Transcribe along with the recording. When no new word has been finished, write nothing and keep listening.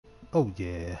Oh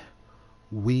yeah,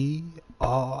 we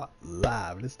are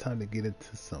live. It's time to get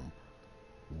into some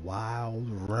wild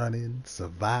running,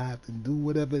 survive, and do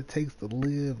whatever it takes to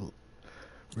live.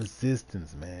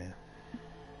 Resistance, man.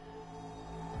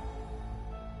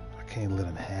 I can't let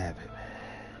them have it.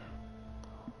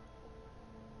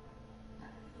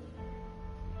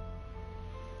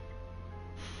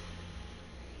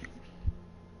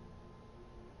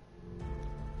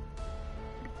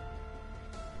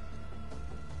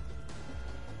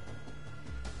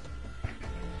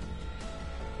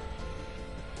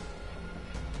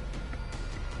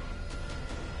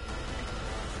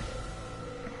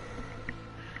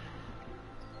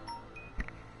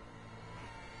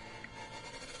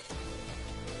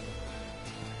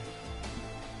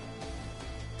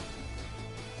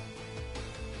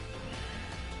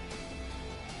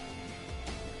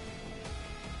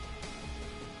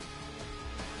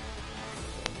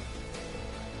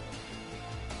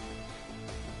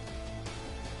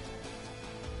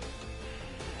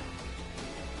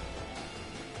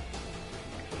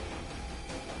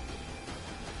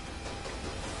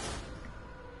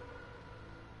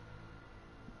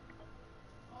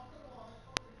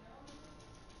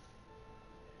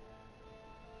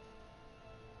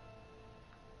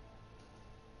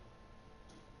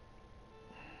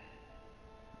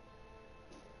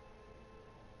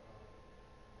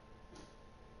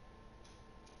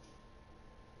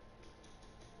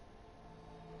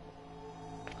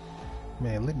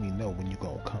 Man, let me know when you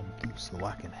gonna come through so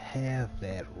I can have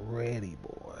that ready,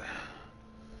 boy.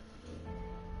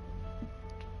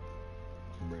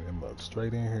 Bring him up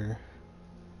straight in here.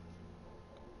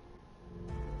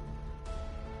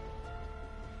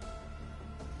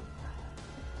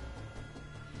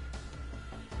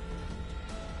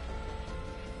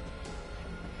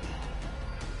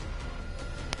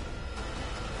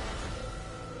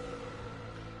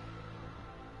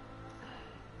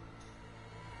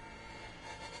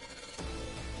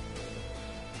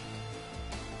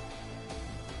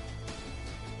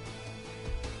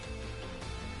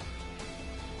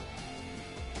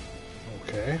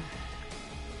 Okay.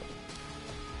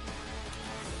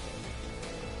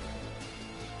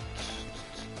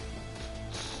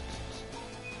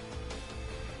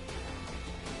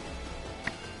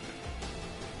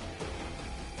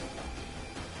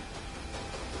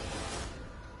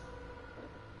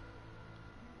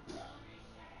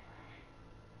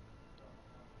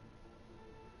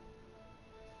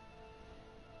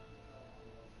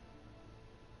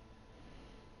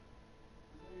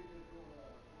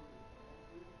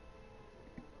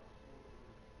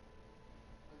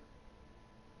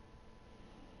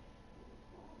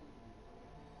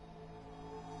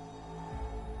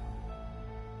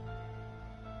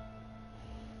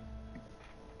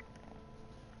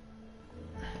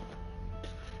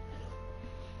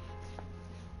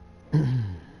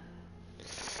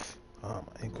 Oh,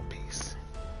 my ankle piece.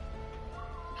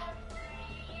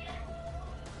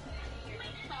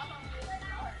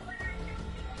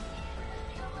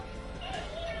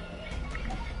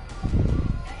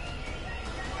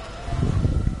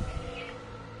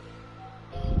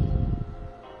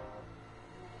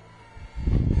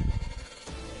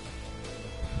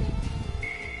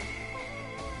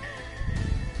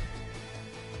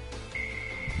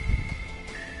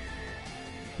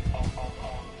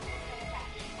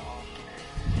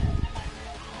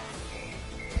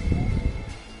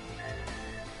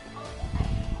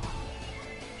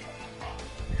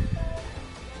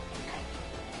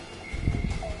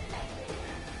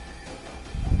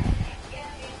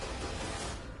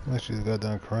 I just got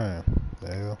done crying.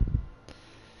 The hell?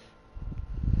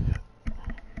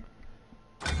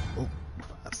 Oh,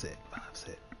 five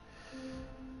set.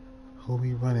 Who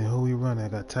we running? I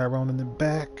got Tyrone in the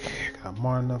back. Got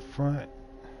Martin up front.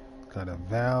 Got a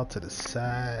Val to the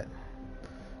side.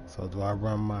 So do I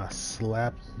run my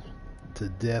slap to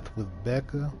death with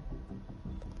Becca?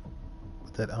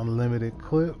 With that unlimited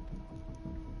clip?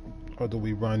 Or do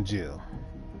we run Jill?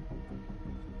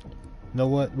 You know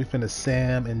what? We finna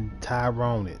Sam and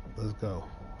Tyrone it. Let's go.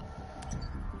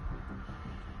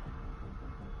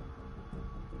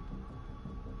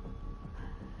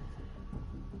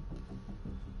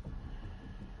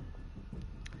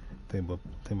 Think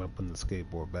about putting the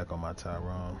skateboard back on my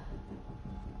Tyrone.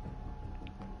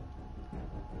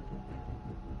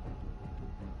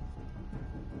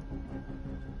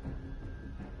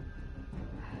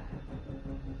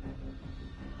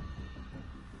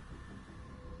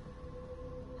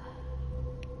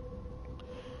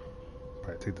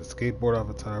 Probably take the skateboard off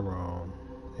of Tyrone,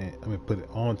 and put it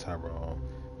on Tyrone.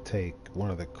 Take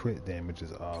one of the crit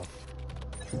damages off,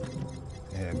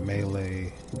 and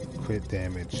melee, crit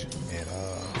damage and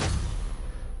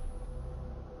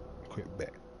crit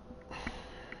back.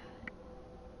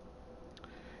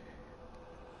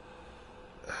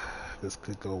 This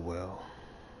could go well.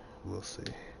 We'll see.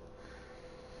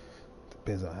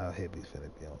 Depends on how heavy it's gonna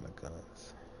be on the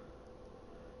guns.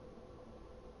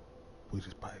 Which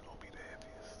is probably gonna be the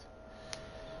heaviest.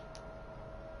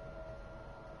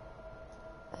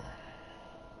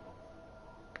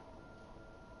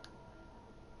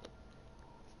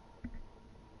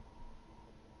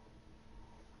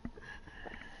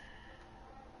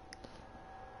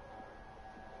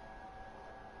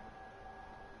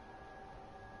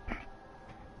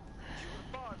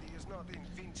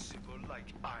 Invincible like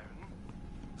iron,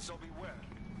 so beware.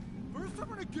 First I'm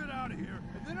gonna get out of here,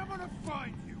 and then I'm gonna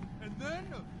find you, and then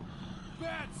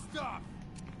bad stuff.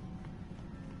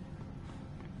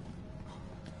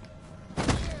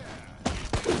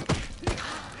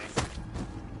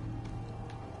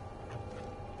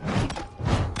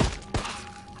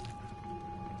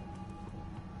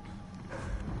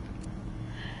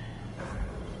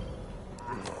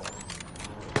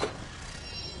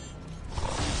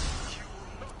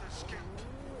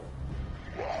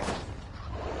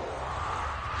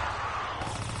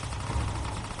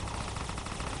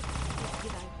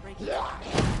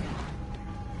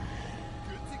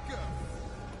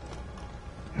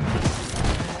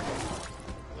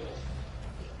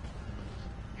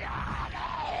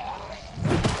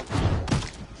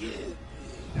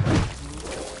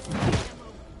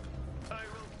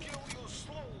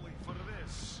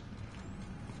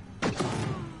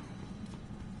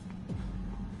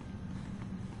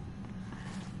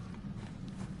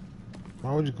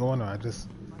 Why would you go in there? I just...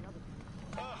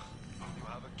 You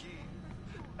have a key.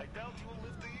 I doubt you will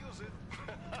live to use it.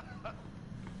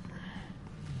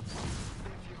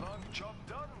 If you want job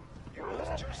done, you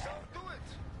must yourself do it.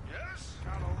 Yes?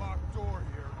 Got a locked door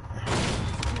here.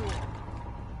 Good.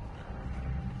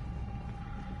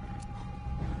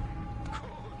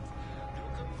 You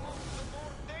can close the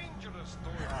more dangerous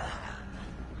door.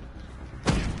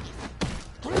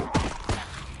 I'm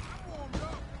warmed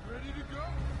up. Ready to go?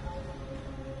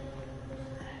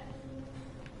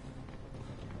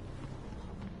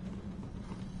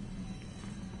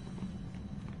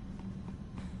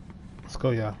 Let's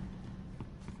go, y'all.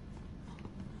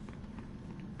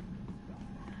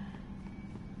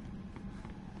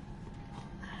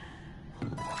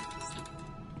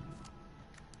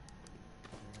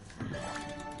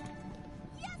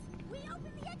 Yes, we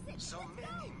opened the exit. So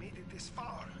many made it this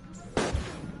far.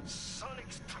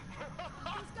 Sonic's...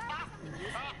 Those guys have the music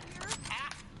here.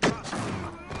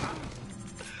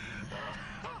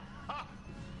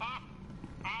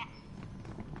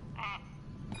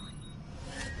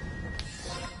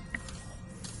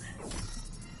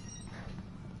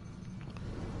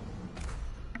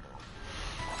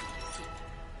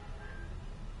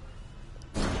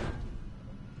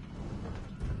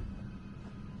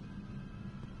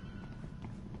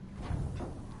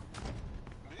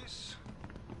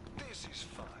 This is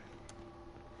fine.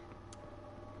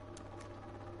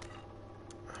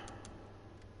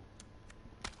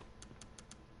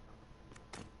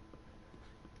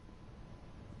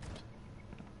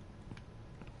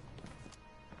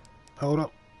 Hold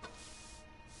up.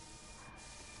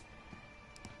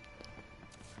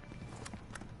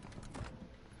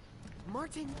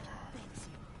 Martin, thanks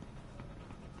you.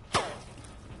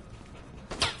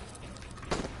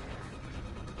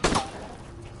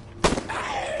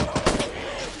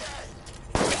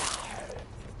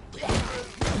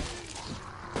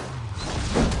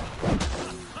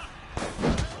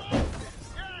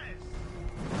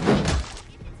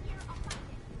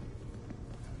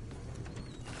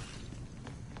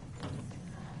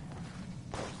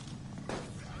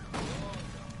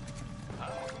 I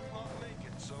will not make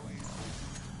it so easy.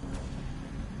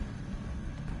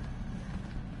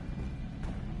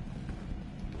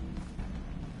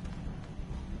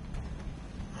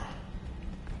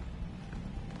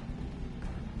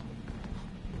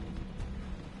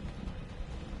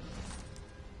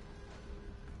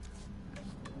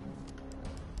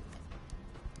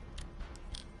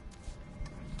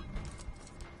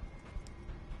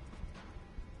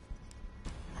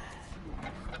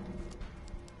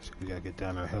 We gotta get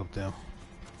down there and help them.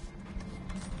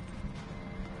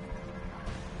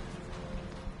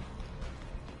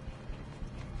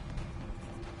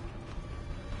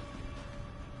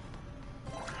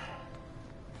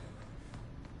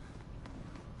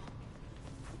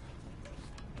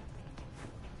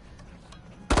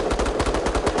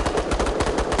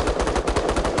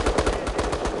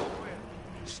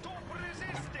 Stop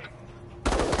resisting!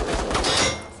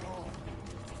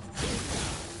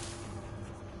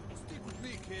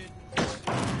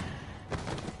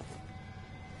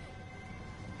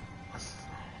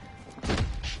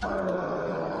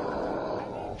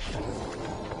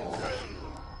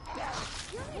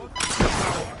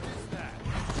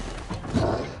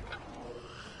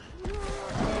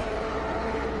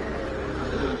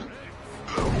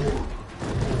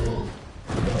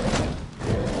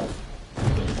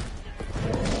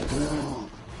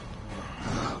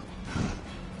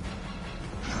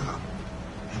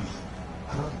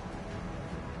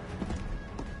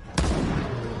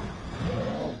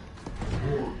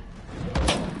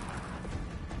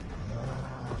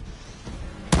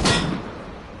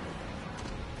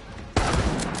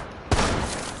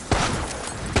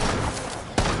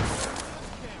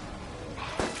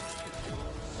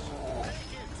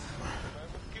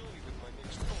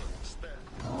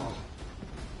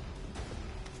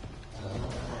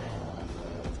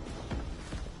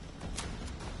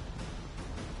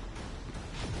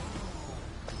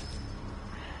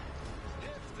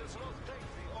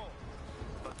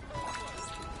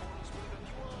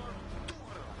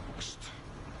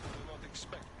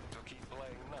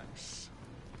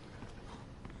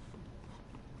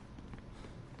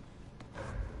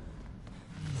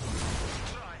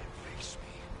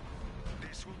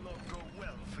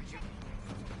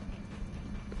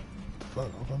 Fuck,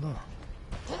 open the door.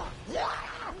 See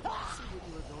what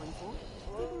you were going for.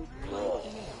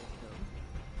 Didn't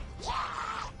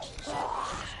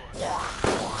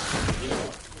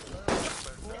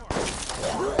quite nail it,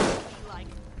 though. Like,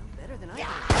 better than I did.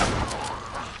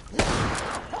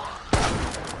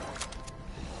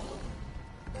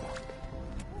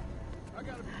 I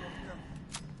gotta be more careful.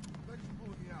 Thanks for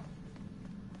pulling me out.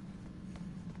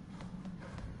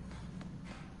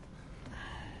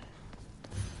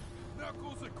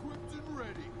 Knuckles equipped and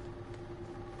ready.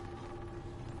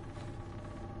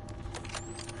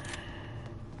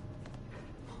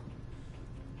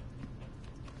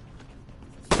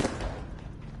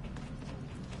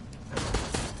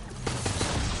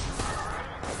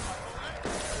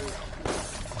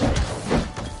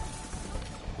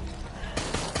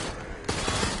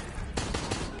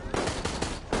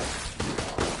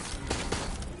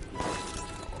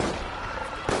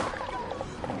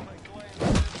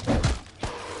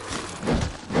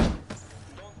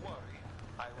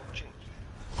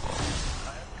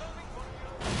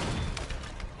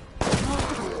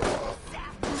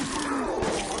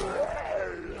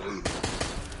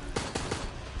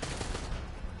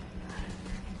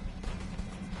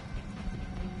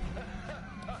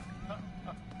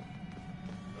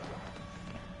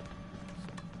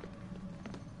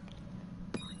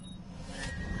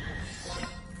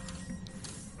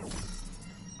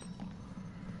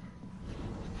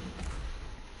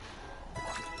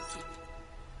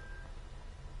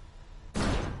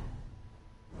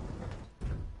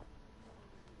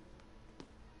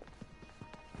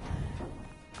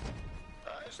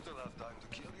 I still have time to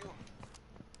kill you.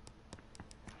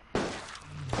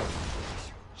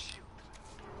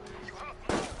 You have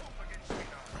no hope against me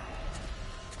now.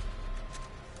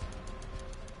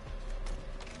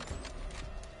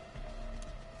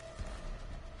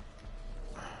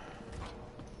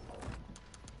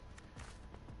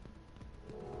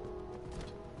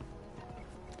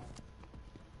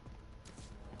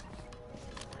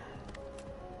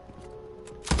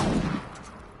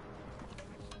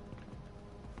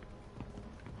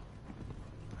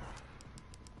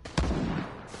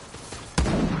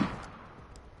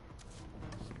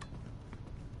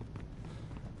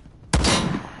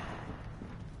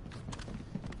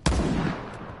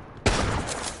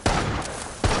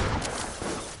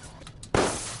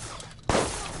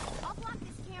 I'll block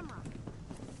this camera.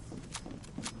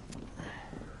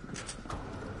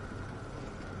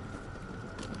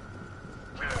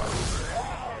 I might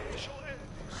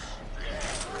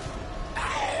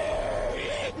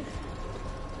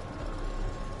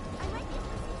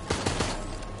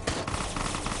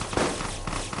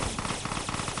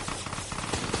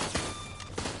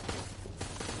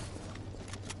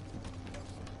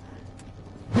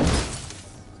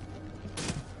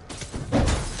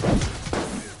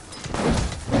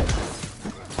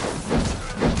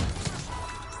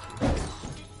be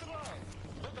able to see something.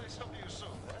 But I stop you soon,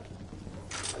 eh?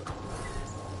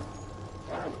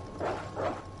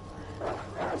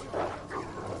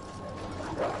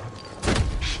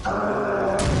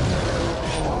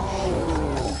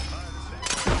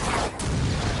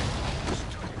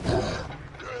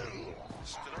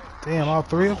 Damn, all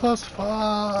three of us?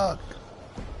 Fuck. What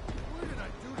did I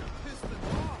do to piss them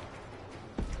off?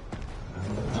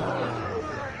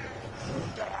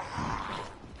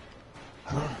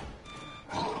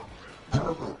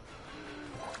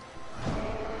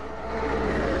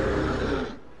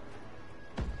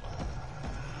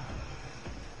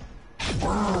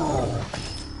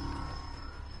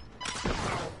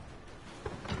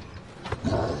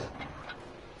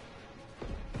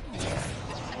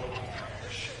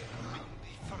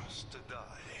 First to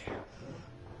die.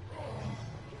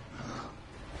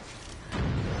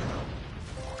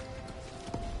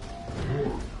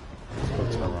 Let's go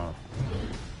Tyrone.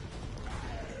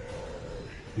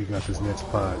 You got this next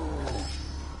pod.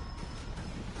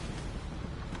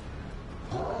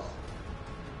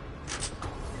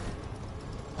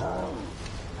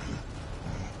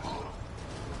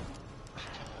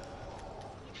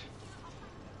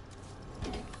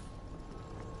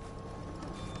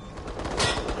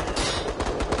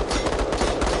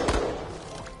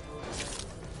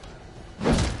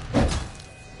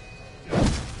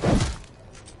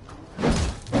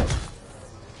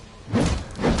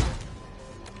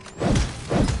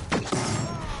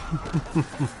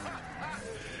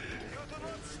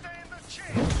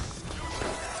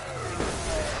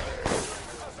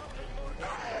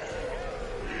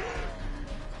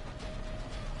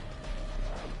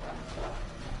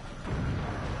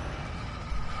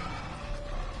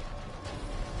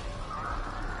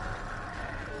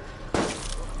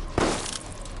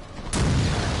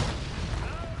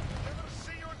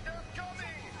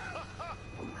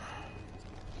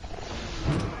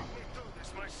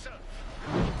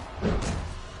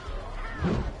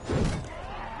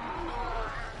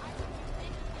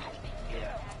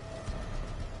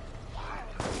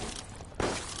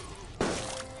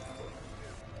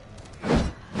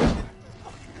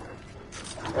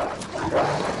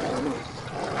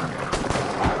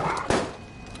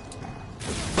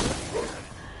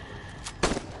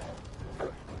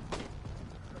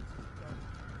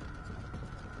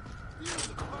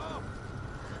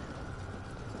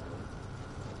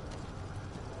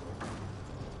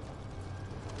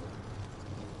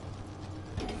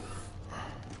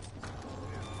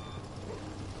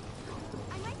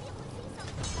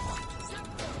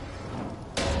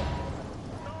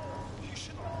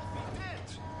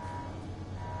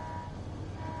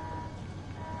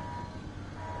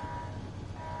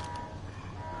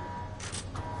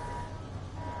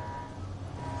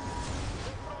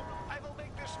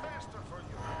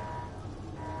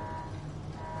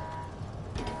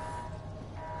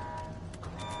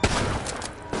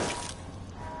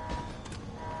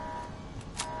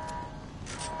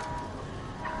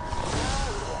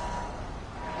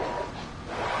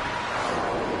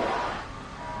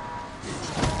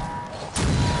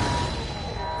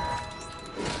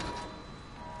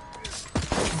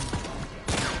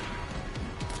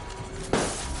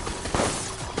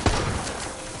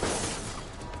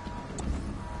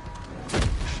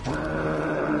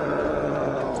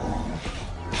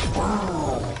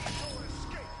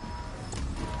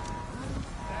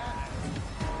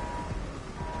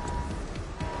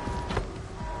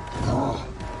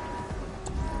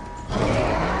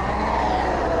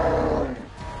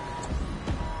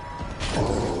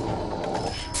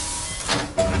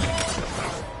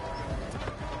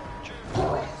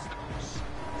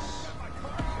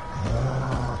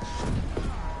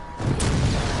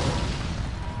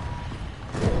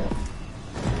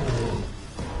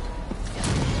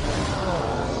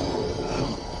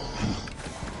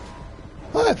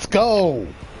 Let's go.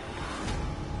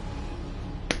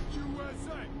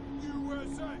 USA!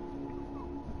 USA!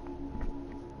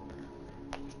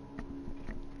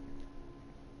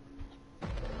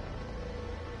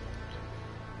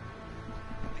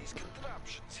 These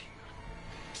contraptions here.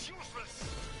 It's useless.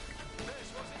 This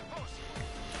was impossible.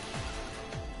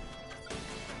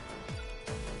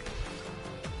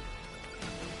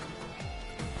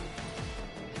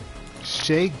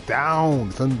 Shake down.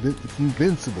 It's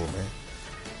invincible, man.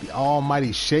 The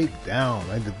almighty shake down.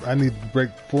 I need to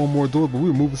break 4 more doors, but we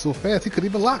were moving so fast he couldn't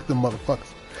even lock them motherfuckers.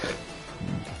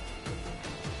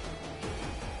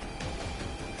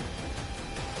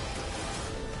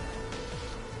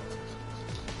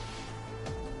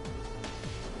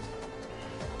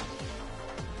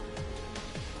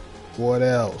 What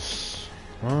else?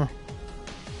 Huh?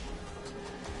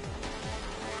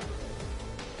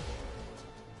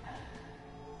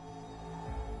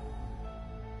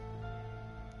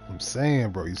 I'm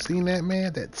saying, bro, you seen that,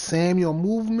 man? That Samuel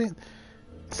movement?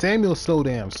 Samuel's so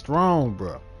damn strong,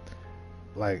 bro.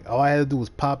 Like, all I had to do was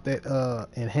pop that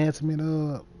enhancement,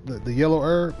 the yellow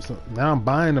herb. So now I'm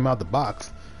buying them out the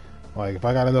box. Like, if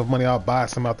I got enough money, I'll buy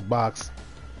some out the box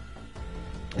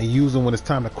and use them when it's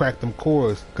time to crack them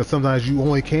cores. Because sometimes you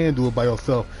only can do it by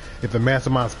yourself if the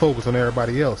mastermind's focused on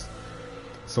everybody else.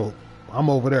 So I'm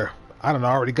over there. I done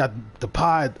already got the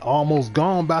pod almost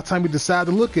gone by the time he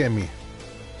decided to look at me.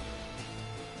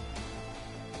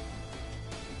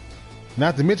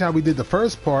 Not to mention how we did the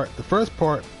first part. The first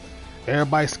part,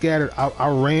 everybody scattered.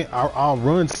 I'll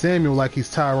run Samuel like he's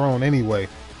Tyrone anyway,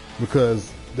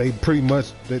 because they pretty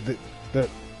much they're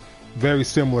very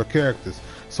similar characters.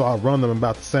 So I'll run them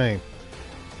about the same.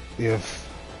 If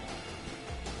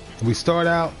we start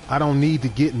out, I don't need to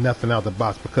get nothing out the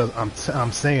box because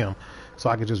I'm Sam, so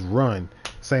I can just run.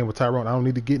 Same with Tyrone. I don't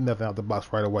need to get nothing out the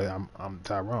box right away. I'm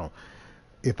Tyrone.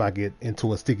 If I get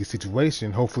into a sticky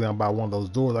situation, hopefully I'm by one of those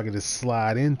doors I can just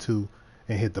slide into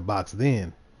and hit the box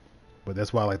then. But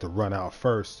that's why I like to run out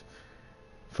first.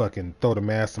 Fucking throw the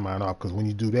mastermind off, because when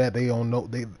you do that, they don't know,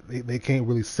 they can't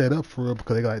really set up for it,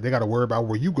 because they got to worry about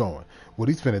where you going, what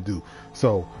he's finna do.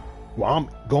 So while I'm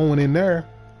going in there,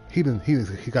 he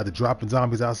got the dropping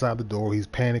zombies outside the door. He's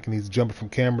panicking. He's jumping from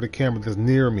camera to camera that's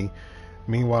near me.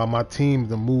 Meanwhile, my team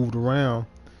done moved around.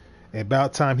 And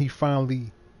about time he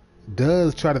finally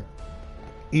does try to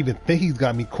even think he's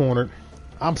got me cornered,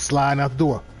 I'm sliding out the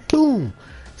door. Boom!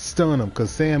 Stun him,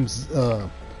 because Sam's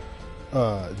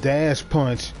dash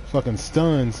punch fucking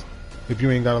stuns if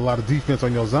you ain't got a lot of defense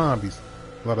on your zombies.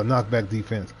 A lot of knockback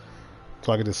defense.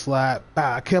 So I can just slide.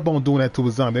 Bah, I kept on doing that to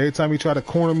a zombie. Every time he tried to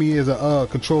corner me as a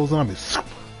control zombie,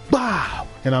 bah,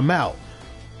 and I'm out.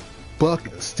 Buck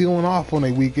stealing off on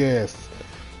a weak ass.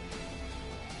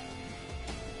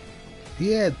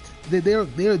 Yeah,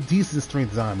 they're decent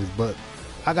strength zombies, but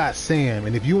I got Sam,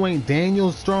 and if you ain't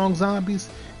Daniel's strong zombies,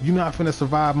 you're not finna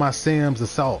survive my Sam's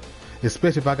assault.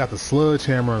 Especially if I got the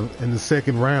sledgehammer in the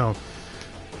second round.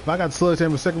 If I got the sledgehammer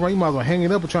in the second round, you might as well hang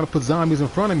it up and trying to put zombies in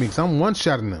front of me, because I'm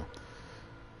one-shotting them.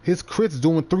 His crit's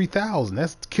doing 3,000.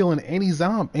 That's killing any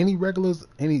zombie, any regulars,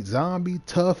 any zombie,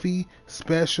 toughie,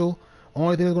 special.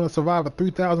 Only thing that's going to survive a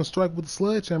 3,000 strike with the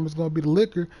sledgehammer is going to be the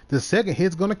liquor. The second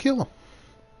hit's going to kill him,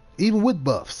 even with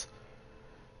buffs.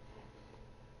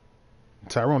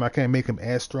 Tyrone, I can't make him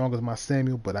as strong as my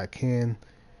Samuel, but I can.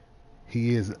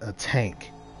 He is a tank.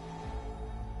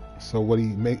 So what he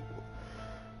make?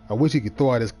 I wish he could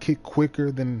throw out his kick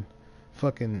quicker than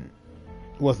fucking.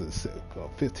 What's it?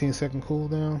 15-second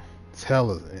cooldown. Tell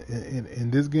us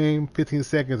in this game, 15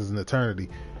 seconds is an eternity.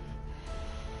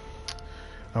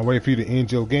 I'll wait for you to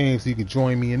end your game so you can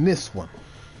join me in this one.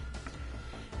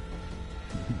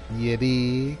 Yeah,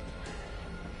 dig.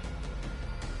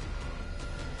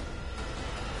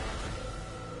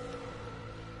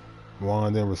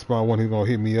 Juan didn't respond when he's gonna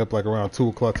hit me up like around 2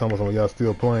 o'clock. Tell me some of y'all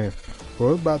still playing.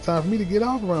 Well, it's about time for me to get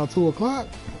off around 2 o'clock.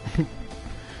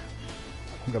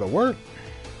 Gotta work.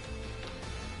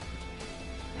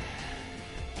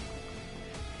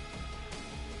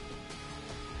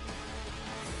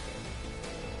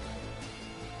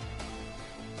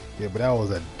 Yeah, but that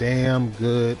was a damn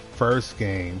good first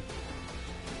game.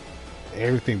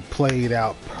 Everything played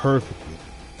out perfectly.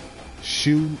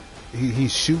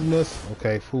 He's shooting us.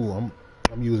 Okay, fool.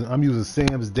 I'm using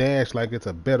Sam's dash like it's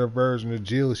a better version of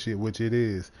Jill shit, which it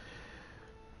is.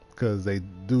 Because they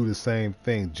do the same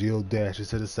thing. Jill dashes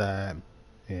to the side,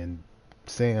 and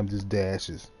Sam just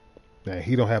dashes. Now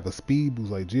he don't have a speed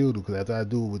boost like Jill do, because after I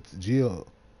do it with Jill,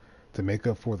 to make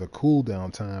up for the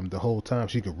cooldown time, the whole time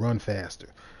she could run faster.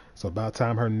 So about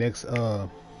time her next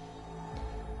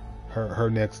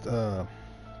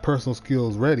personal skill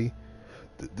is ready,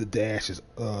 the dash is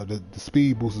the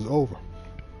speed boost is over.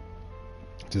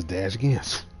 Just dash again,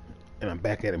 and I'm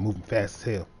back at it, moving fast as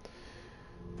hell.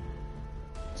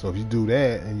 So if you do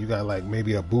that and you got like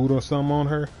maybe a boot or something on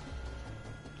her,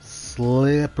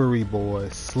 slippery boy,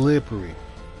 slippery.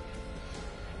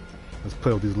 Let's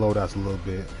play with these loadouts a little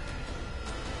bit.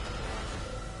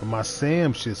 But my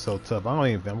Sam shit's so tough.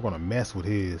 I'm gonna mess with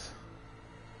his.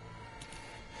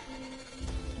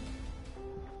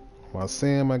 My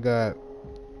Sam, I got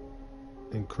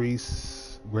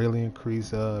greatly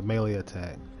increase melee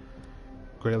attack,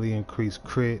 greatly increased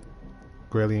crit,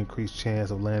 greatly increased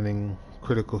chance of landing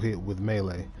critical hit with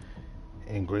melee,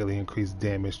 and greatly increased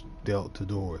damage dealt to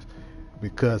doors.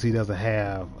 Because he doesn't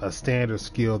have a standard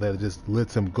skill that just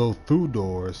lets him go through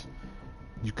doors,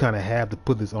 you kind of have to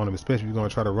put this on him, especially if you're going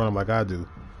to try to run him like I do.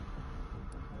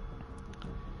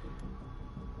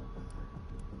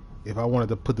 If I wanted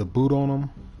to put the boot on him,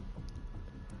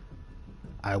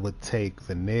 I would take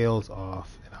the nails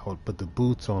off and I would put the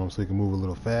boots on him so he can move a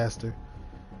little faster.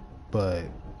 But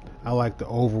I like the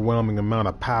overwhelming amount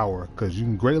of power, because you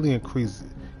can greatly increase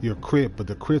your crit, but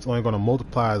the crit's only going to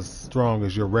multiply as strong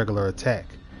as your regular attack.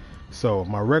 So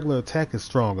my regular attack is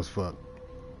strong as fuck,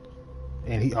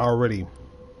 and he already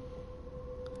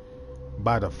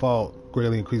by default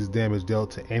greatly increases damage dealt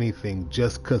to anything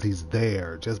just because he's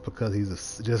there, just because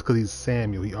he's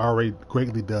Samuel. He already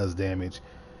greatly does damage,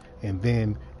 and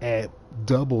then add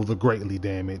double the greatly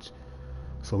damage.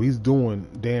 So he's doing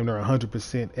damn near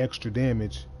 100% extra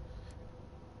damage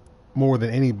more than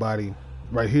anybody.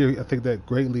 Right here, I think that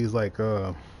greatly is like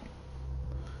the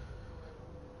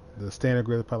standard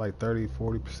grade is probably like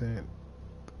 30-40%.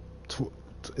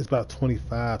 It's about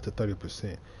 25 to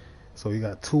 30%. So you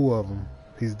got two of them.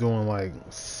 He's doing like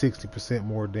 60%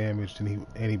 more damage than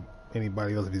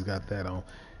anybody else if he's got that on.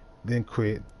 Then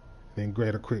crit, then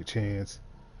greater crit chance.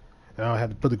 And I don't have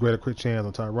to put the greater crit chance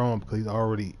on Tyrone because he's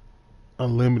already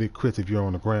unlimited crits if you're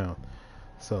on the ground.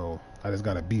 So I just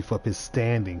gotta beef up his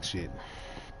standing shit.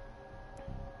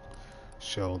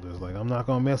 Shoulders, like I'm not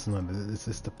gonna mess with him. It's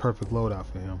just the perfect loadout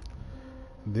for him.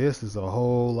 This is a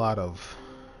whole lot of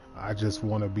I just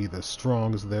want to be the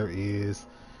strongest there is.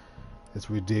 It's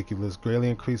ridiculous. Greatly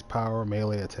increased power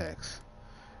melee attacks.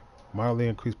 Mildly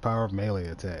increased power of melee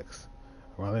attacks.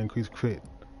 Mildly increased crit.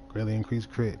 Greatly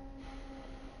increased crit.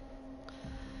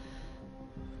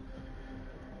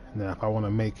 Now if I want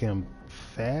to make him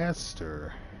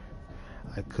faster,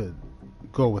 I could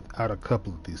go without a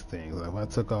couple of these things. Like if I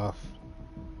took off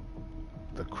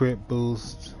the crit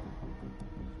boost,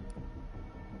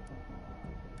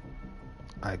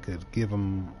 I could give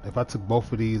him, if I took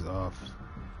both of these off,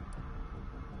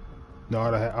 no,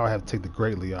 I'd have to take the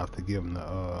greatly off to give him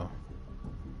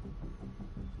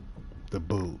the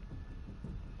boot.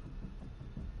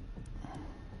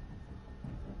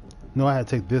 No, I had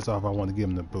to take this off. I want to give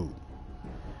him the boot.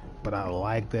 But I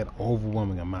like that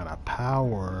overwhelming amount of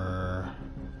power.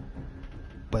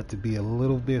 But to be a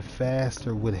little bit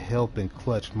faster would help in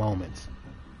clutch moments.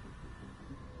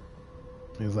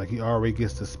 It's like he already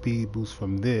gets the speed boost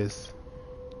from this.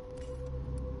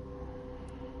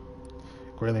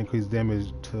 Greatly increased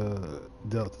damage to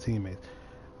dealt to teammates.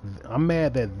 I'm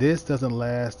mad that this doesn't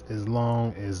last as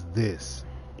long as this.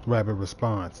 Rapid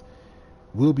response.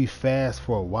 We'll be fast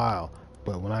for a while,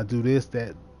 but when I do this,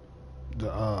 the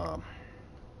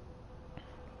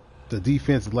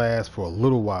defense lasts for a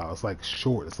little while. It's like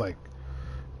short. It's like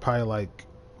probably like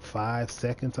 5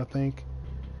 seconds, I think.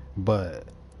 But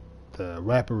the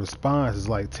rapid response is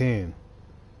like 10.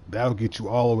 That'll get you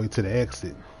all the way to the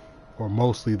exit, or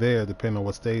mostly there, depending on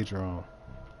what stage you're on.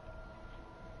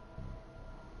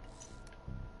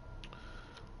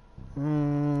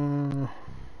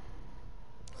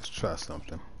 Let's try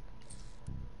something.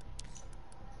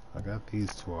 I got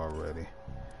these two already.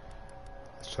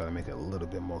 Let's try to make it a little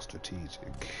bit more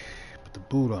strategic. Put the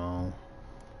boot on,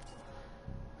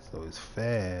 so it's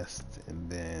fast, and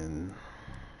then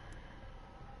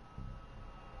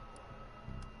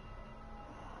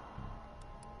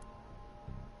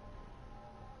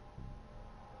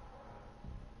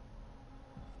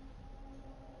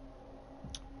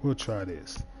we'll try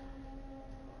this.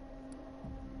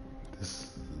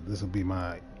 This will be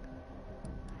my.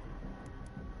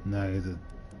 Now he's a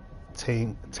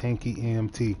tanky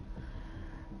EMT.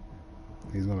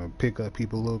 He's gonna pick up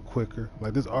people a little quicker.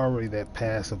 Like there's already that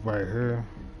passive right here,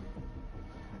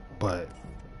 but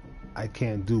I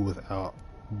can't do without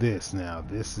this now.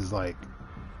 This is like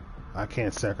I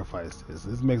can't sacrifice this.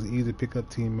 This makes it easy to pick up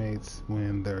teammates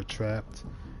when they're trapped,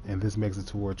 and this makes it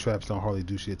to where traps don't hardly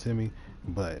do shit to me.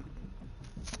 But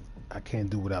I can't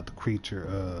do without the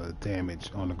creature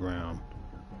damage on the ground.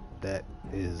 That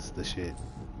is the shit.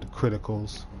 The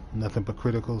criticals, nothing but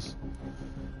criticals.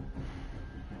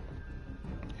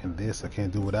 And this, I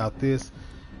can't do without this.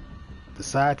 The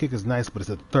sidekick is nice, but it's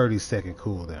a 30-second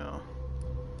cooldown.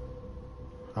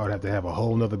 I would have to have a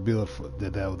whole nother build for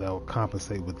that will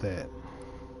compensate with that.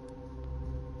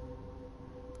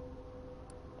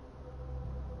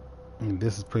 And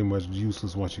this is pretty much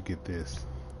useless once you get this.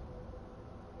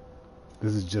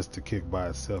 This is just a kick by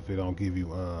itself. It don't give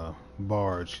you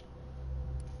barge.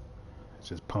 It's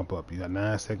just pump up. You got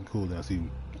 9-second cooldown, so you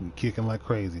can kick him like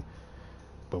crazy.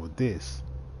 But with this,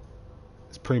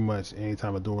 it's pretty much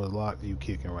anytime a door is locked, you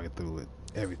kicking right through it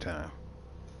every time.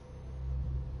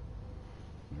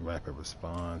 Rapid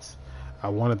response. I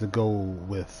wanted to go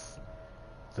with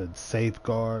the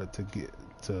safeguard to get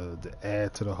to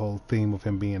add to the whole theme of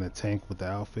him being a tank with the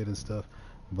outfit and stuff,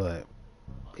 but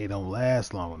it don't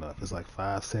last long enough. It's like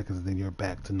 5 seconds and then you're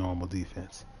back to normal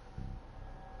defense.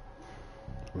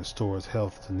 Restores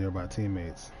health to nearby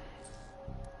teammates.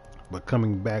 But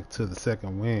coming back to the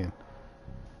second win,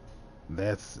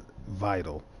 that's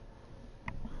vital,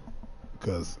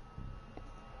 because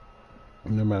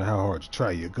no matter how hard you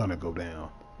try, you're gonna go down.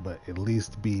 But at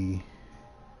least be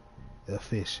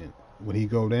efficient. When he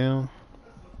go down,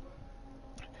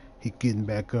 he getting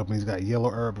back up, and he's got yellow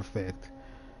herb effect.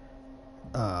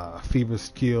 Fever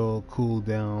skill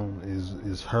cooldown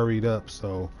is hurried up,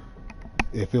 so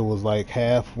if it was like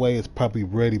halfway, it's probably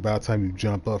ready by the time you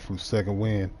jump up from second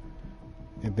wind.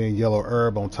 And then yellow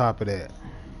herb on top of that.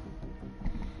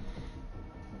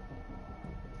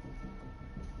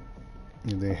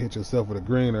 and then hit yourself with a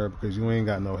green herb because you ain't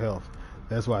got no health.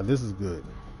 That's why this is good.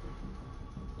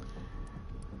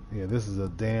 Yeah, this is a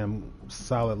damn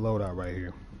solid loadout right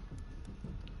here.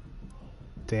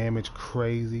 Damage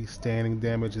crazy. Standing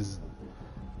damage is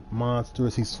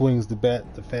monstrous. He swings the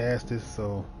bat the fastest,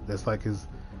 so that's like his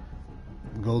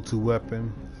go-to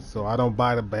weapon. So I don't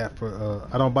buy the bat for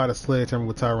I don't buy the sledgehammer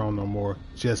with Tyrone no more,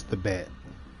 just the bat,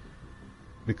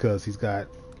 because he's got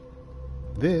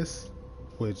this,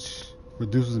 which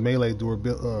reduces melee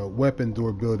weapon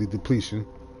durability depletion,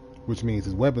 which means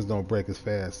his weapons don't break as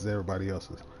fast as everybody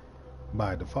else's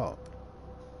by default.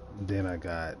 Then I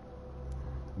got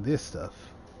this stuff,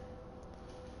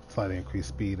 slightly increased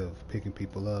speed of picking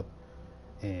people up,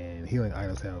 and healing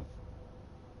items have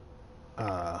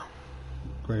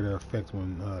greater effect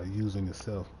when using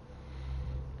yourself.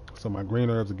 So my green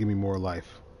herbs will give me more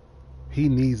life. He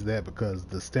needs that because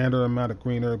the standard amount of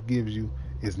green herb gives you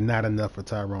is not enough for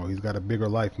Tyrone. He's got a bigger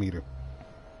life meter.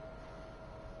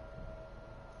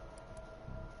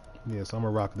 Yeah, so I'm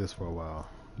gonna rock this for a while.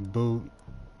 Boot,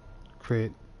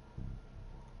 crit,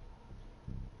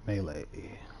 melee.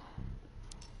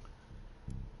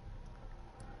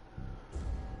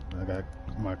 I got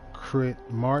my crit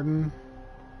Martin.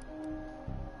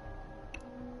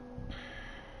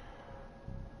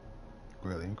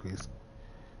 Greatly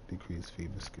decrease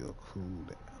fever skill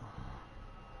cooldown.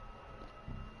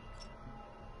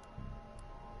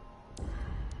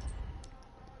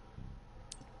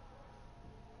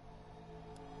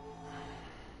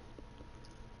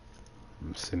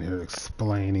 I'm sitting here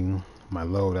explaining my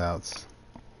loadouts,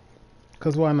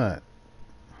 cause why not?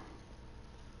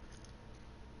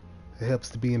 It helps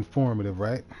to be informative,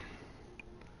 right?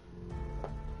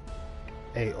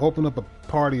 Hey, open up a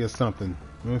party or something.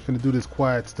 We're finna do this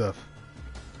quiet stuff.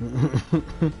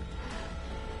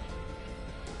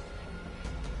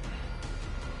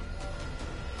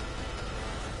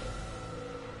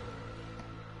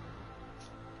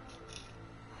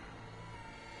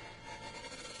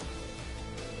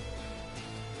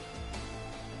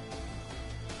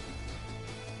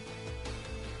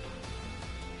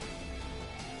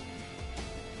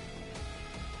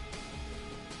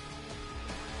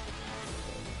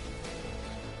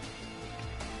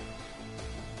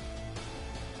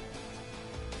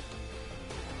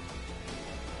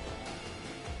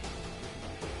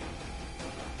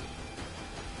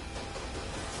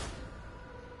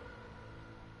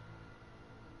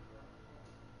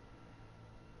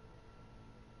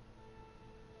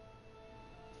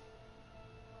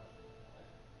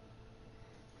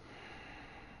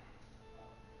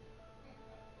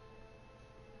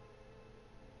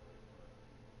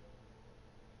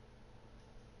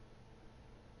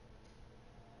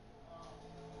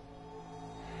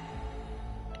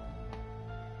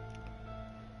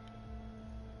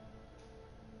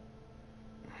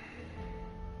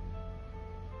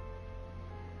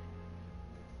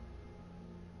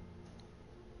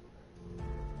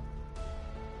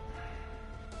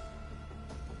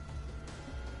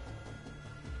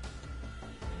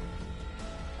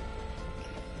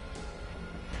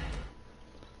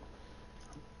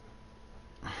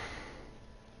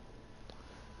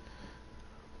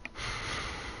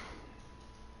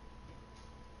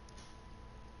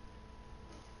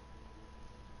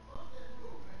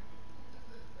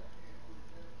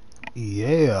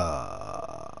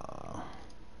 Yeah.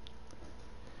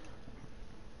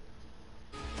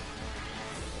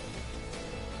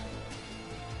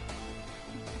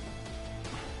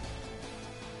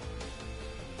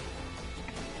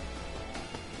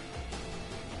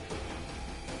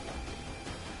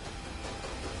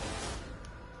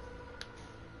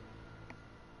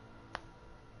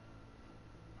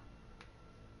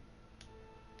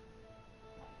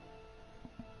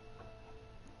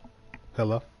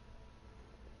 Hello.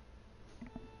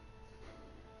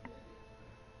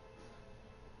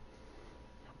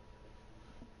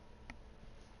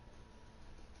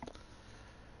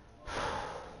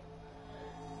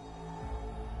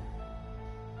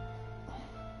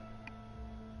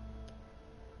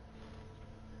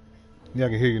 Yeah, I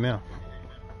can hear you now.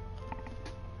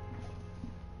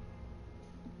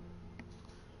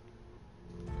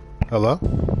 Hello?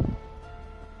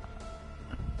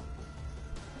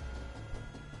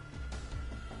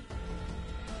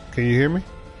 Can you hear me?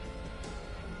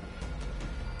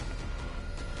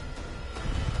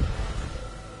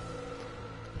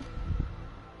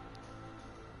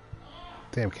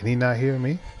 Damn, can he not hear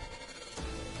me?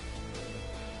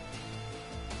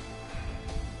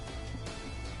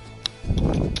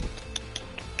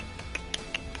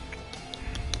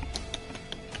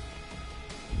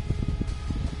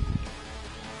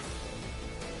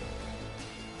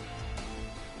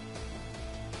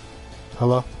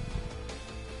 Hello?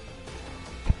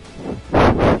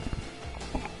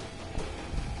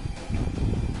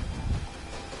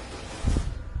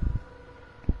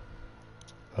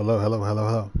 Hello, hello, hello,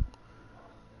 hello.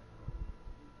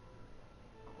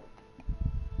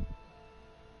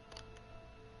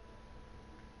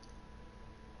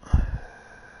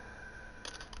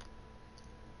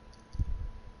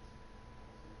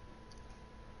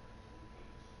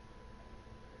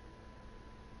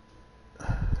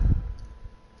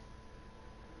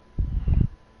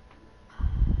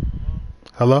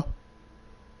 Hello?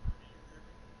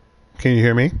 Can you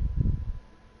hear me?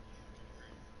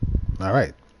 All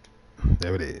right.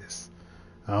 There it is.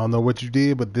 I don't know what you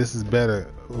did, but this is better.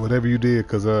 Whatever you did,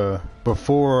 because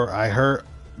before I heard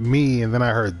me and then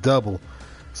I heard double.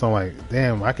 So I'm like,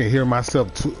 damn, I can hear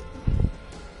myself too.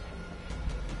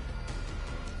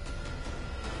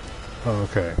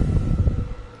 Okay.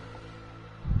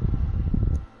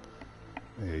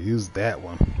 Yeah, use that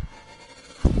one.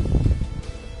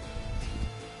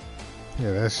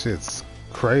 Yeah, that shit's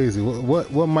crazy.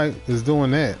 What mic is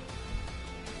doing that?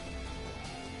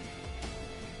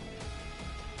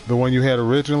 The one you had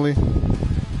originally?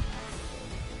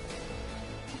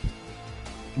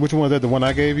 Which one is that? The one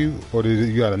I gave you, or did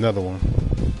you got another one?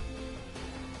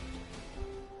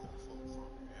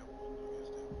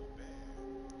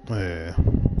 Yeah.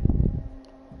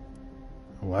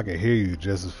 Well, I can hear you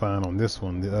just as fine on this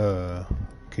one.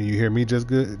 Can you hear me just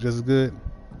good? Just as good?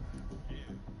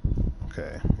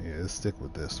 Okay. Yeah, let's stick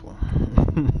with this one.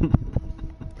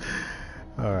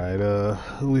 All right.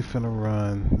 Who we finna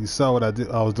run? You saw what I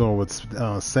was doing with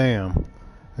Sam.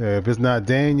 Yeah, if it's not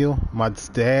Daniel, my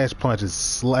dash punch is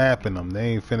slapping them.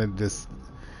 They ain't finna just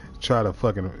try to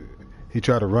fucking. He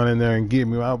tried to run in there and get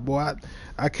me. Boy,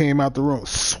 I came out the room.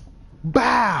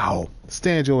 Bow!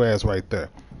 Stand your ass right there.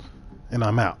 And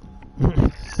I'm out.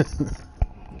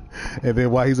 And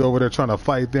then while he's over there trying to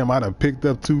fight them, I done picked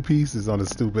up 2 pieces on his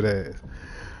stupid ass.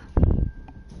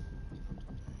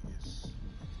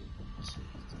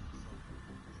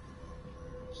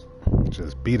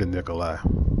 Just beat a Nikolai.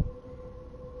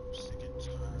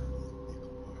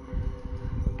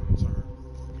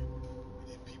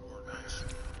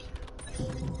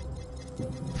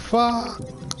 Fuck.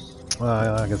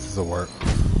 I guess this'll work.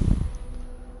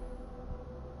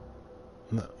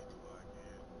 No.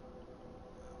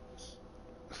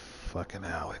 Fucking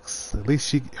Alex. At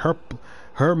least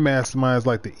her mastermind is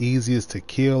like the easiest to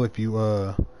kill if you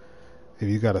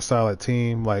got a solid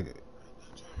team. Like,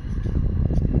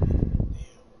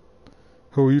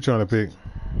 who are you trying to pick?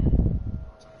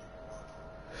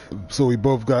 So we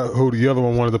both got who the other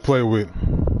one wanted to play with.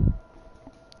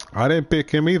 I didn't pick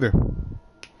him either.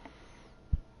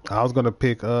 I was gonna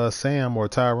pick Sam or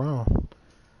Tyrone.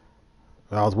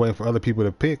 I was waiting for other people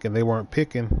to pick, and they weren't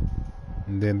picking.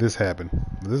 And then this happened.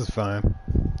 This is fine.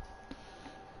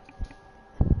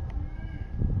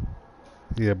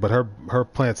 Yeah, but her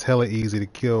plant's hella easy to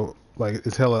kill. Like,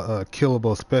 it's hella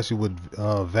killable, especially with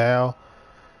Val,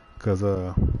 because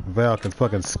Val can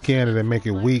fucking scan it and make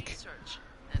it weak.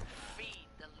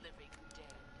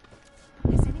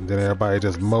 And then everybody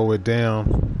just mow it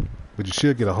down. But you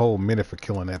should get a whole minute for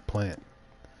killing that plant.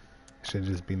 It shouldn't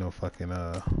just be no fucking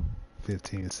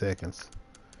 15 seconds.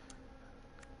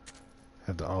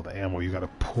 After all the ammo you gotta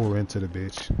pour into the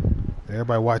bitch.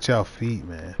 Everybody watch out feet,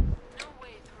 man.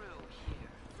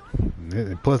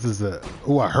 And plus it's a...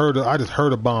 Oh, I just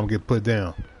heard a bomb get put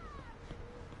down.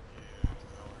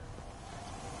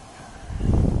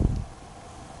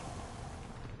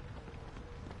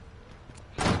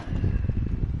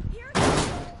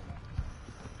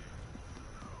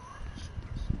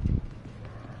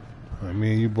 I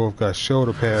mean, you both got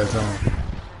shoulder pads on.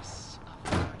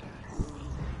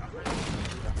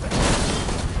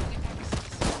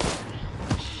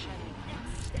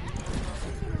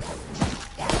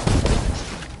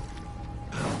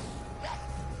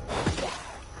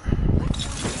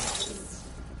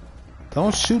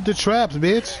 Don't shoot the traps,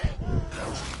 bitch.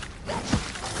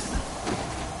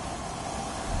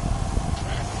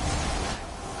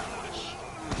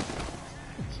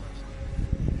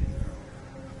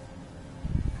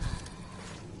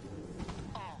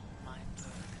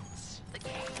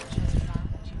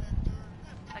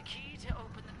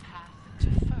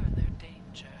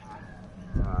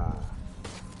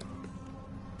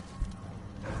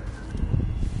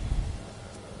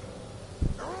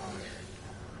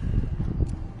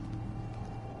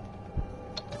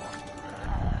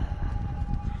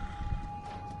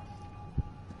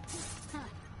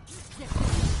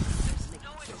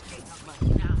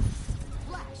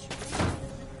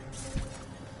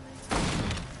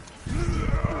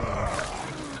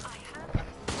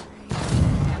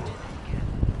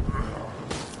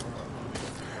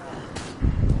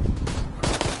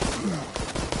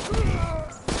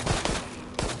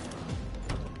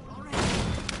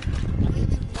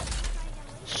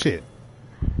 shit.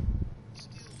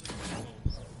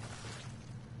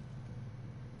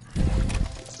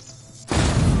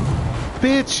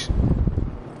 Bitch!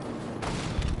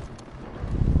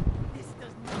 This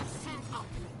does not seem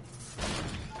optimal.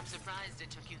 I'm surprised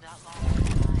it took you that long to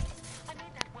reply. I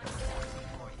made that one step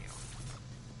for you.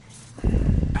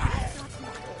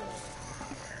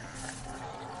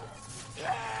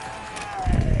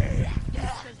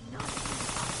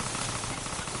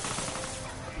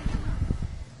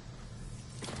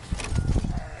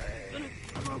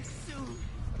 Broke soon.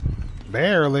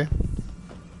 Barely.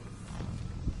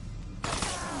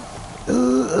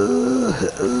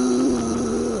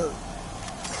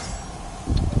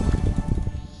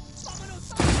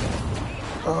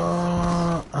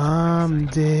 I'm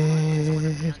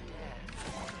dead.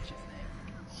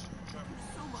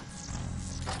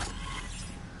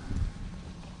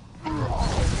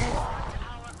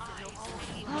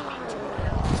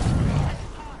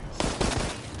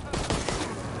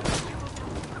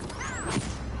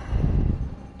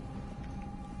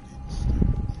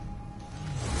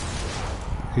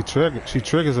 She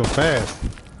triggers them fast.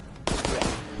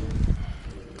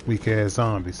 Weak ass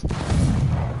zombies.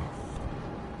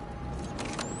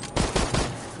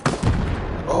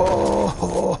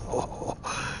 Oh,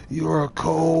 you're a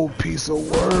cold piece of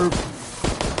work.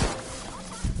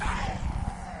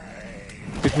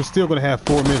 If we're still gonna have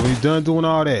 4 minutes, when you're done doing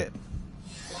all that.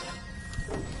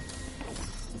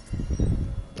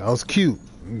 That was cute.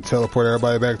 You can teleport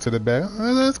everybody back to the back.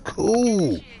 Oh, that's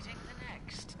cool.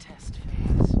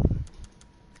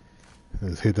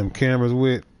 Let's hit them cameras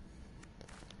with.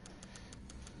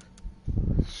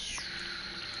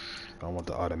 I want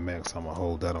the automatic, so I'm gonna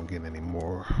hold that. I don't get any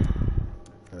more.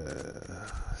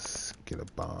 Let's get a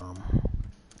bomb.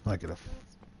 I get a.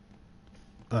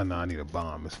 Oh no, I need a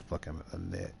bomb. It's fucking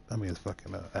Annette. I mean, it's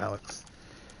fucking Alex.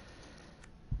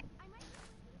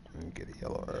 And get a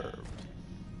yellow herb.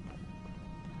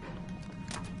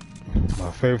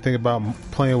 My favorite thing about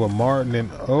playing with Martin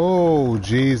and oh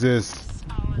Jesus.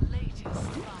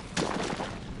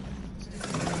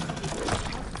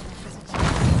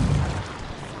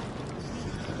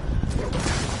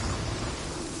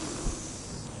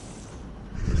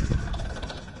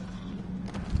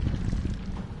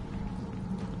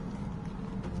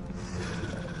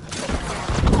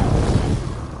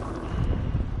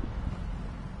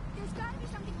 There's gotta be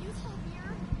something useful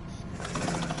here.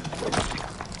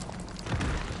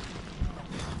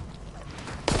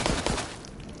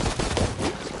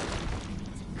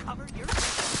 Cover your.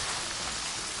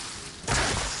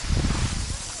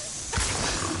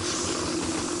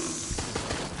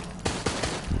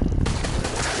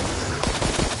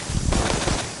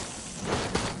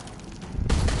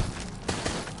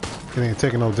 It ain't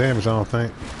taking no damage, I don't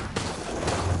think.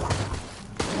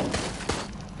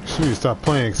 She need to stop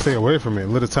playing, stay away from it,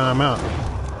 let it time out.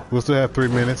 We'll still have 3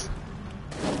 minutes.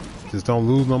 Just don't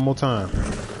lose no more time.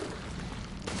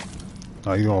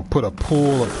 Are you gonna put a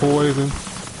pool of poison,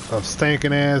 of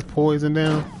stinking ass poison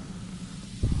down?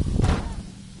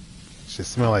 Should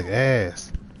smell like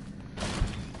ass.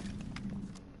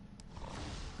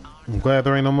 I'm glad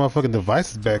there ain't no motherfucking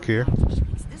devices back here.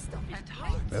 This stuff is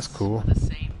great. That's cool. The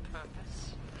same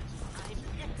purpose.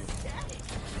 I'm ecstatic.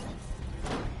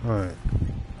 Alright.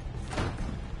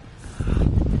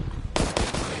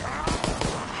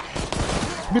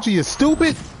 Bitch, are you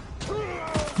stupid?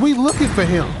 We looking for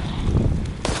him.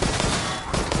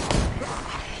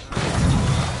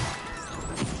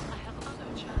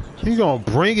 You gonna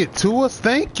bring it to us?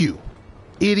 Thank you,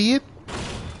 idiot.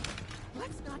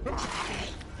 Let's not. I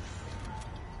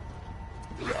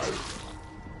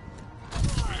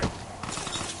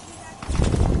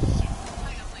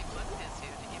only put this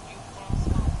here to give you false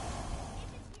hope.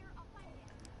 If it's here, I'll find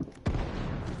it.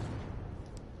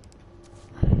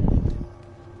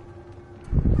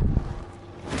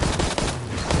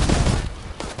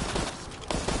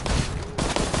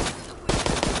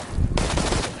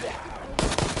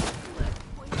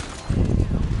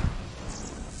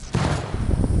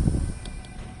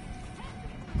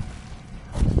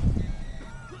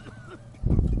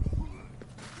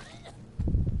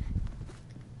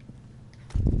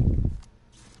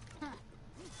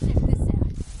 Check this out.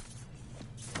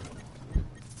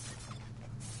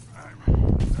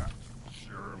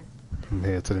 I'm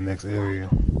headed to the next area.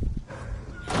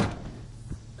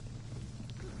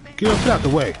 Get out the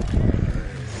way.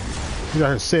 He's out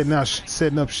here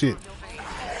setting up shit.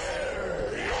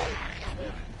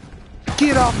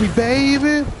 Get off me,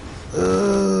 baby.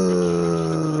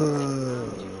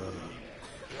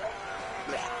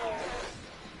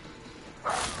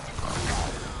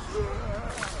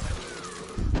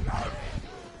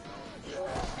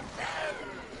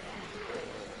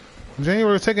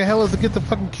 January taking hellas to get the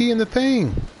fucking key in the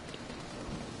thing.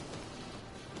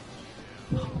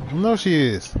 I know she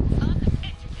is.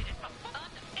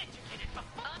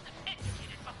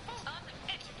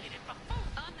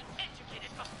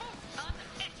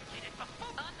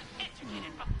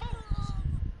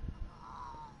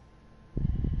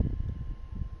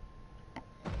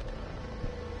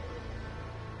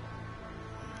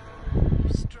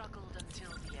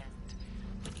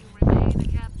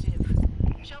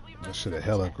 I should have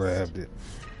hella grabbed it.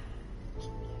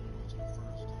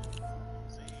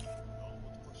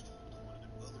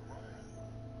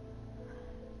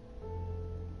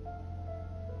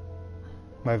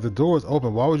 Like, if the door is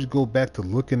open, why would you go back to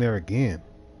look in there again?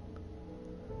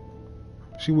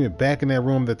 She went back in that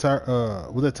room that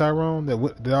was it Tyrone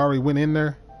that already went in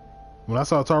there? When I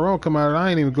saw Tyrone come out, I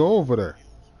ain't even go over there.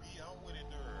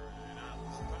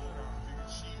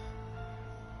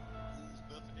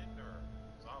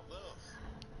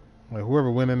 Like,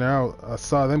 whoever went in there, I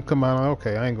saw them come out.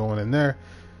 Okay, I ain't going in there.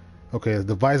 Okay, the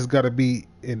device has got to be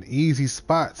an easy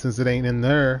spot since it ain't in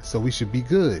there, so we should be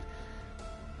good.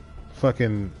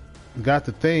 Fucking got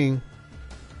the thing,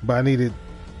 but I needed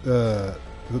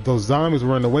those zombies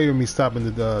were running away with me, stopping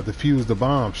to defuse the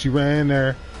bomb. She ran in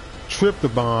there, tripped the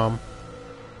bomb,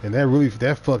 and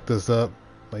that fucked us up.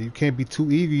 Like, you can't be too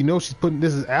eager. You know she's putting,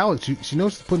 this is Alex. She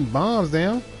knows she's putting bombs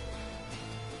down.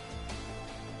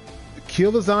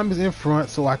 Kill the zombies in front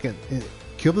so I can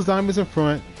kill the zombies in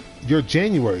front. You're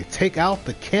January. Take out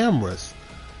the cameras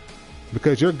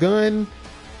because your gun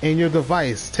and your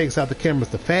device takes out the cameras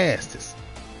the fastest.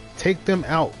 Take them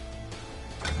out.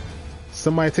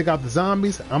 Somebody take out the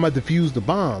zombies. I'm gonna defuse the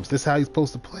bombs. That's how you're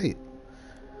supposed to play it.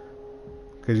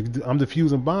 Because I'm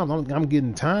defusing bombs. I'm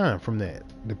getting time from that.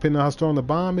 Depending on how strong the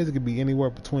bomb is, it could be anywhere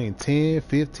between 10,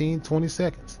 15, 20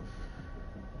 seconds.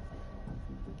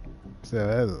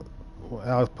 So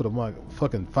Alex put like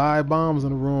fucking 5 bombs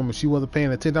in the room and she wasn't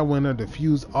paying attention. I went in there,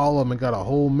 defused all of them and got a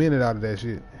whole minute out of that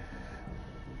shit.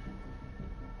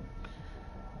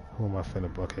 Who am I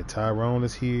finna? Okay, Tyrone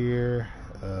is here.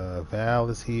 Val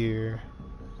is here.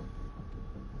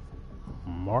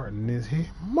 Martin is here.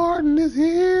 Martin is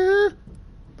here.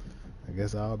 I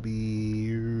guess I'll be.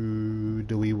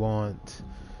 Do we want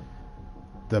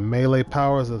the melee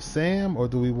powers of Sam or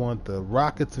do we want the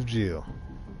rockets of Jill?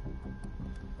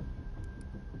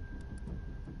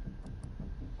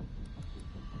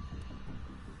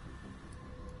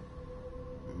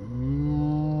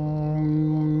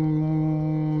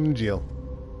 Jill.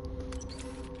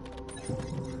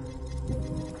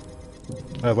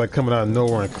 I was like coming out of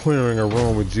nowhere and clearing a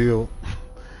room with Jill.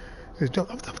 And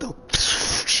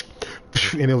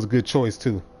it was a good choice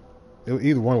too.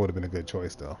 Either one would have been a good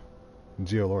choice though.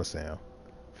 Jill or Sam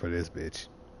for this bitch.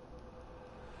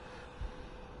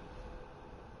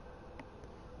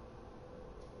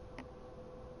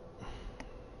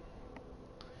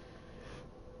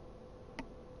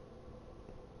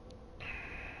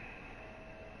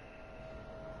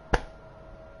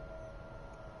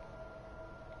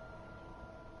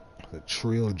 The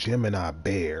Trill Gemini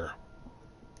Bear.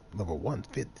 Level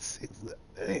 156.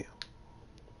 Damn.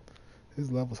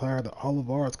 His level's higher than all of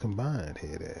ours combined,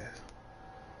 head ass.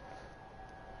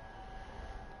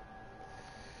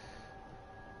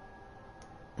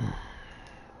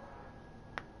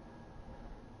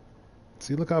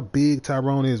 See, look how big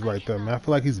Tyrone is right there, man. I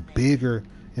feel like he's bigger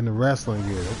in the wrestling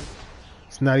gear.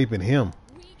 It's not even him.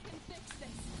 We can fix this.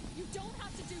 You don't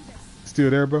have to do this. Still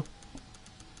there, bro?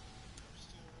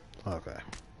 Okay.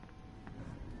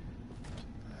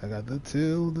 I got the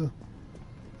tilde.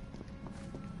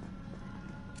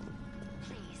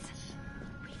 Please,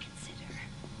 reconsider.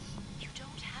 You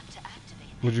don't have to activate.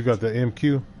 What you got, the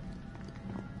MQ?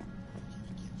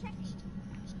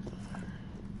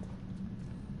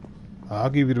 I'll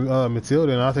give you the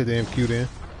Matilda and I'll take the MQ then.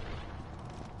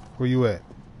 Where you at?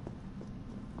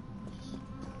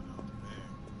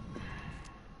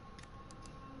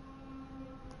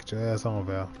 Get your ass on,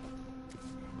 Val.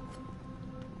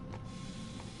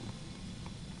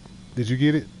 Did you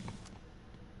get it?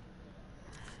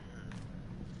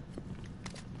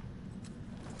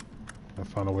 I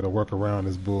found a way to work around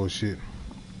this bullshit.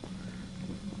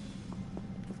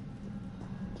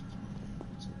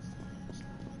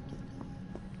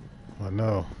 I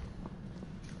know.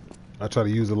 I try to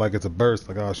use it like it's a burst.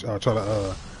 Like I'll try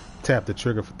to tap the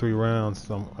trigger for 3 rounds.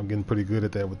 So I'm getting pretty good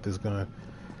at that with this gun.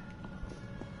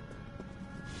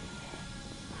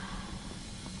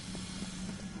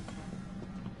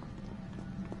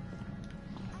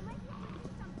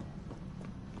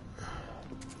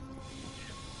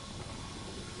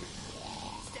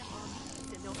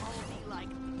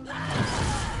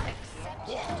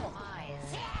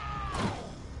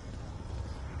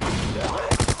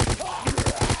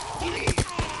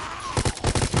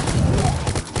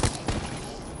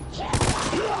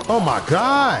 Oh my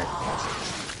god!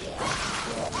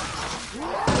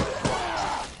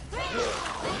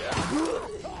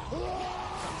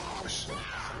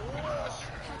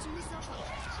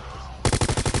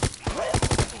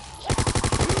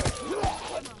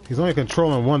 He's only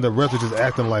controlling one, the rest are just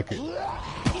acting like it.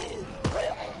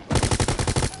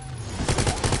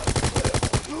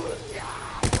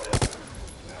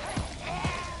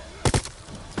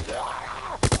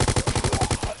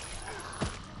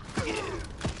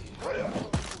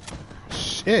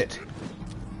 Shit!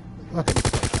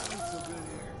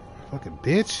 Fucking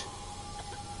bitch!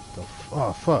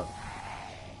 Oh fuck!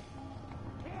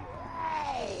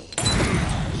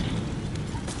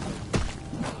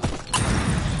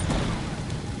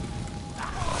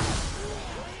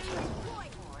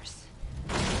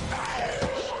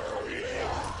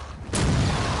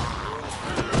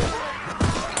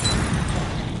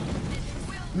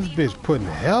 This bitch putting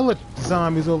hella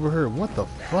zombies over here. What the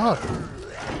fuck?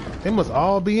 They must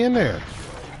all be in there.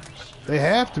 They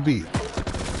have to be.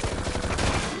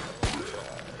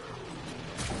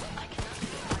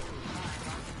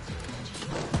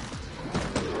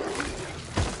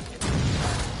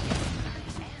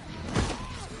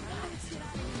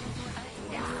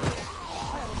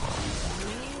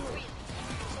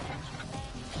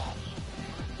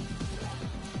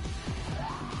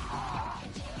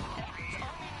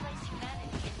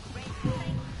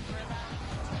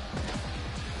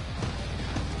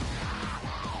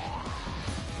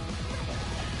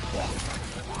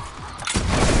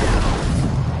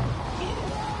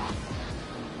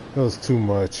 It was too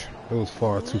much. It was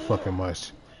far too fucking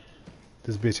much.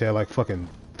 This bitch had like fucking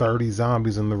 30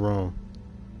 zombies in the room.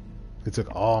 It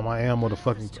took all my ammo to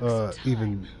fucking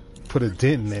even put a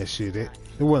dent in that shit. It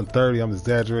wasn't 30, I'm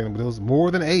exaggerating, but it was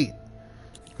more than 8.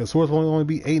 Because Swords will only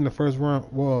be 8 in the first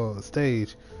round,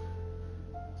 stage.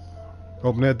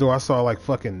 Open that door, I saw like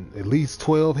fucking at least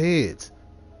 12 heads.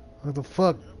 What the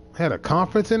fuck? Had a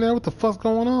conference in there? What the fuck's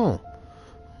going on?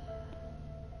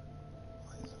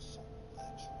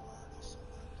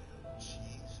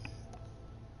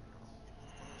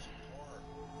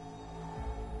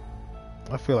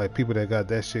 I feel like people that got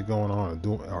that shit going on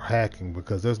are hacking,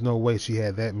 because there's no way she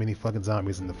had that many fucking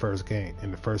zombies in the first game,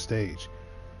 in the first stage.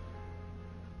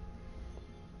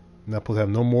 Not supposed to have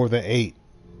no more than 8.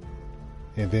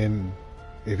 And then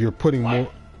if you're putting more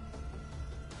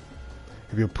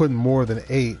than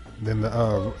 8, then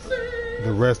the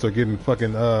rest are getting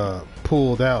fucking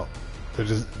pulled out. They're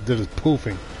just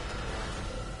poofing.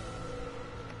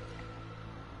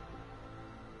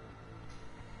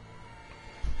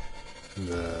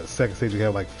 The second stage you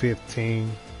have like 15,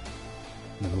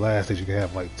 and the last stage you can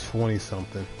have like 20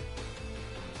 something.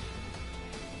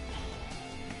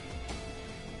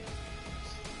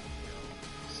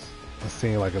 I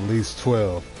seen like at least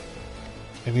 12,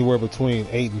 anywhere between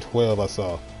 8 and 12 I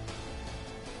saw.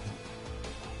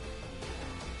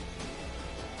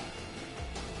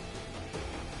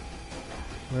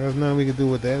 There's nothing we can do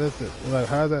with that. That's it. Like,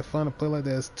 how's that fun to play like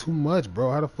that? It's too much,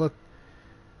 bro. How the fuck?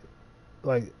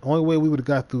 Like, only way we would have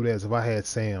got through that is if I had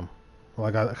Sam.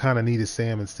 Like, I kind of needed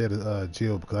Sam instead of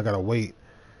Jill, because I gotta wait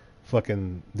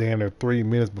fucking damn near 3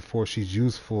 minutes before she's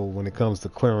useful when it comes to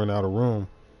clearing out a room.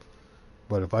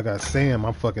 But if I got Sam,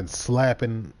 I'm fucking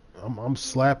slapping. I'm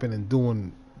slapping and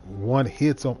doing one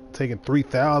hits on taking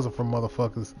 3,000 from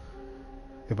motherfuckers.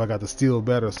 If I got the steel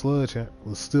bat or sludge,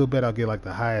 with steel bat I'll get like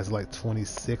the highest like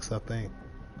 26, I think.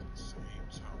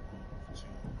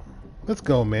 Let's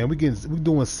go, man. We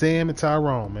doing Sam and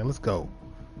Tyrone, man. Let's go.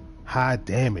 High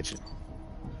damage.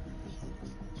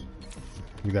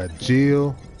 We got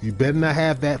Jill. You better not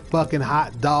have that fucking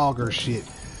hot dog or shit.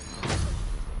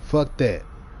 Fuck that.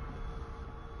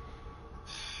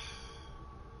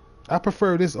 I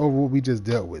prefer this over what we just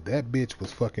dealt with. That bitch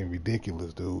was fucking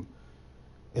ridiculous, dude.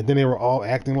 And then they were all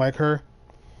acting like her.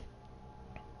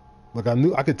 Like,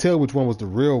 I could tell which one was the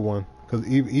real one, because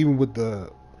even with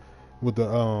the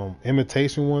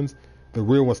imitation ones, the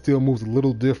real one still moves a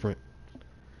little different.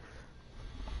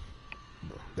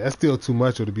 That's still too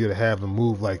much to be able to have them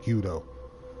move like you, though.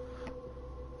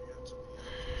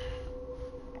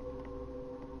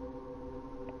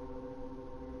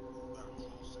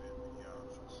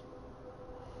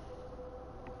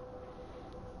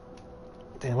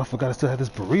 Damn, I forgot I still have this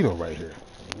burrito right here.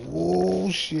 Oh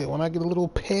shit, when I get a little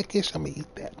peckish, I'm gonna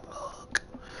eat that mug.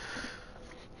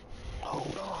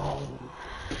 Hold on.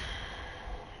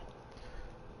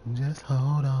 Just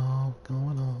hold on,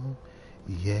 going on.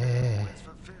 Yeah.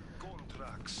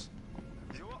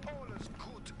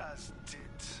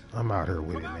 I'm out here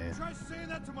with it, man. Try saying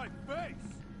that to my face.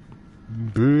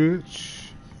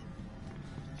 Bitch.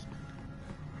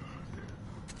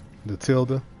 The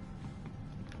Tilda.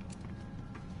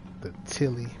 The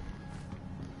Tilly.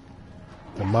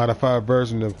 The modified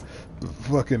version of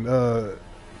fucking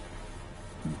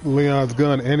Leon's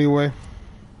gun anyway.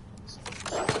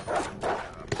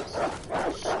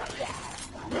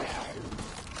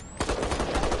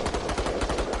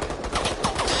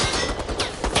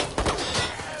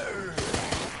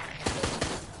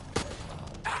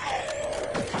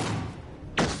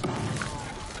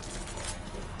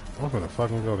 I'm gonna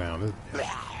fucking go down. This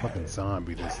fucking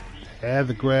zombie just had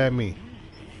to grab me.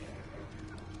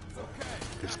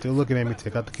 They're still looking at me.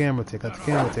 Take out the camera. Take out the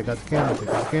camera. Take out the camera. Take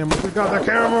out the camera. Take out the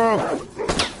camera.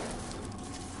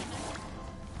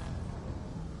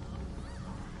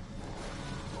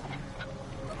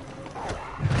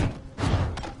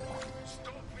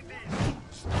 Stop with this.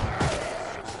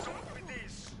 Stop with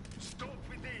this. Stop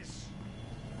with this.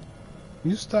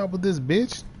 You stop with this,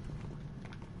 bitch.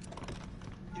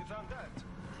 You found that?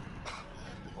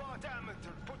 What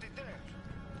amateur put it there?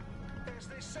 As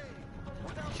they say,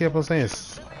 without Kept on saying.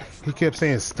 He kept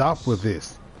saying, "Stop with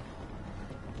this."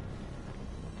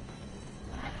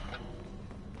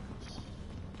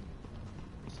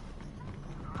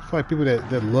 It's like people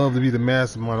that love to be the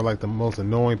mastermind are like the most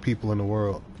annoying people in the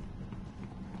world.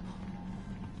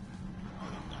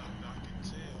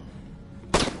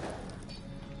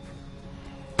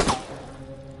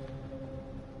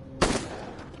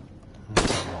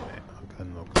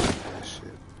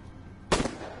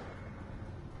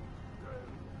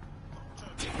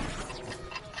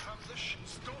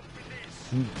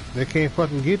 They can't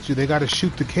fucking get you. They gotta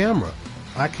shoot the camera.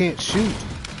 I can't shoot.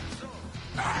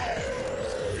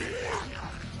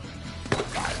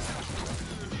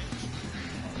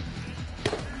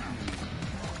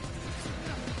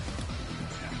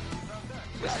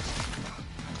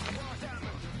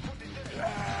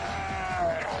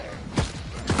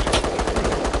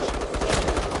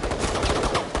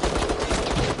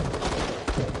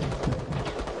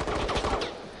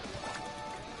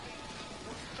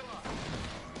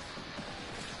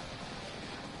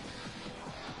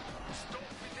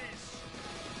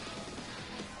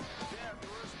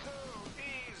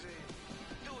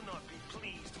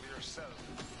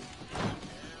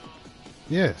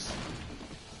 Yes.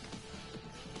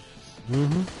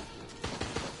 Mm-hmm.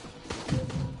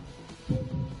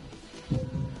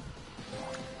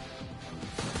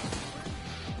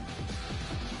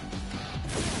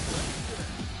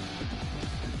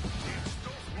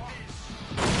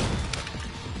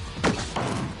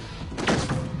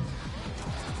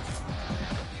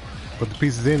 Put the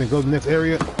pieces in and go to the next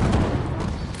area.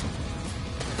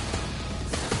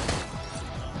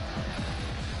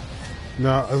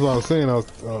 No, that's what I was saying. I was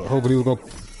hoping he was gonna.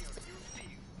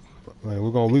 Man, we're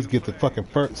gonna at least get the fucking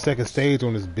second stage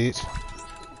on this bitch.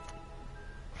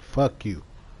 Fuck you.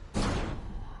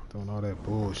 Doing all that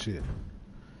bullshit.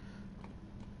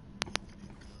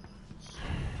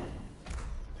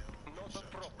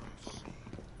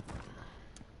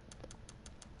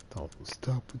 Don't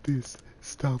stop with this.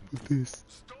 Stop with this.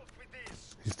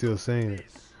 He's still saying it.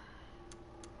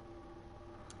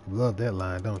 You love that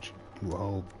line, don't you? You a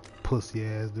whole pussy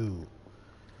ass dude.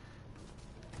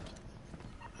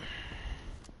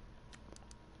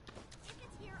 If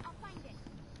it's here, I'll find it.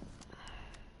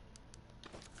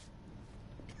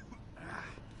 I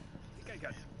think I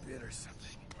got bit or something.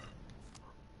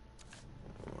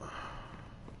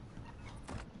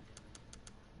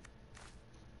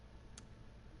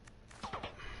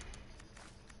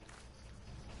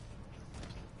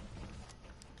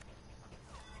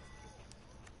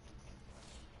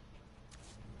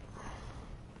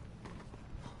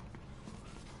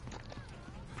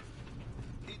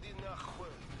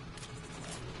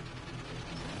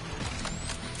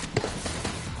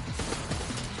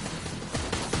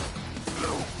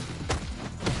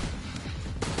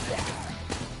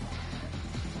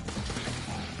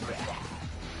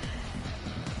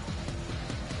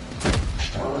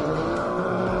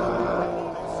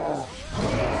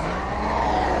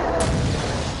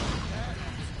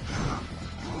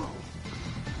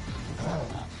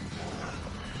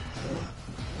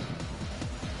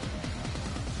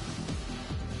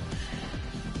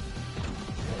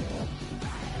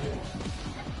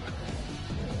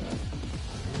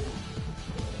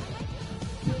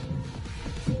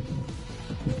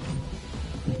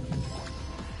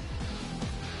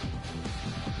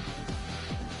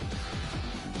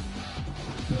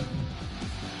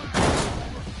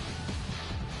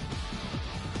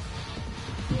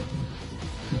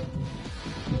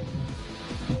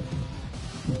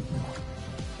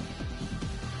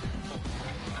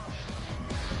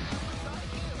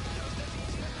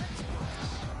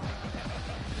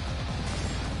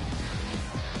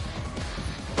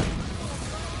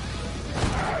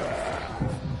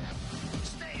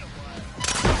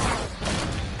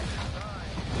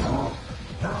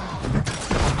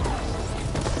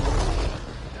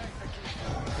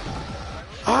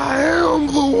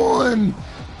 one.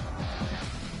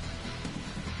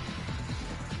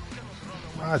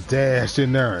 I dashed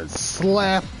in there and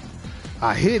slapped.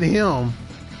 I hit him,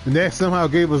 and that somehow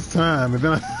gave us time. And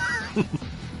then I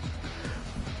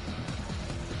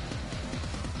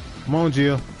come on,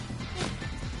 Jill.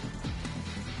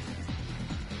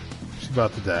 She's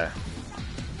about to die.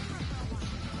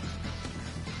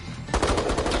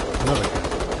 Another guy.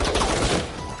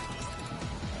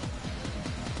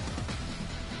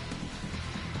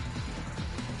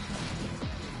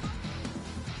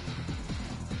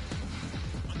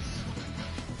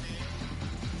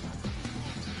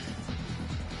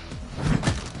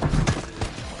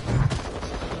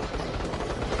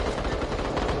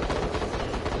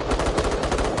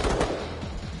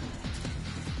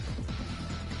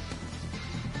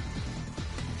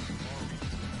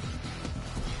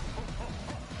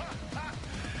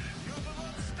 You do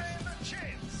not stand a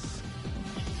chance.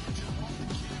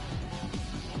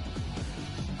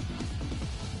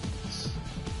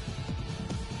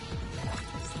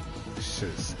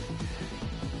 Shit.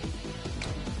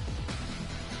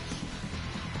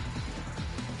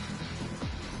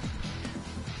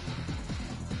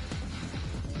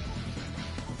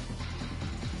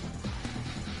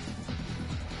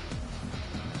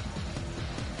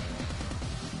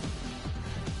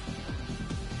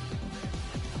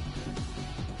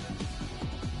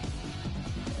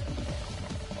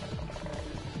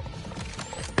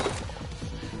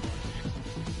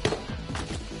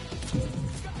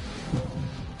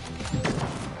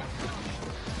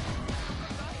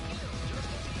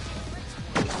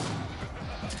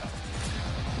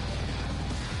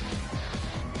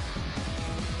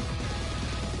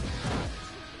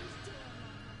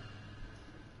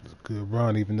 Good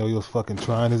run, even though he was fucking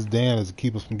trying his damnedest to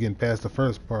keep us from getting past the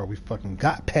first part. We fucking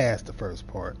got past the first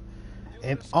part.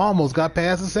 And almost got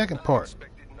past the second part.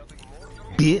 Expected nothing more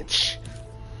from you. Bitch!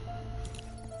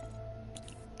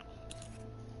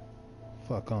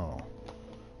 Fuck on.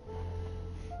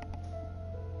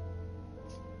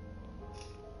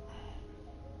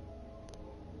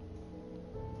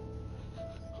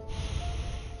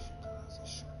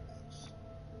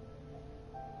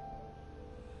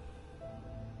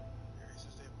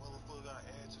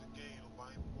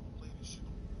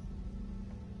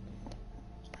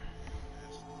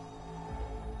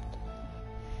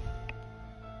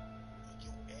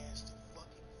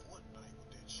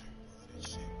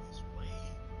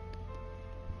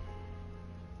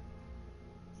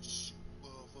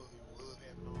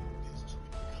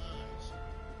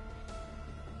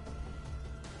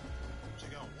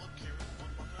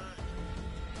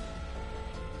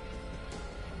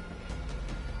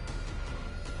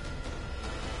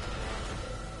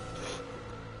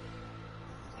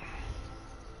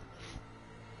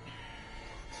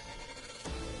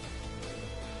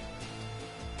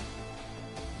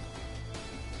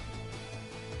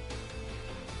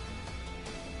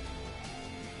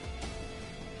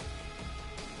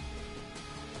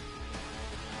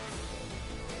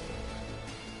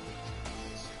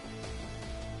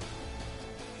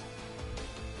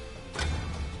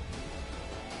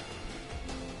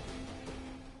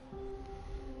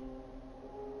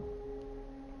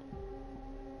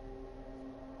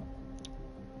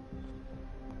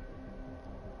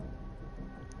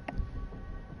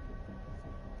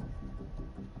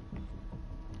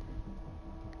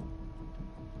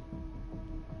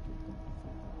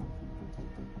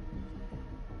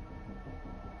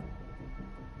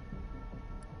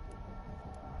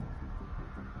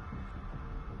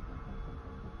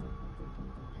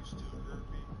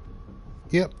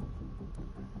 Yep.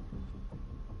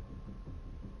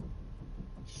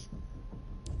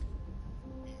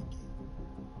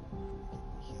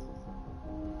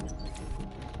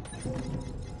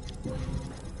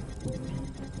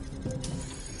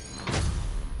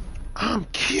 I'm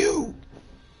cute.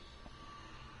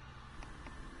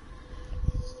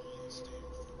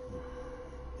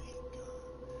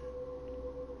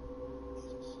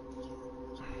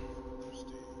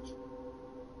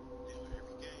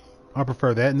 I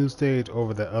prefer that new stage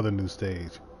over the other new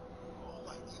stage.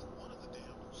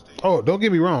 Oh, don't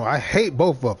get me wrong. I hate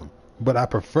both of them, but I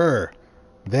prefer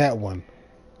that one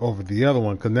over the other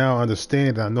one because now I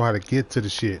understand and I know how to get to the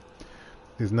shit.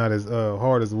 It's not as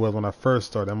hard as it was when I first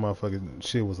started. That motherfucking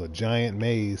shit was a giant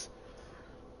maze.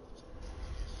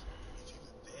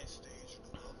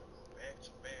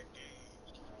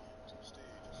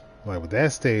 Like with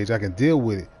that stage, I can deal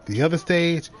with it. The other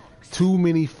stage, too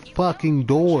many fucking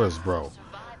doors, bro.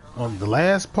 On the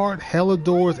last part, hella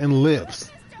doors and lifts.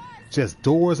 Just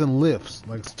doors and lifts.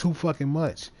 Like, it's too fucking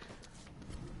much.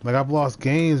 Like, I've lost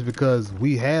games because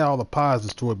we had all the pods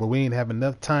destroyed, but we ain't have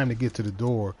enough time to get to the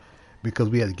door because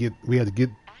we had to get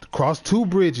across 2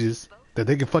 bridges that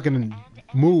they can fucking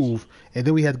move, and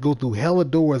then we had to go through hella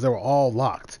doors that were all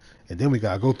locked, and then we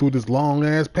gotta go through this long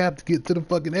ass path to get to the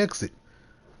fucking exit.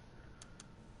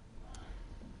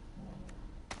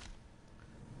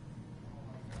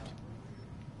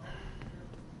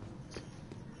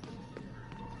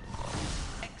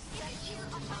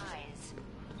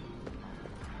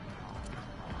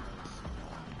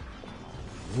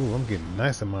 Ooh, I'm getting a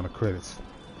nice amount of credits.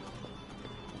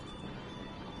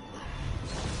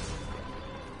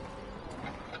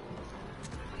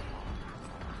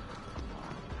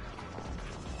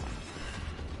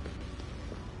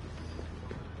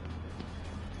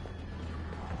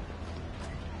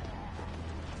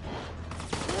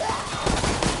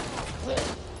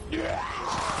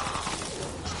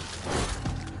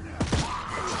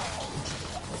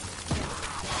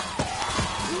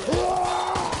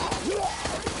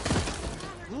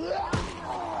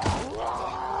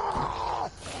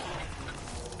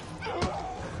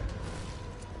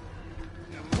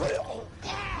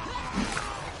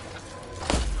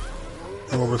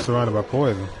 Oh, we're surrounded by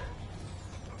poison.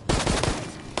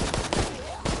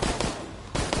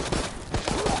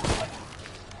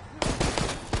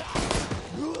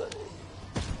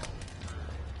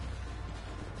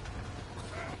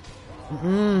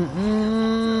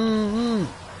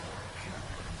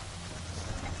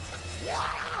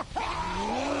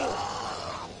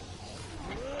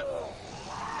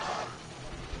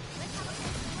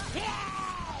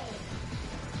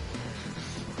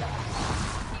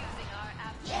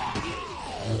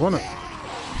 I'm gonna.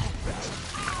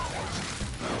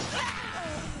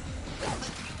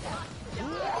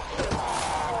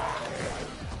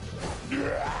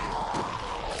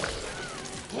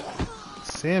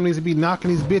 Sam needs to be knocking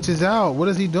these bitches out. What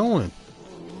is he doing?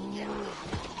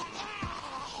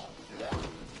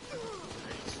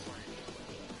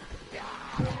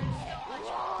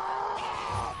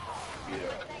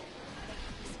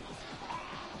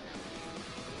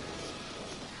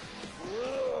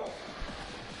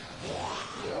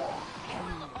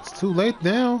 It's too late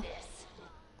now.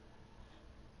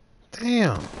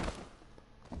 Damn.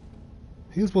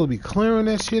 He was supposed to be clearing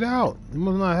that shit out. He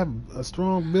must not have a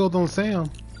strong build on Sam.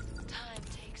 Time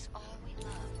takes all we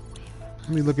love away from us. Let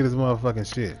me look at his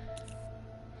motherfucking shit.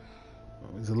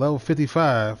 He's a level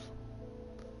 55.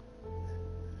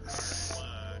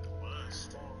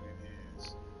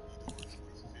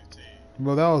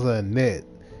 Bro, that was a net.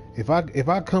 If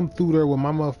I come through there with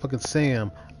my motherfucking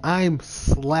Sam, I'm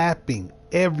slapping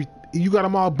every. You got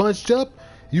them all bunched up.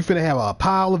 You finna have a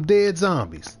pile of dead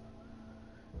zombies.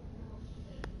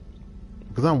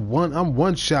 Because I'm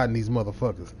one-shotting these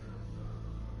motherfuckers.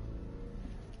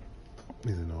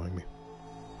 He's annoying me.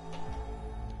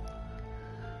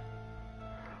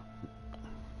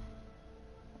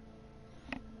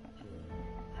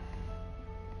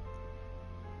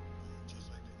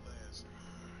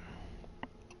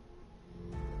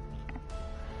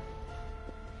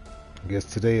 I guess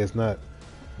today is not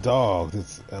dogs,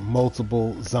 it's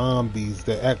multiple zombies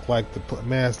that act like the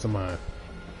mastermind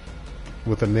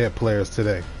with the net players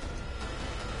today.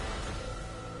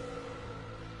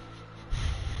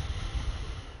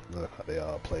 Look how they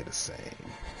all play the same.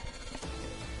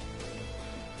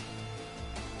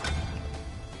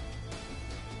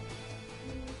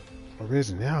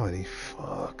 Originality?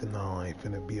 Fuck no, I ain't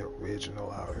finna be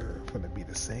original out here. I'm finna be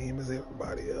the same as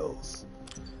everybody else.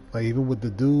 Like, even with the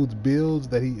dude's builds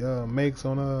that he makes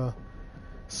on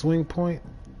Swing Point,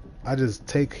 I just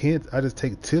take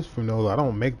tips from those. I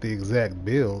don't make the exact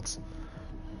builds.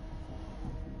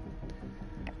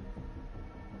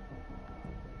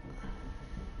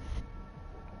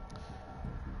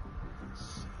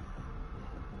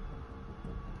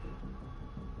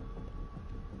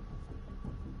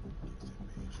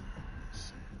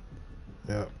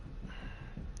 Yep.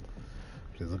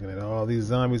 Just looking at all these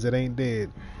zombies that ain't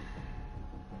dead.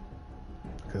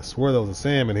 I swear there was a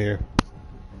Sam in here.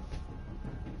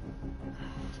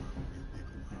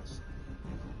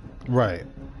 Right.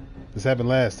 This happened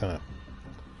last time.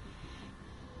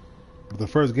 But the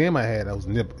first game I had, it was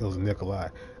Nikolai.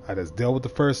 I just dealt with the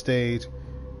first stage,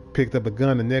 picked up a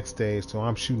gun the next stage, so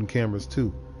I'm shooting cameras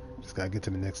too. Just gotta get to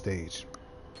the next stage.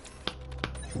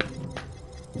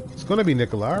 It's gonna be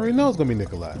Nikolai. I already know it's gonna be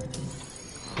Nikolai.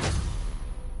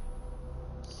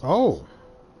 Oh,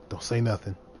 don't say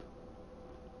nothing.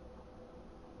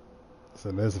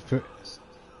 So there's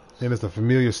it's a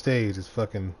familiar stage. It's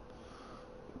fucking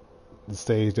the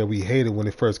stage that we hated when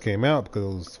it first came out because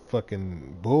it was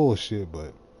fucking bullshit.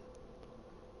 But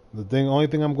Only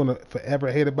thing I'm gonna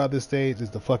forever hate about this stage is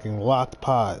the fucking locked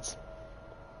pods,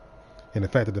 and the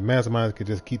fact that the masterminds could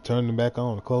just keep turning them back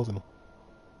on and closing them.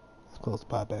 Let's close the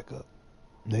pod back up.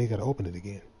 Now you gotta open it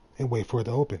again and wait for it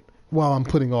to open while I'm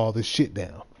putting all this shit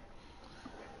down.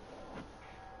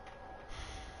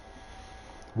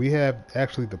 We have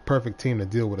actually the perfect team to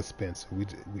deal with a Spencer. We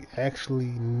actually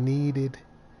needed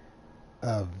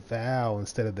a Val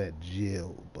instead of that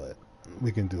Jill, but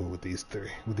we can do it with these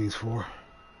four.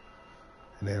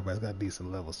 And everybody's got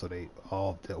decent levels, so they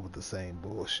all dealt with the same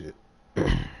bullshit.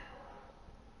 Today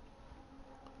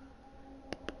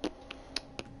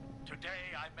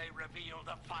I may reveal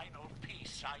the final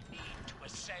piece I need to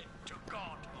ascend to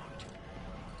godhood.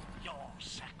 Your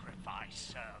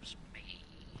sacrifice serves me.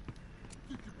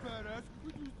 Think you're badass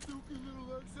with your silky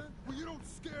little accent? Well, you don't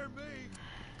scare me.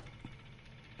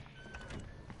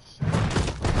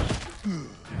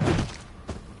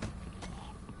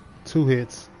 2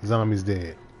 hits, zombie's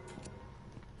dead.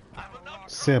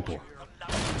 Simple.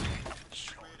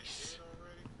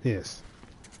 Yes.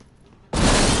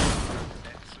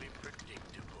 Immensely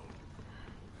predictable.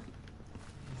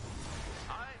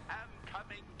 I am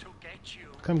coming to get you.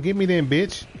 Come get me then,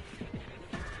 bitch.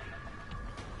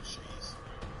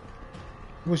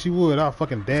 Wish you would. I'll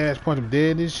fucking dash punch him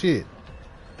dead and shit.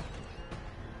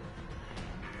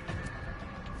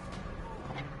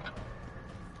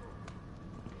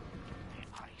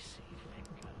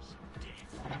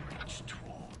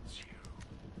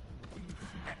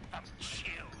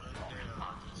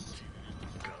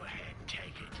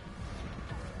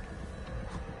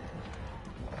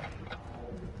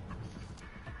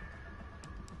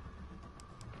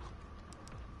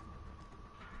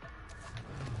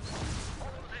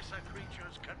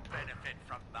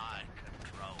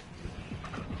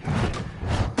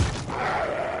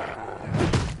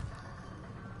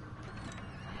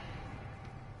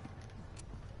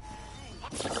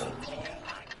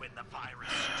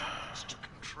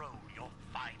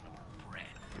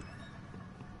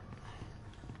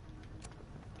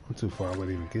 I'm too far away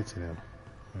to even get to them.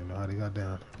 I don't know how they got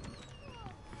down.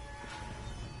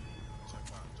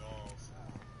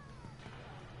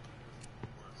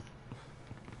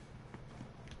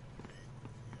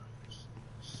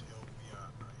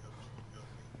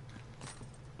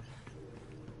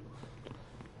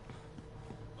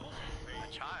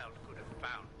 A child could have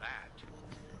found that.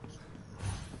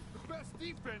 The best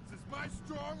defense is my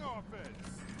strong offense.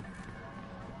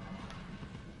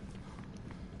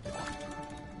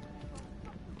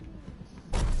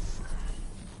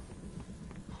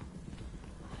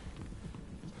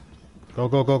 Go,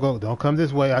 go, go, go. Don't come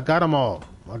this way. I got them all.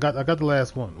 I got the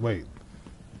last one. Wait.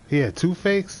 He had 2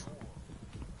 fakes?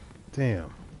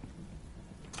 Damn.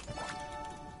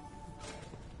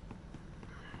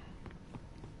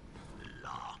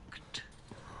 Locked.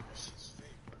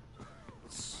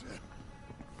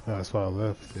 Oh, that's why I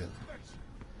left it.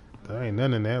 There ain't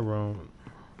nothing in that room.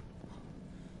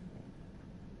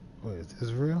 Wait, is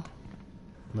this real?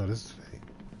 No, this is fake.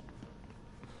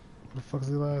 What the fuck is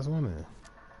the last one in?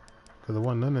 Because there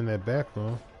wasn't none in that back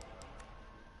room.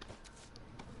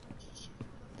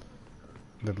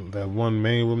 That one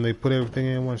main room they put everything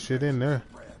in, one shit in there.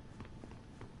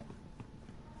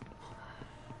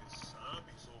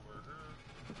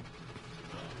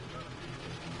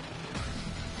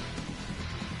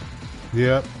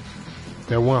 Yep.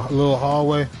 That one little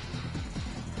hallway.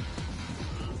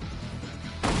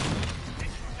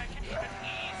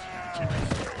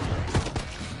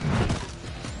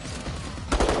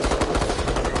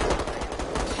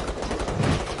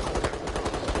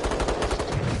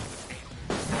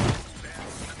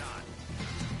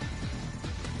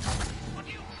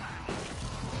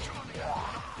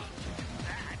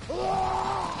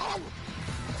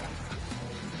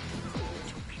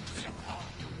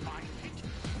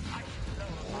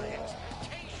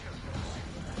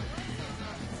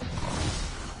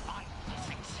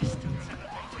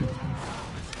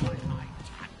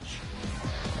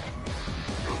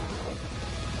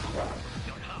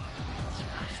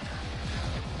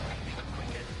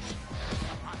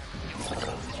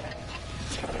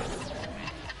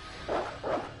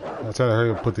 I tried to hurry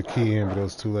up, put the key in, but it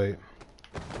was too late.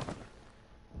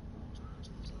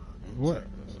 What?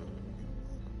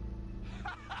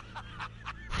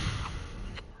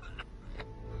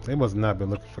 They must not been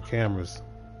looking for cameras.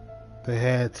 They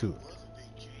had to.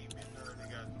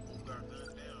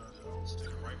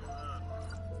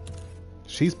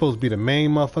 She's supposed to be the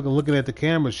main motherfucker looking at the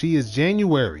camera. She is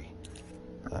January.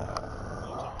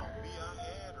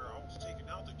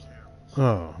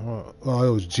 Oh,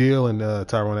 it was Jill and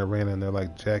Tyrone that ran in there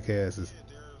like jackasses.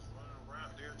 They're running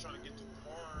around. They're trying to get through the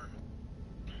bar,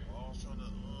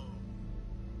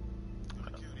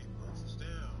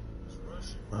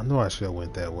 I know I should have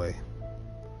went that way.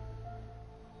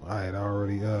 I had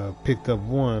already picked up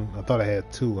one. I thought I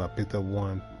had two. I picked up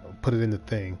one, put it in the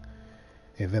thing,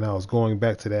 and then I was going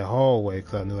back to that hallway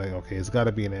because I knew, like, okay, it's got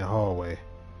to be in that hallway.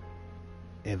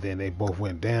 And then they both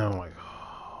went down. Like,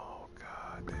 oh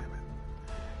god damn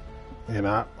it! And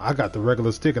I got the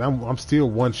regular stick, and I'm still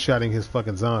one-shotting his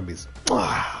fucking zombies.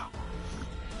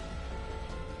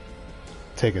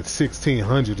 Taking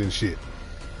 1600 and shit.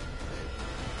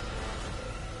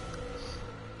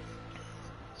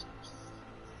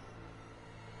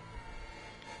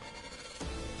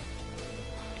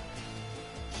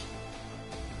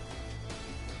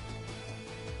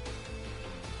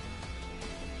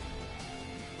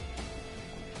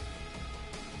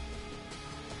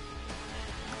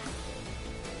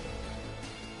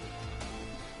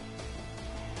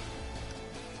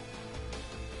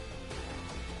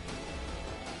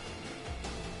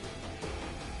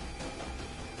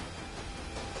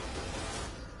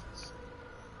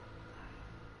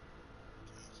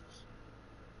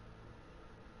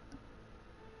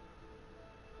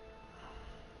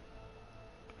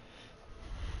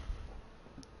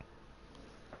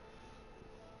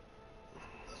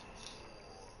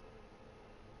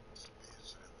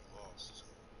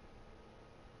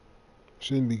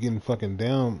 Shouldn't be getting fucking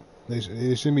down. They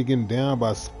shouldn't be getting down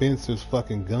by Spencer's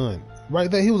fucking gun. Right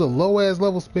there, he was a low ass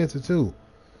level Spencer too.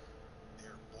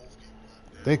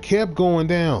 They kept going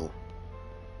down.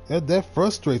 That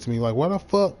frustrates me. Like, why the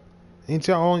fuck ain't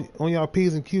y'all on y'all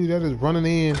P's and Q's? Y'all just running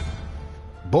in.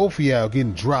 Both of y'all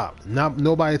getting dropped. Not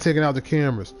nobody taking out the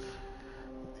cameras.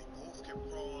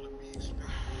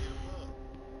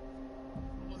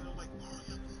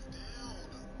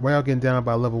 Why y'all getting down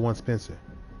by level 1 Spencer?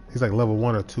 He's like level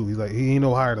 1 or 2. He's like, he ain't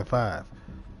no higher than 5.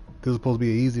 This was supposed to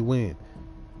be an easy win.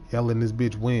 Y'all letting this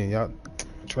bitch win. Y'all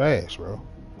trash, bro.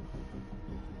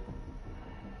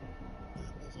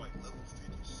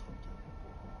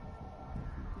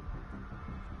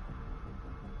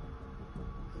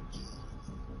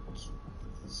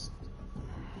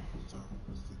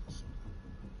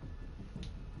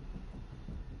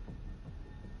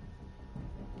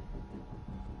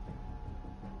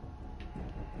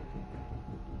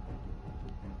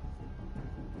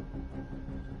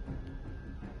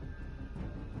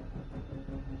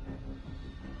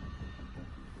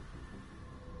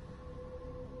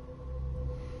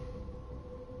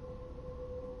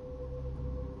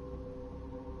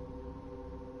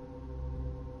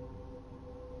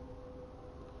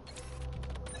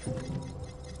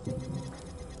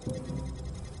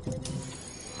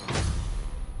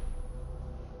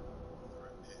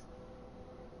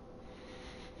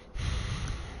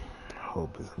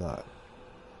 Hope it's not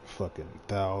fucking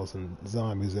 1,000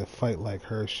 zombies that fight like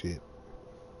her shit.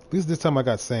 At least this time I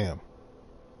got Sam.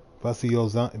 If I see your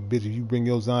bitch, if you bring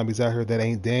your zombies out here that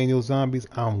ain't Daniel zombies,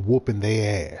 I'm whooping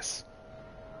their ass.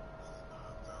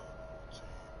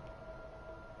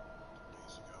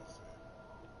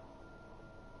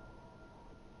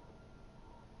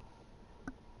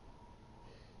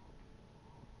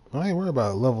 I ain't worried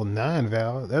about level 9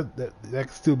 Val. That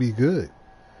could still be good.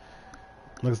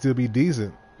 That could still be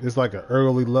decent. It's like an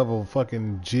early level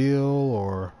fucking Jill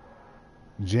or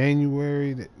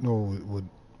January. The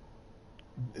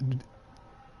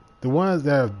ones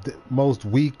that are most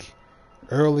weak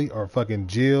early are fucking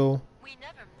Jill, We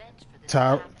never meant for this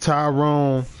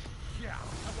Tyrone. Yeah,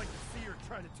 I'd like to see her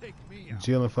try to take me out.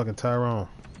 Jill and fucking Tyrone.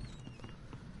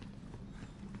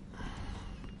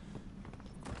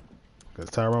 Cause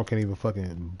Tyrone can't even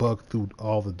fucking bug through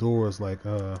all the doors like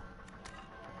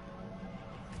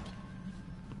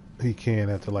he can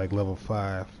after like level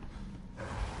 5.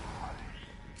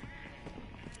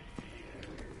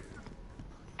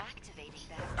 Activating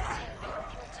that will save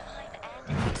both your time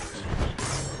and energy.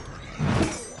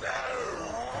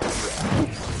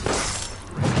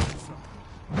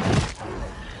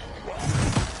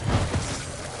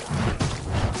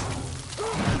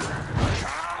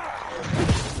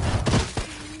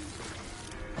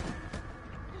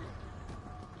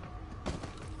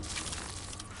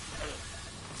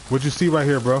 What'd you see right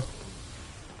here, bro?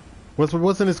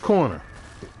 What's in this corner?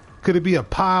 Could it be a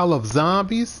pile of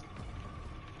zombies?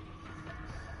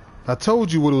 I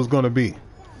told you what it was gonna be.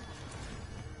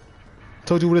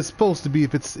 Told you what it's supposed to be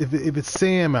if it's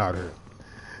Sam out here.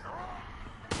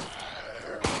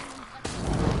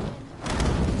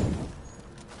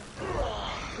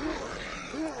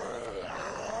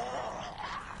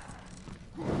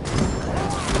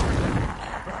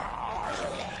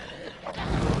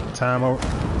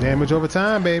 Damage over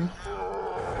time, baby.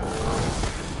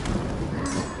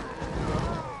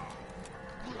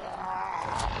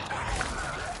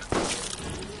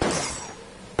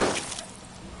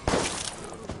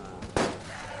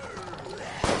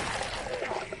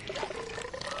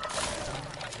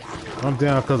 I'm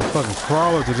down because the fucking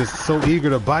crawlers are just so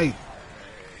eager to bite.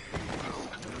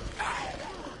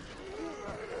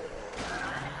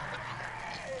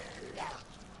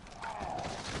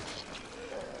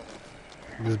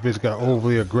 This bitch got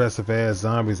overly aggressive ass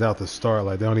zombies out the start.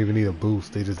 Like they don't even need a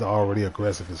boost. They just already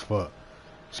aggressive as fuck.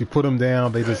 She put them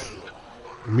down. They just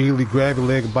immediately grab your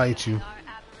leg and bite you.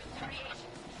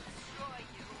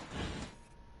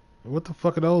 What the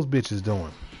fuck are those bitches doing?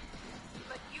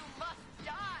 But you must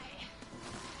die.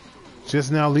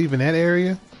 Just now leaving that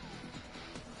area?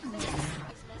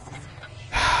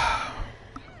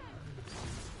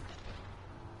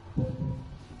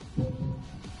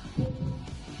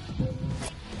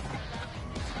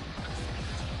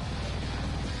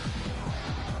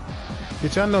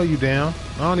 Bitch, I know you down.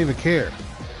 I don't even care.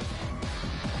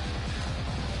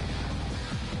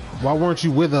 Why weren't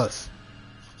you with us?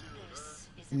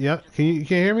 Yeah, you can't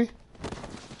hear me? You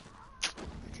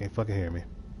can't fucking hear me.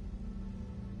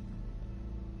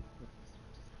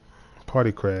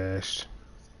 Party crashed.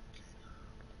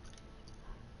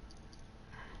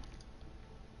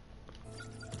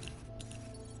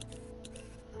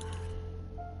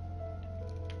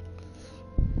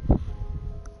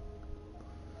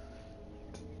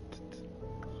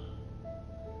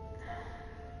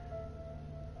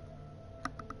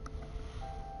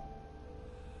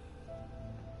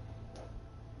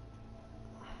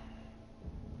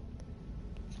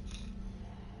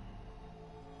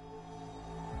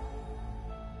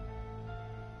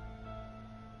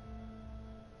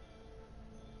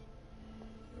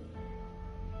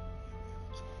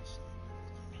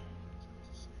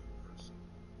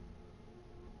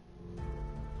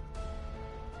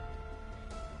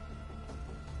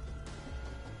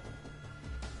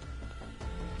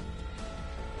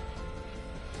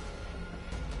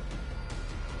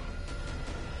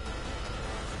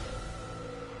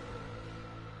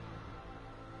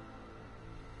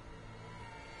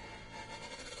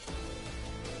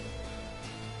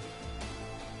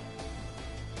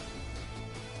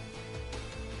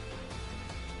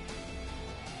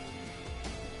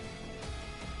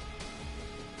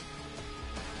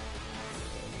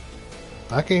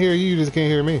 I can hear you, you just can't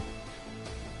hear me.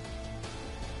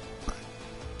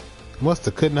 Must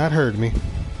have could not heard me.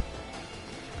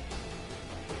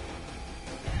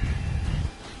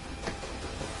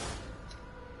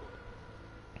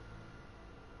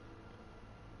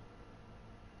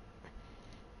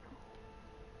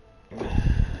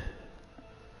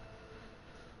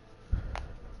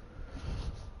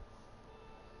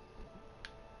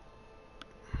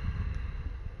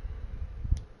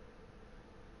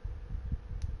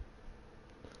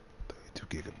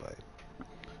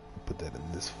 Put that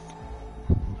in this.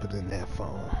 Put it in that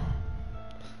phone.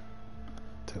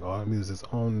 Take all the music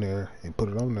that's on there and put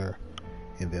it on there,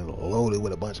 and then load it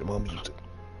with a bunch of more music.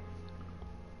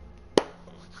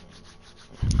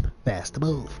 Fast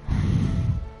move.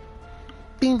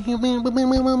 So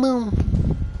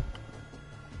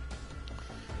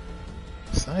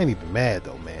I ain't even mad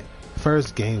though, man.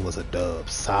 First game was a dub,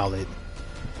 solid.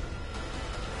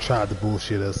 Tried to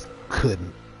bullshit us,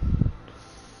 couldn't.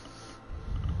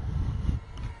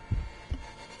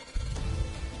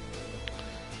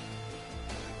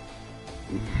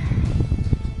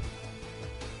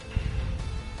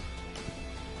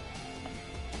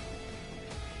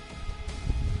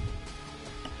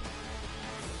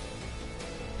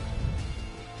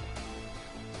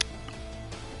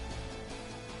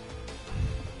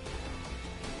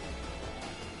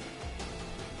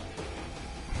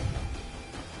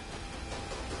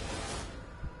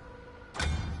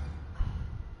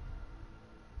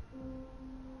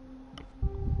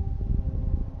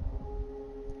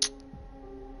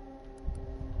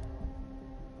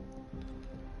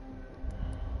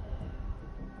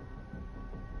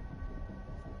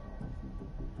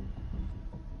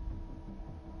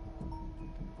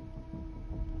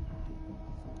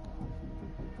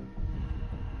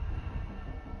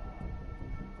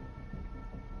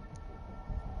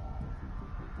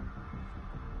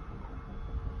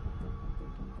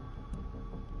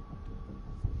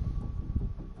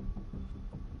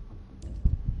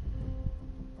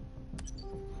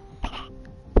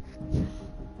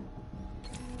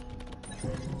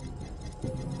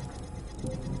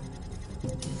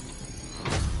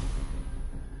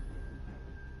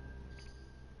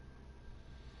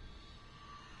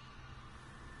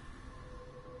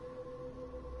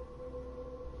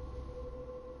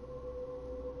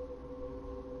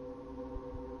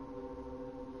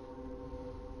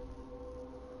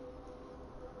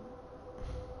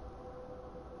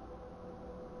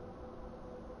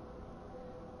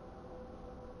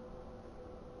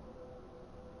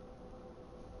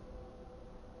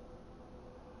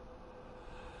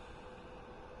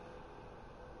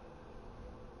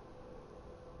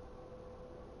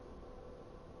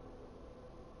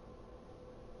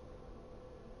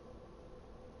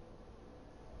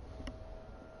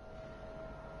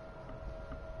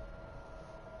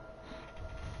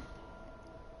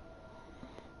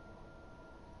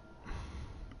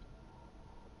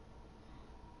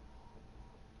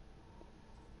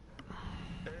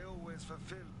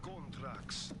 fulfill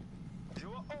contracts. You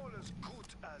are all as good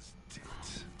as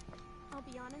dead. I'll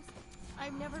be honest,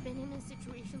 I've never been in a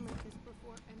situation like this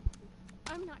before, and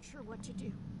I'm not sure what to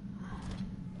do.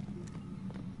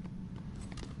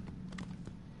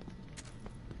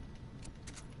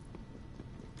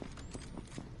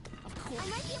 I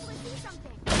might be able to see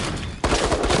something.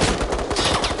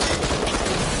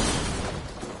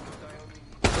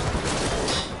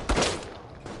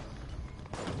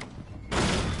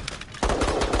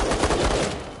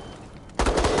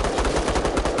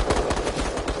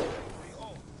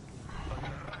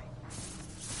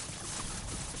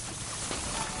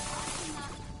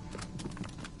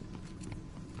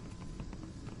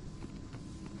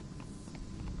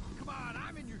 Come on,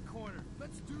 I'm in your corner.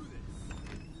 Let's do this.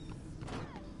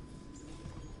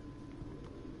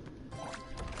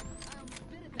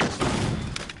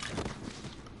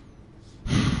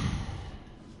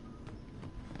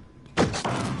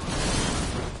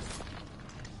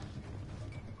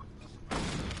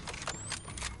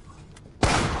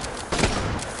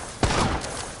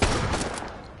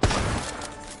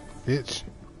 Bitch.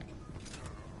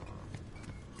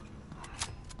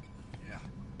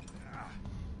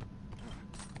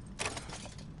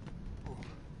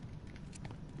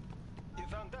 You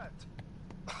found that?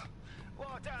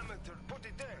 What amateur put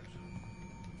it there?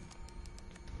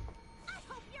 I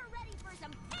hope you're ready for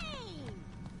some pain!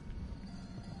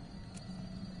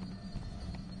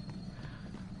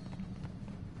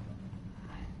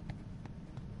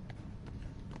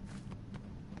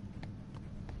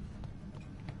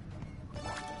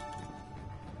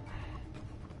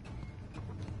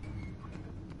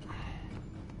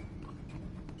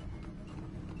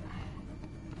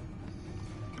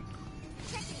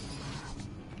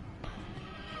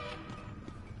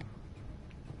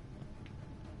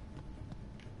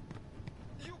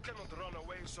 You cannot run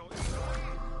away so easily.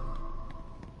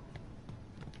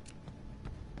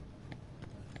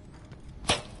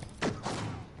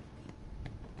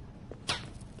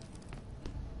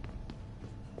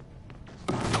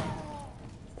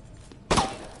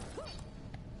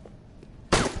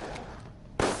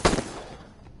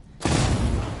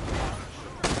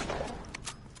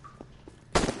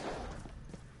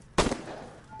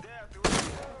 That was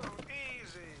so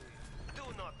easy. Do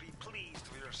not be pleased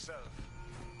with yourself.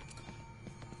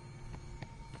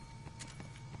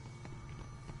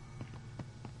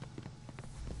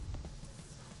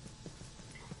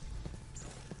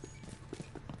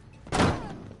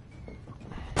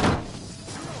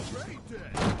 Already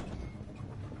dead.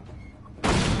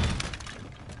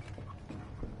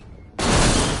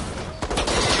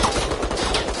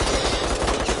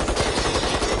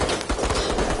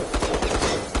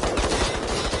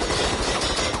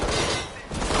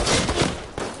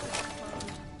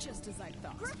 Just as I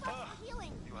thought. Group up for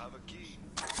healing! You have a key.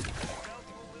 Doubt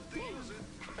you will to use it.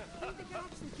 I think I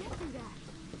actually get through that.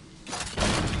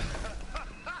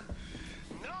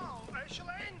 Now I shall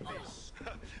end this.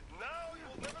 Now you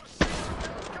will never see it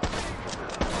coming.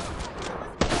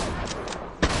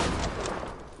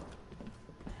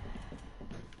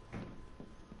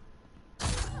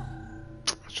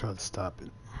 I tried to stop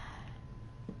it.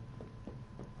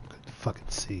 Couldn't fucking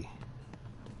see.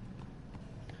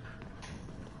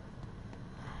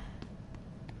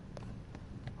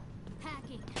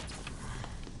 Hacking.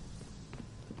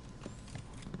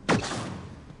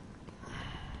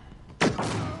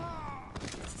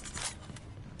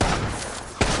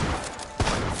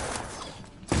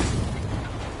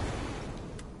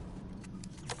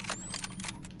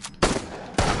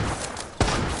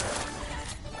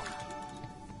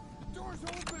 Doors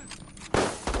open.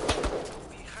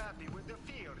 Be happy with the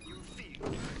fear you feel.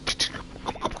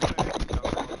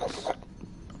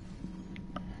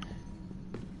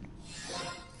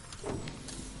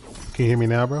 Can you hear me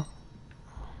now, bro?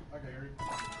 I can hear you.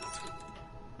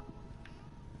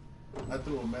 I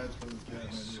threw a match for this guy, man.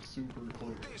 It was super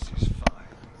clear. This is fine.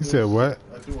 You said what?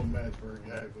 I threw a match for a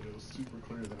guy, but it was super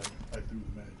clear that I threw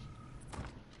the match.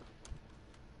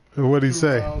 What'd he 2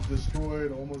 say? rounds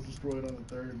destroyed, almost destroyed on the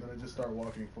third, and then I just start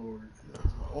walking forward. I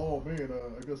was like, oh man,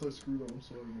 I guess I screwed up. I'm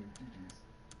sorry, man.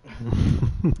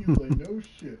 GG's. He was like, no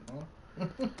shit,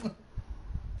 huh?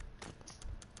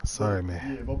 Sorry,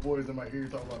 man. Yeah, my boys in my ear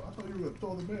talking about, I thought you were going to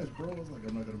throw the match, bro. I was like,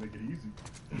 I'm not going to make it easy.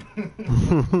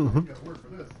 You got to work for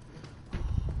this.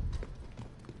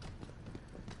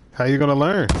 How you gonna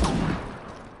learn?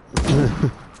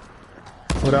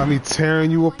 Without me tearing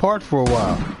you apart for a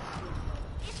while.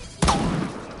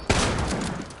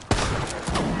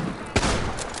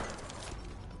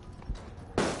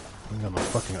 You got no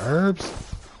fucking herbs?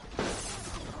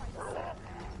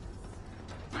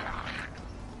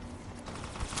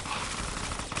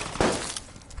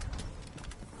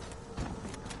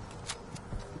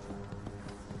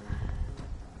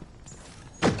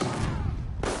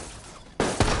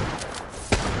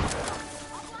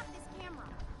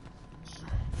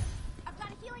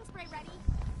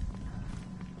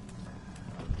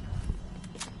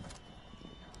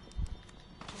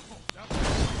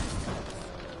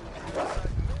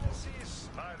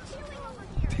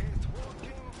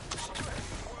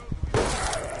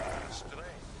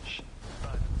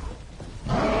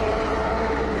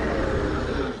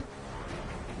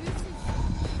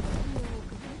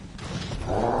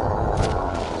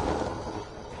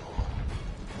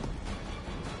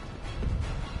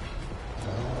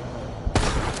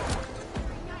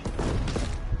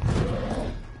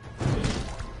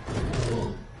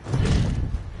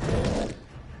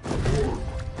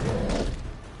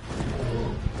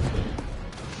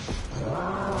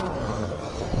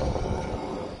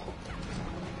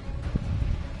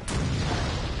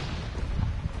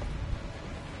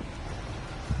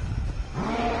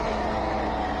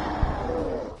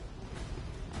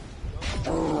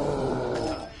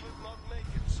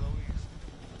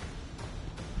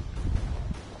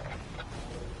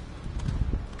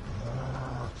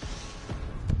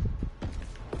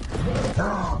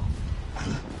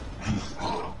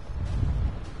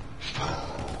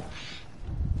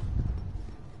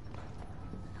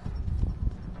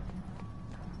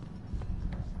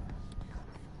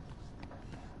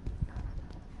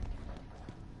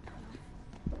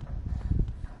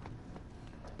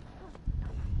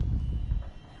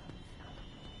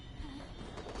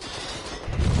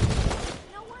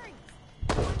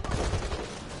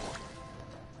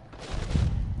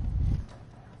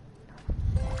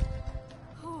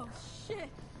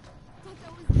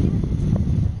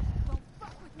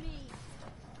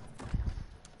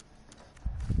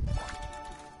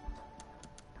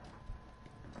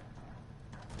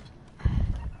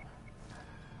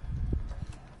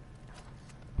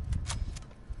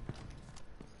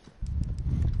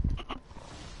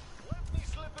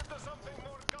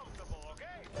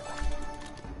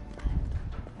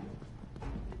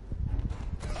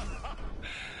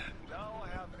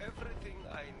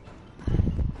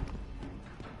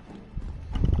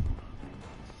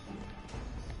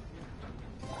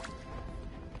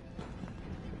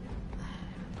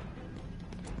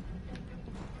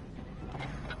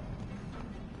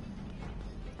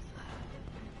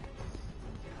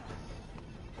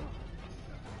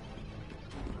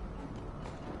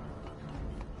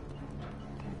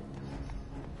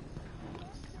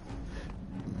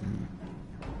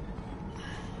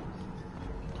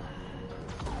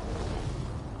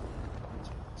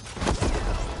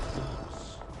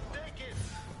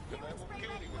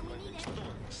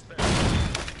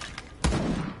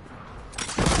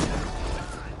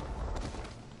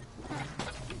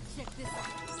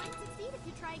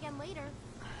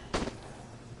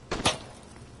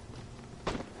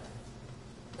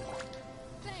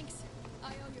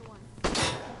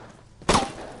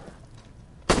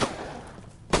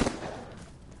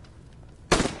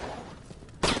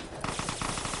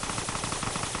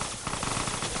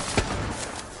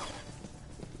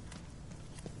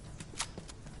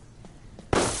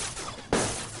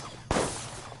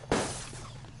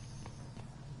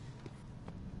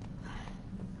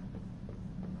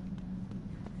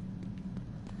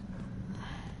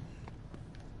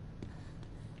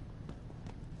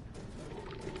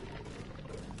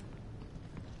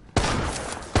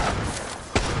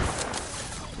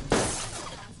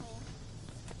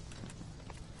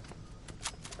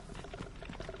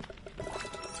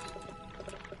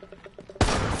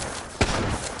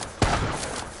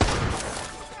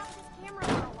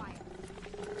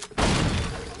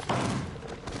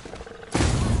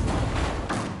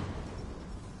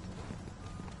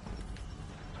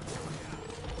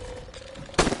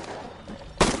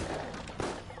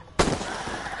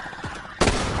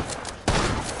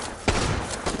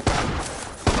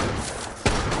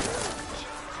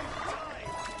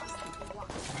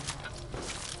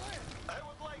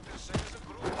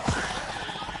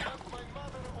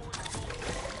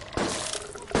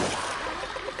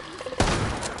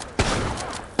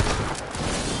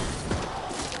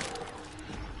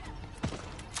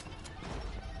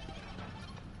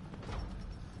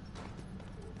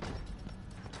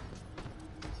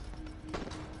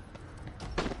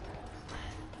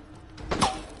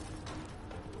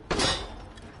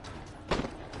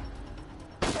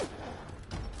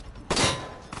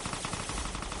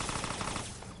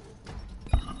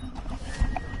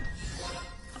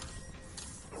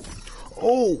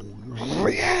 Oh,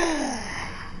 yeah.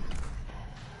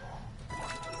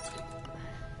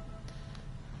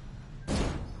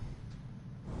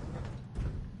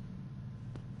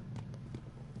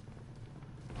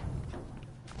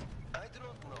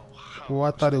 Well,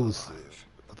 I thought it was.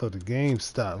 I thought the game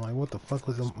stopped. I'm like, what the fuck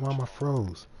was? Why am I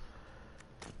froze?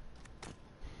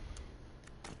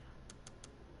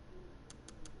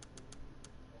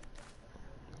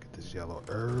 Get this yellow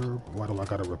herb. Why do I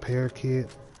got a repair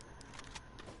kit?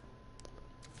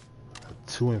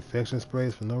 2 infection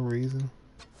sprays for no reason.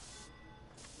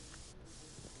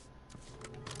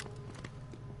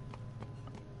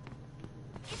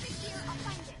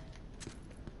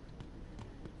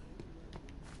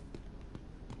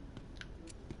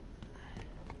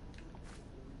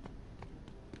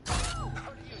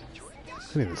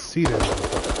 I didn't even see that.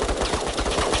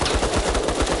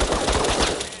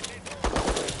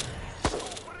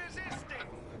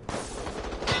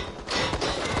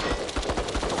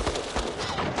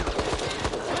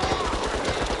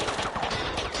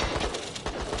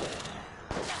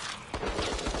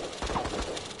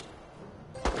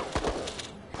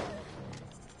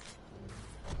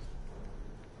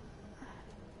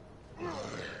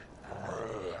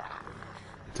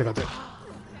 Take out that.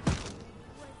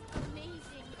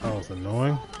 That was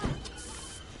annoying.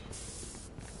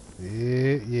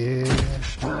 Yeah.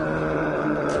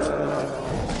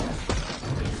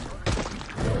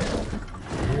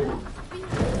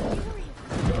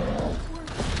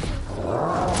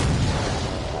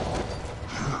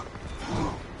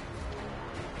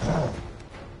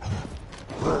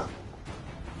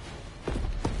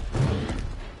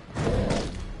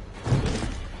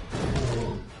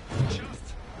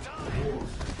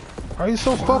 Are you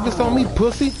so focused on me,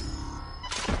 pussy?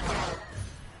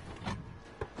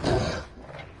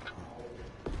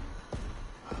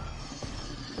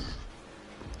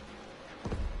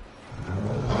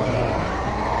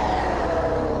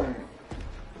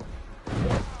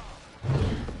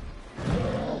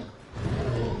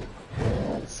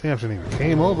 Samson even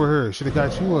came over her. Should have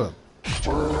got you up.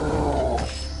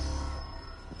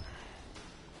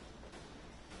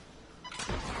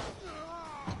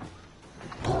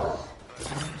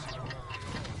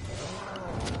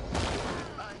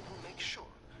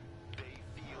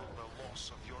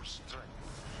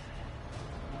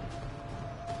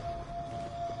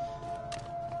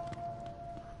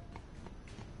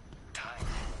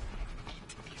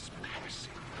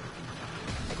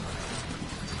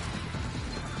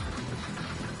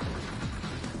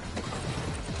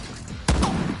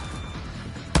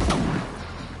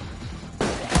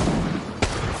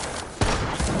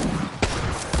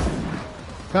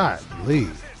 God,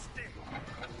 leave.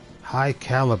 High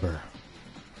caliber.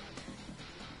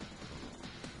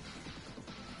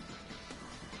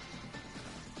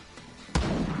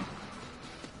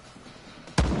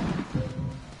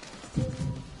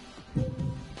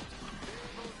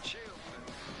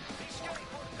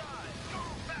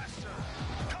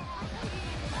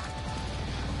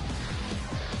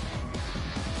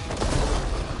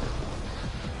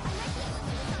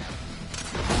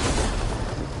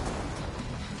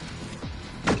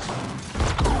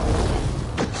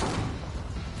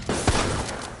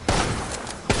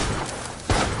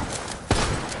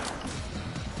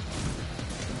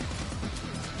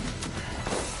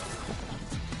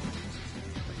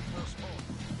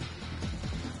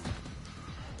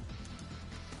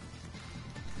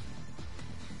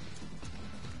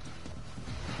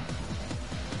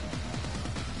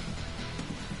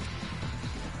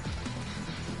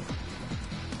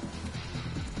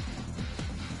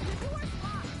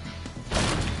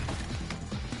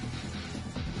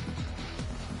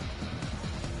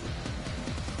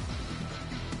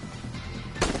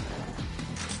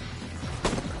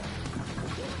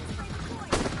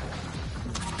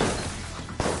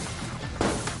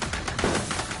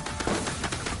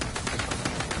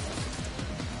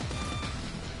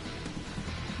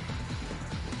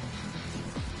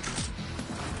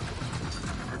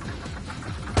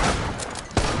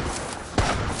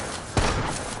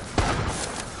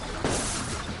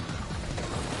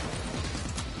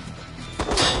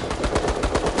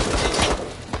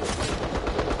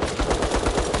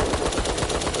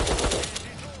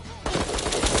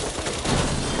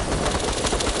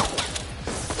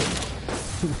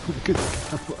 Good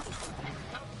camera.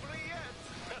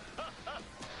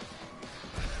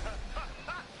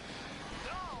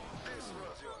 This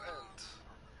was your end.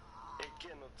 I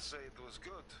cannot say it was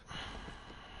good.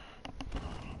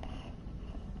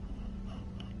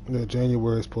 Yeah,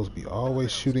 January is supposed to be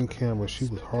always shooting cameras. She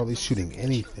was hardly shooting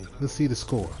anything. Let's see the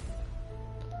score.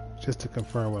 Just to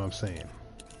confirm what I'm saying.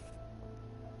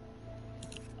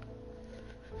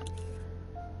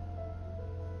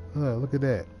 Look at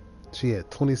that. She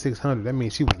had 2,600. That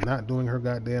means she was not doing her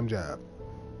goddamn job.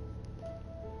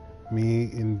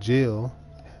 Me and Jill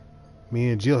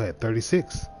had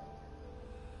 36.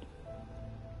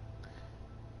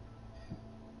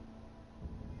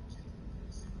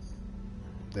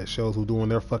 That shows who's doing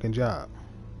their fucking job.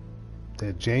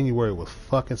 That January was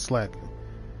fucking slacking.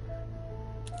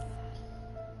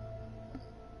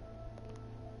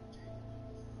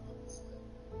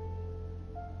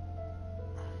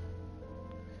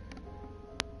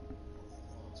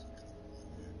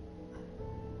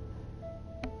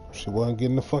 She wasn't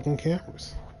getting the fucking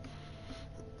cameras.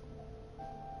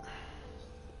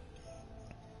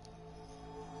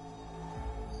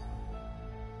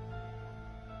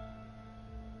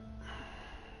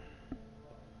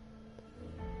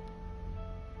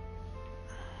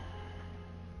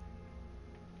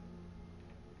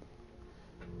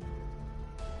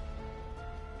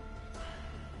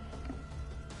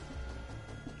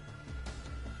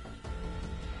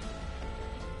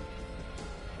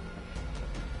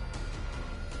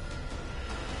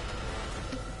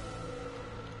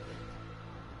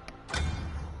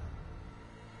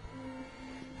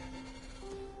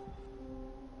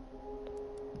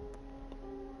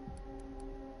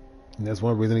 And that's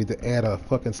one reason I need to add a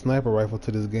fucking sniper rifle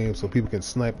to this game so people can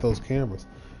snipe those cameras.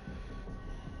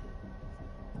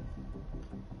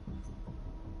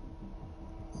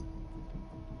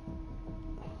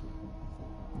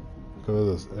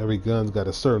 Because every gun's got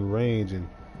a certain range and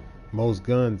most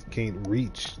guns can't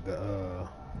reach the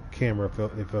camera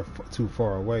if they're too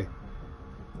far away.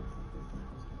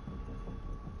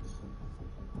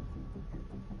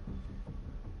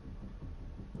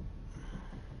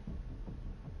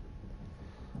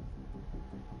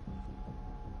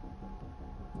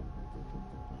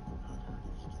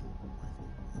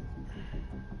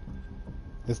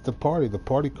 It's the party. The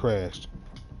party crashed.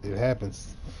 It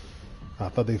happens. I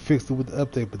thought they fixed it with the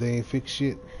update, but they ain't fixed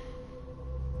shit.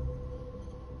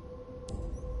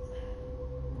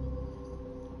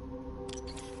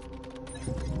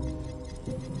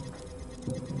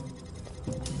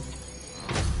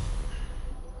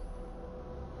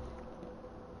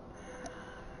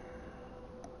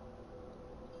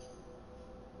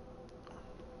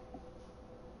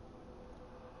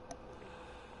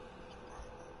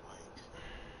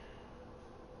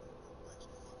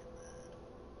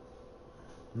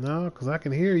 No, because I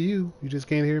can hear you. You just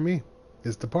can't hear me.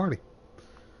 It's the party.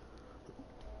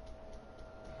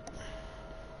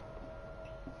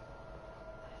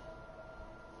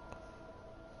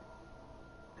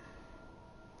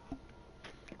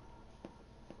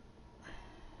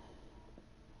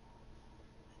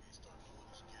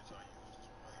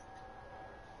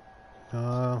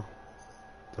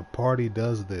 The party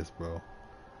does this, bro.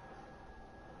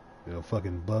 It'll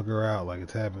fucking bug her out like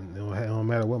it's happening. It don't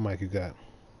matter what mic you got.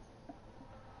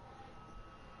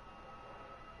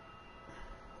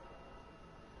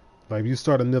 Like if you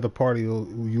start another party, you'll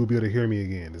be able to hear me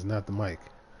again. It's not the mic.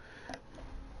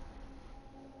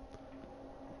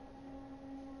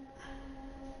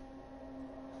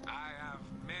 I have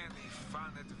many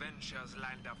fun adventures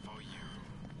lined up for you.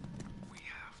 We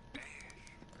have death,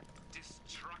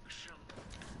 destruction,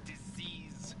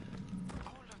 disease,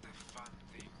 all of the fun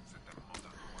things that the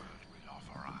modern world will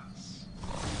offer us.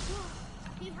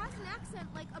 He has an accent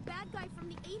like a bad guy from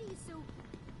the 80s, so...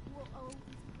 Well, oh,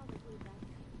 he's probably a bad guy.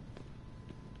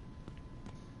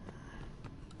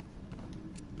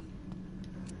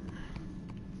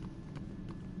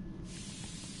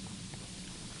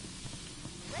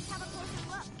 Let's have a closer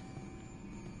look.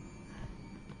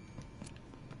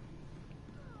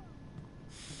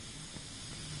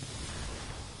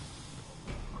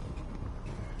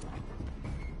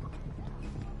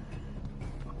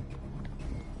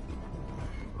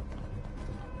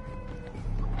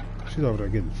 She's over there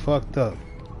getting fucked up.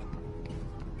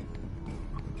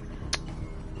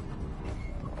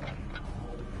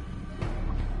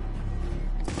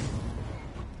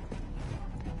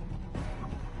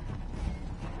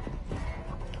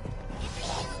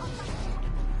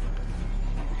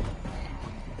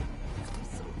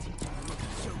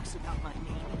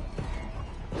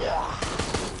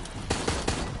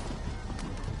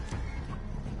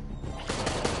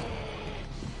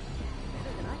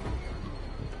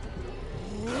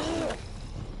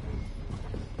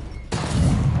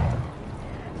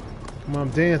 Come on,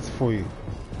 I'm dancing for you.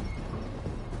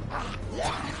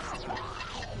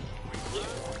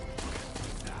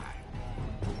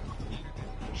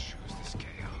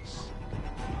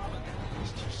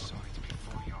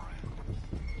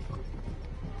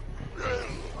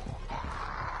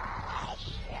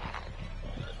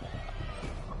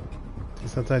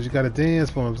 Sometimes you gotta dance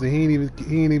for him. So he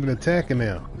ain't even attacking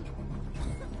now.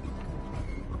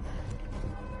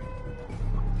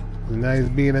 And now he's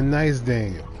being a nice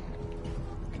Daniel.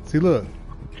 See, look.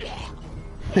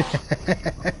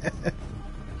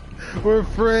 We're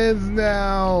friends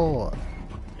now.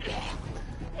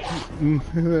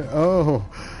 Oh,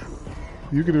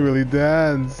 you can really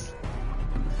dance.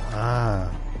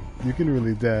 Ah, you can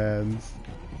really dance.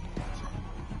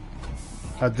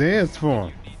 I danced for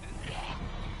him.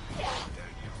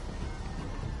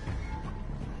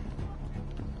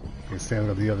 Okay, stand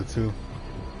up the other two.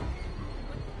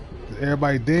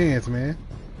 Everybody dance, man.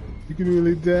 You can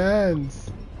really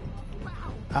dance.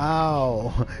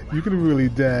 Ow, you can really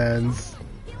dance.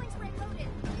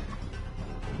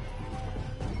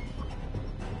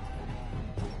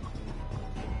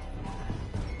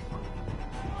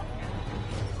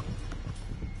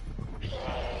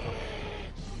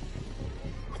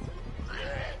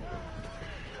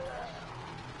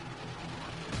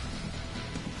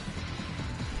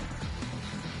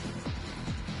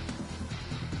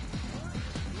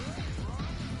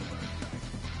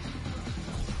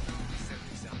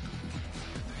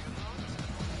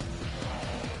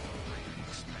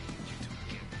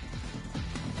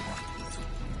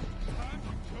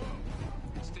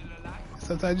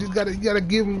 Sometimes you gotta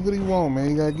give him what he want,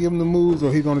 man. You gotta give him the moves,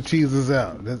 or he's gonna cheese us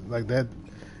out. That's like that.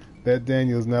 That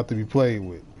Daniel's not to be played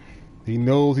with. He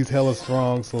knows he's hella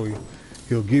strong, so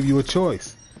he'll give you a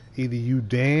choice. Either you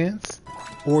dance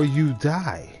or you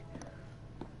die.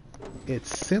 It's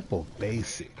simple,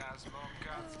 basic.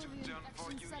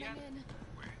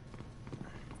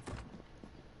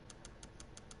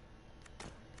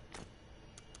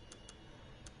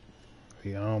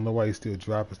 Yeah, I don't know why he's still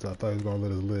dropping stuff. I thought he was gonna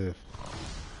let us live.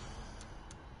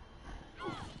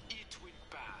 It will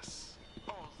pass.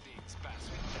 All things pass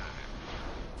with time.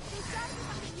 Is that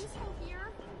something useful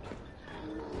here?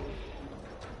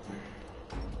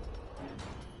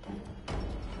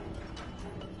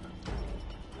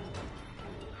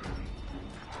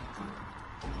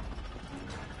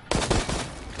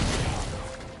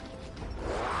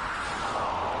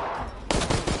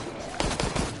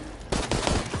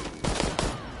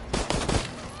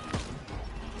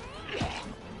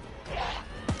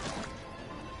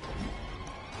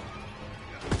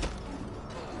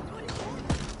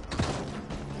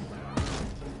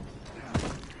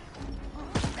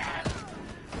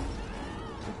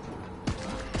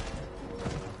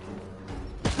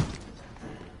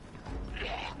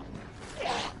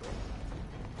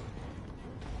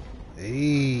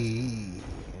 Hey.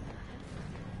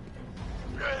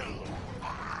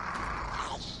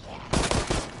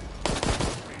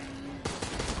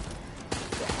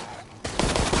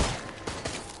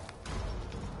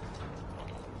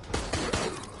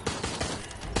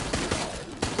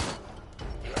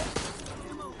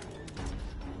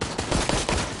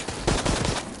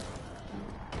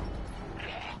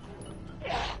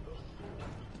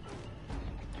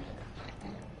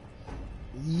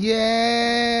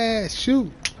 Yeah,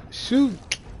 shoot, shoot,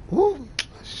 woo,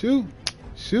 shoot,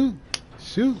 shoot,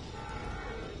 shoot.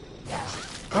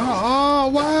 Oh,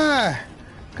 why?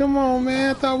 Come on,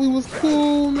 man. I thought we was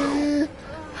cool, man.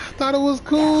 I thought it was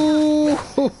cool.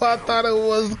 I thought it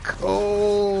was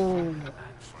cool.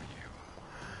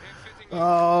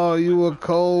 Oh, you a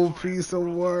cold piece of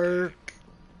work.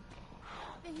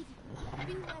 They'd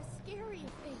be less scary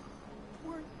if they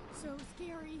weren't so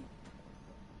scary.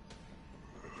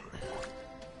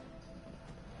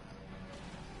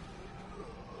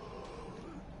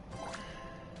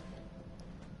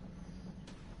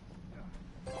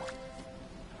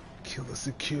 Kill a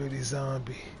security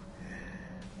zombie.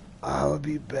 I'll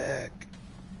be back.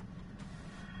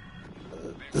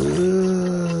 Once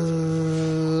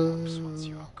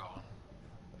you are gone.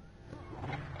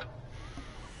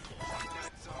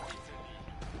 So easily.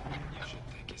 You should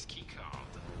take his key card.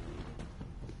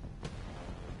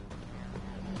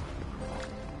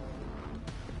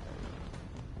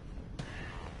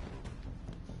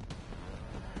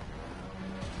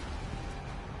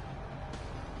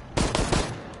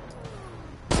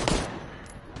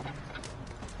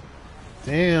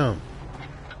 Damn.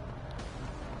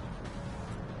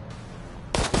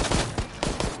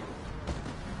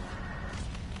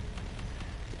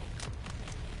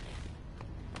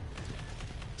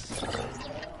 To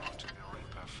the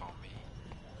Reaper for me.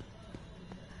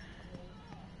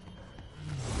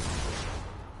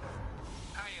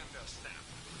 I understand.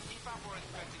 If I were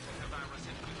infected with the virus,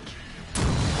 it could kill you.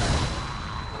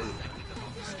 I did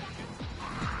about this stupid.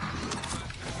 But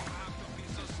you have to be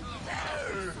so slow.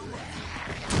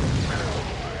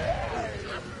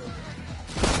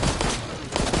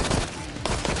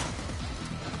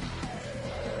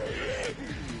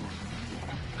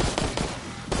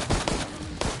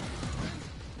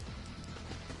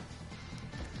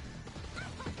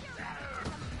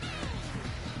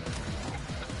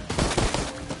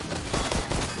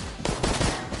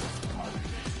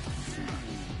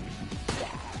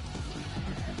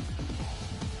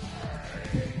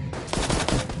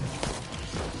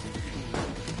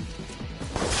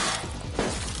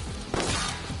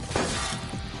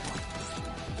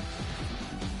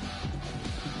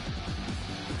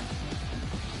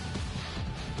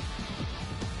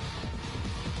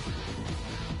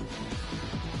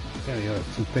 Yeah, the other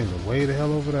two things are way the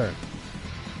hell over there.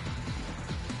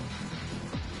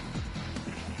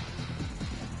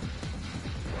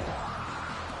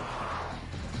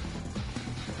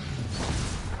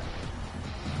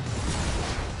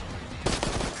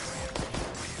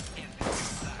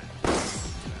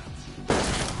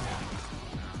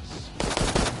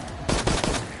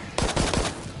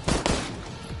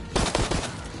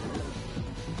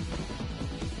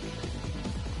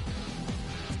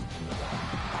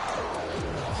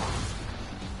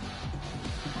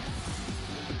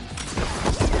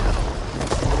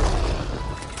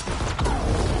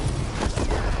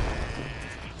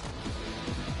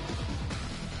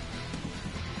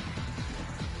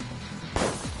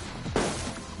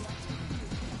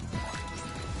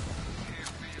 It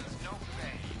feels no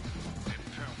pain. The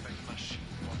perfect machine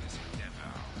for this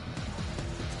endeavor.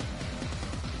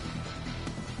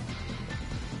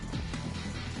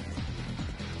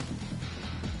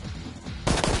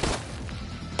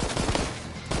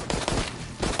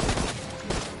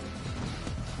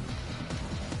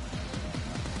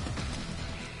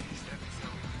 Yes, that is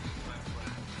how we do it, my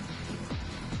friend.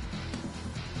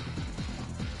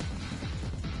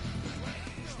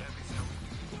 Yes, that is how we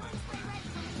do it, my friend.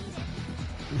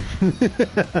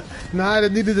 Nah, I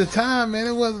needed the time, man.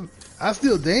 It wasn't. I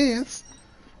still dance.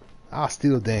 I'll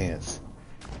still dance.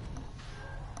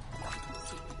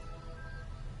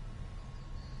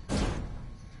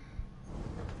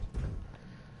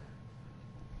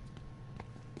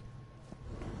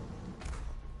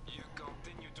 You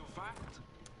continue to fight,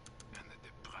 and the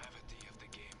depravity of the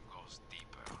game grows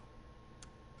deeper.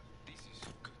 This is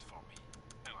good for me.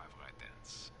 However I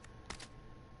dance.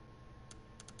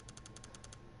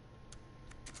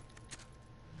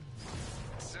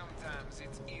 Sometimes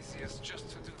it's easiest just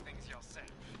to do things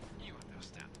yourself. You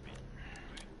understand me.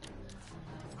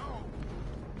 Oh.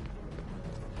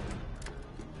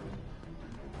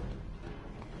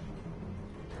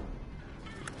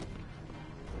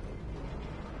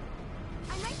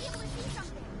 I might be able to see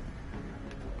something.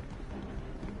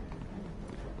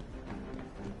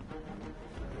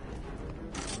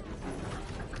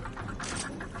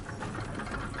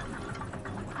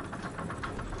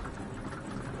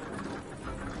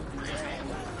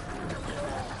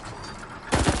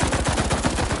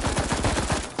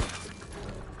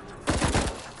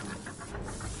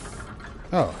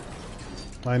 Oh,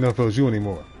 I didn't know if it was you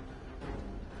anymore.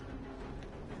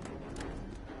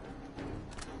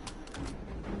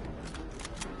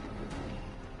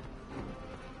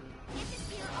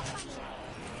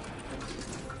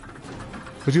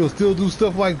 But you'll still do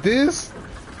stuff like this?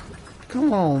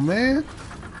 Come on, man. Fucking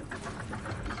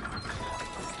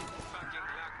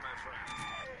luck, my friend.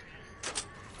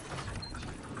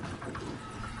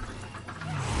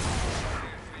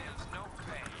 It feels no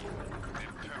pain. The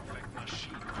perfect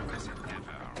machine for this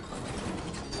endeavor.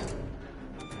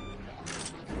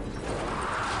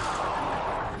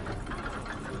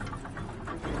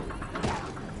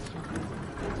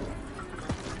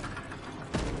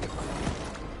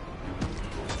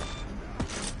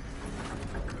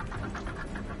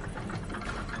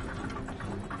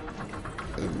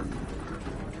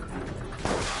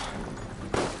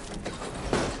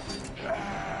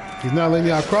 He's not letting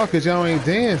y'all cross because y'all ain't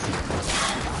dancing.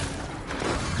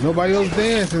 Nobody else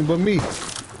dancing but me.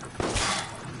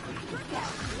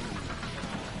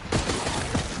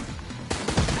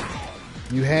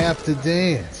 You have to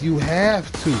dance. You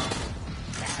have to.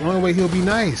 It's the only way he'll be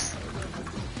nice.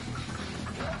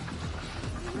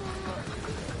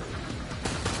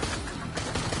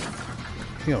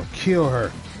 He'll kill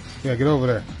her. Yeah, get over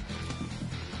there.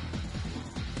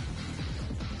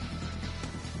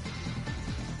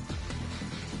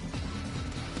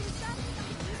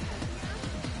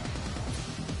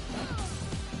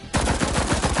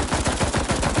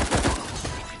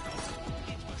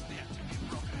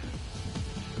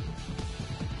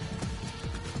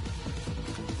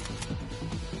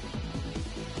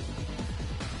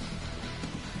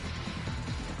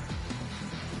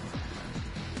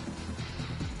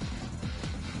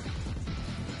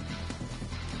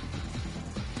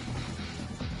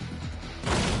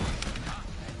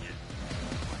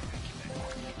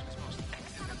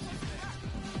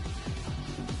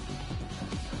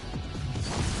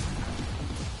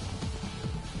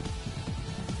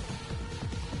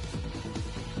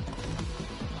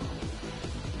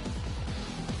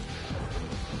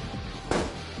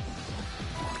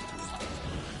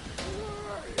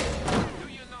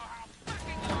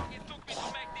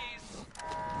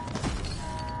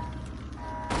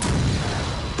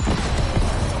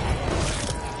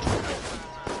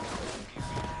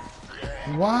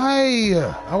 Why?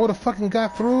 I would have fucking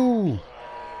got through.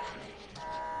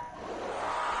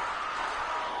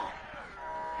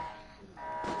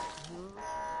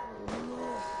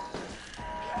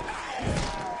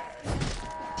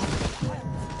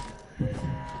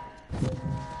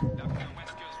 Dr.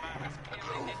 Wesker's virus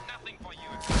clearly did nothing for you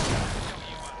except to show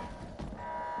you up.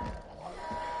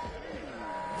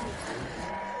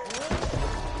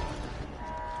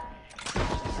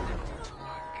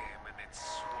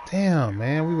 Damn,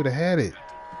 man, we would have had it.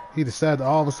 He decided to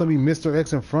all of a sudden be Mr.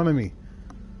 X in front of me.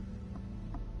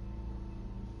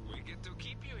 We get to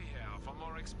keep you here for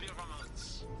more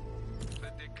experiments. The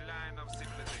decline of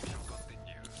civilization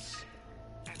continues,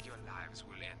 and your lives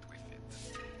will end with it.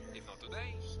 If not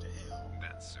today,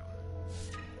 then soon.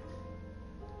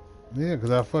 Yeah,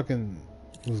 because I fucking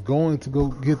was going to go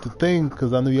get the thing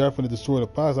because I knew y'all finna destroy the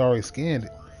pods. I already scanned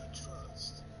it.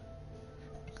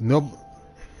 Nope.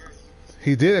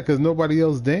 He did it because nobody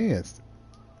else danced.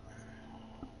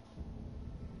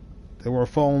 They weren't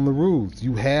following the rules.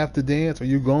 You have to dance or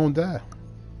you're gonna die.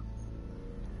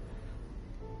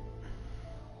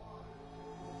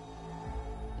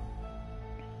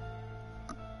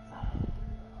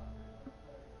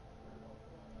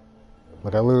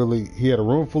 Like I literally, he had a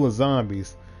room full of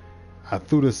zombies. I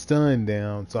threw the stun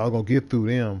down, so I was gonna get through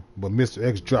them, but Mr.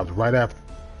 X dropped right after.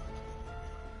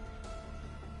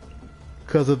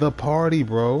 Cause of the party,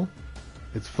 bro.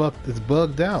 It's fucked. It's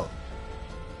bugged out.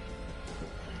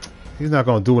 He's not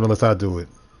gonna do it unless I do it.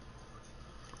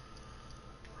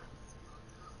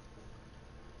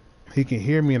 He can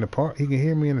hear me in the part. He can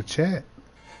hear me in the chat.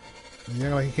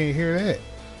 Yeah, like he can't hear that.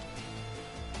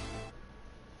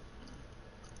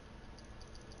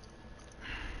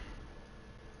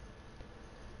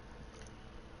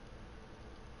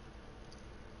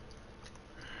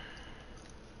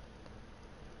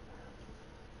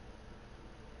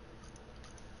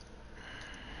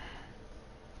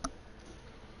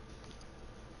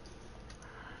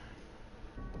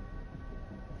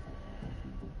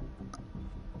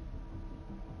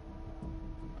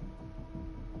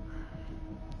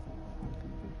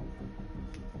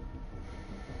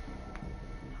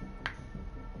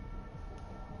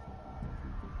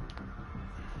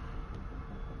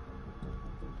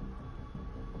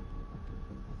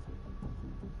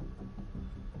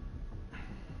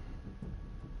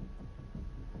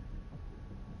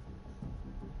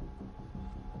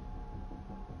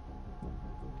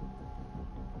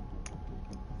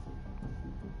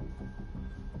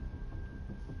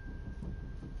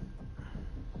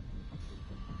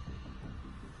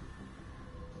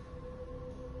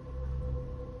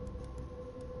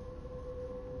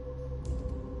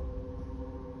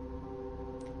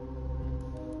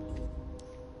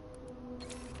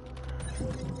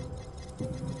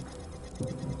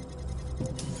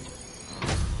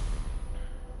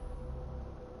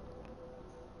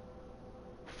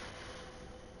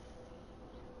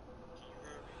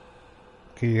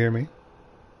 Can you hear me?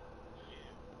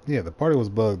 Yeah, the party was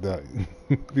bugged out.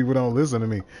 People don't listen to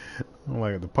me. I'm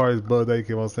like, the party's bugged out. You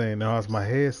keep on saying, no, it's my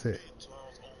headset.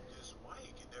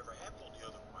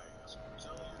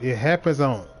 It happens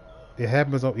on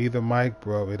either mic,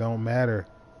 bro. It don't matter.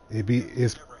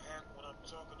 It's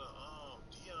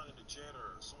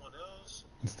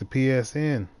the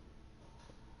PSN.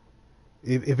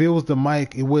 If it was the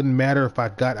mic, it wouldn't matter if I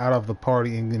got out of the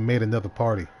party and then made another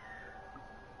party.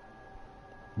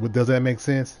 Does that make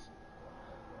sense?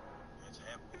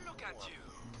 Look at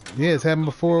you. Yeah, it's happened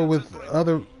before with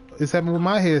other. It's happened with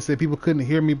my headset. People couldn't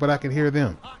hear me, but I can hear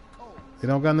them. It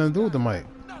don't got nothing to do with the mic.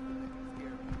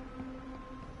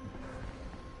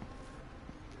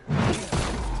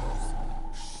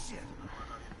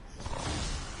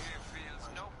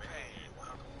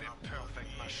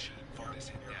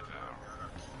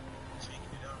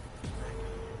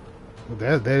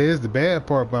 That is the bad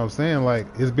part, but I'm saying, like,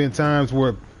 it's been times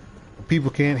where people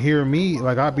can't hear me.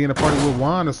 Like, I'll be in a party with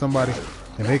Juan or somebody,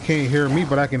 and they can't hear me,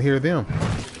 but I can hear them.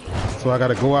 So I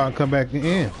gotta go out and come back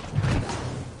in.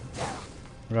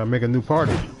 I gotta make a new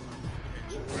party.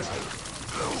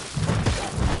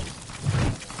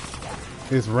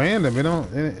 It's random.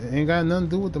 It ain't got nothing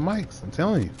to do with the mics. I'm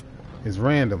telling you, it's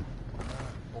random.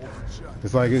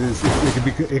 It's like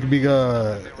it could be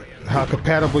how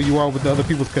compatible you are with the other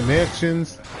people's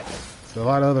connections. It's a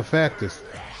lot of other factors.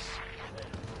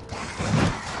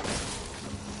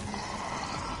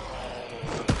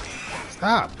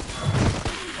 Stop.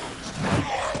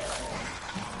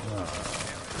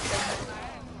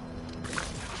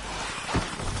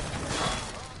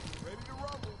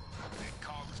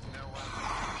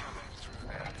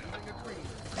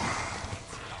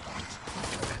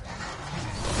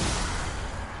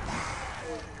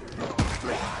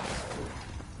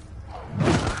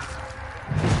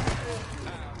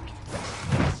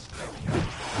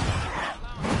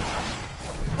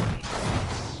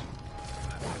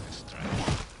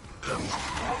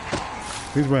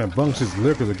 These rambunctious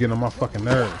liquors are getting on my fucking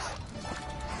nerves.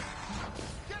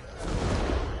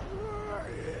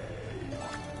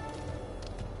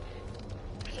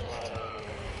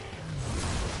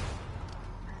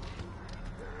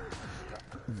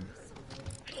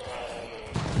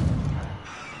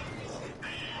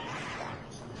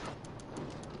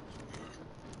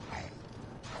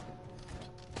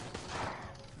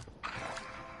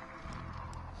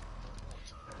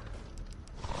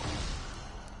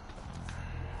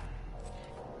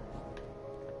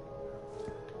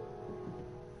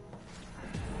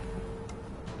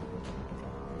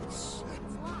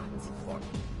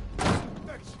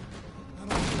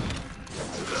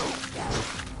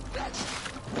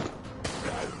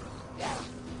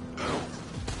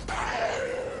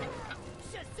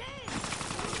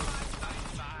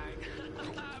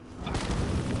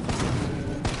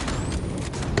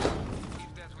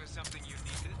 If that were something you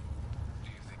needed, do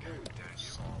you think I would tell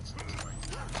you?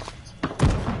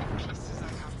 Just as I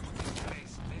have put in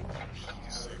place, make you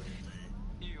here.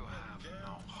 You have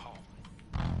no hope.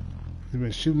 He's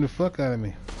been shooting the fuck out of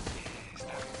me. Yes,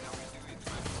 that is how we do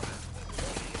it,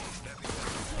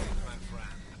 my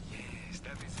friend. Yes,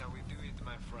 that is how we do it,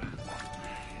 my friend.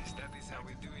 Yes, that is how we do it, my friend. Yes, that is how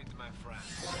we do it, my friend.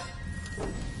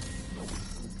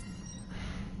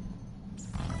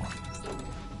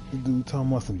 The dude talking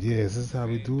about some, yes, this is how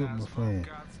we do it, my friend.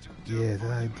 Yeah, that's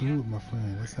how we do it, my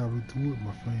friend. That's how we do it,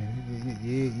 my friend.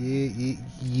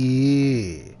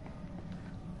 Yeah.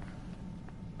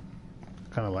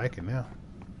 Kind of like it now.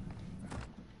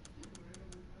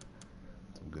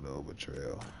 Some good old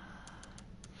betrayal.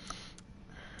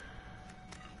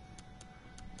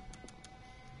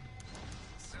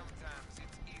 Sometimes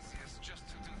it's easiest just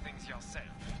to do things yourself.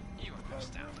 You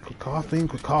understand.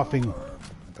 Quit coughing.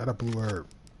 Got a blue herb.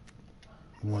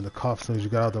 You wanted to cough as soon as you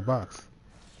got out of the box.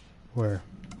 Where?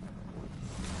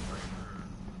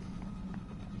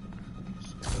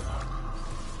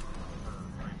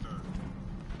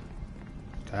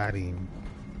 Got him.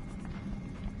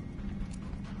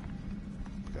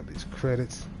 Got these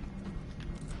credits.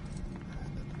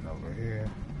 Nothing over here.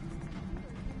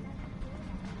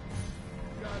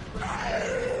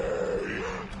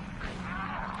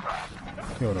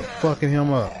 Yo, they're fucking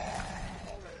him up.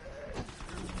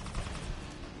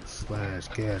 Slash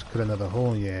gas, put another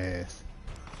hole in your ass.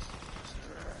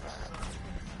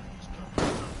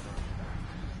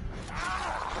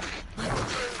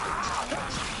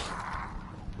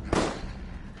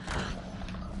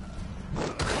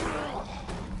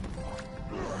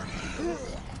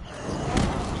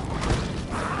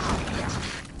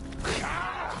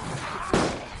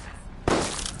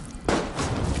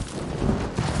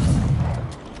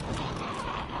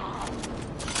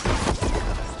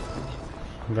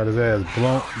 Got his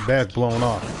ass back blown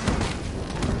off.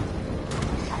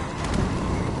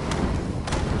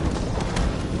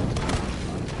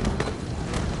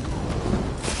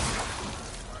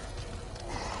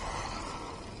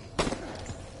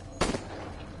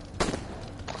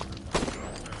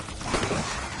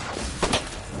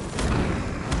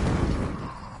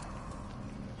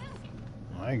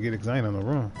 I ain't get Xine in the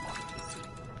room.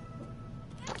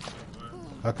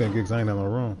 I couldn't get Xine in the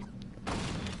room.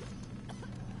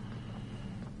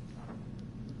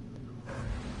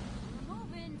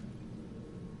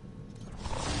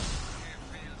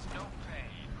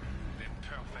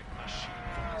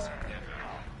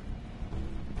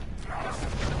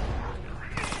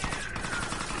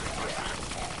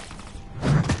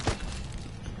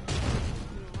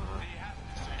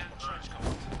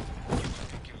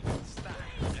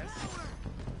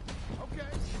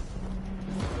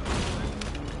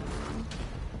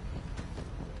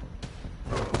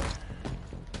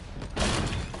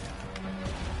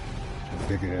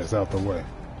 Big ass out the way.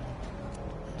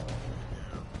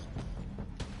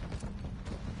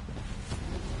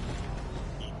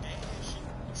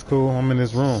 It's cool, I'm in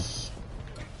this room.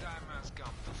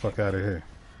 Fuck out of here.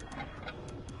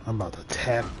 I'm about to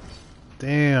tap.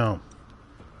 Damn.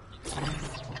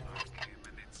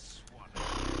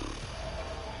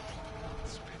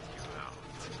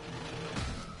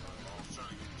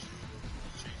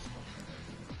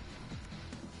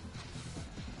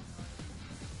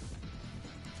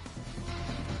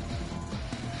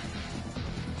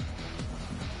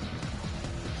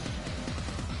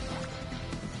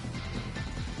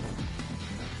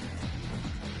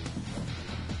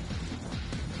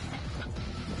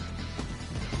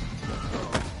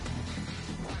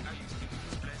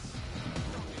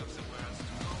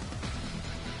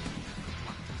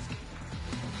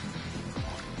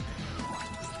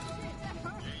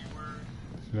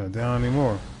 You're not down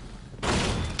anymore. Check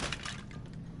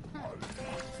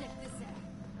this out.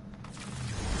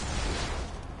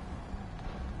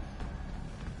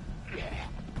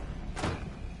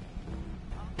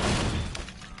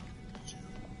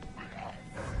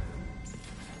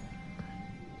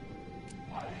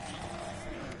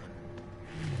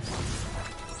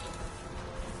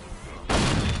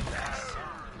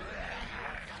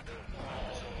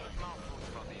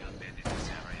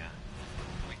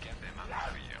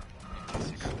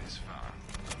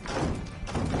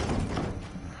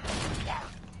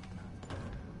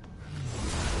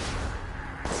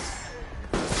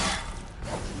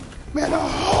 Man,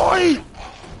 ahoy!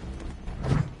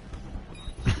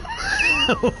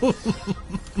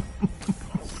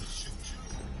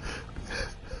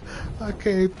 I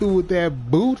came through with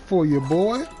that boot for you,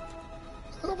 boy.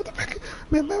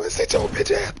 Man, sit your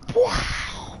bitch ass.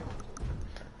 Wow.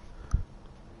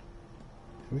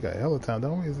 We got hella time,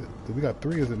 don't we? We got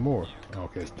 3, is it more? Oh,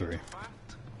 okay, it's 3.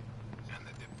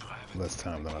 Less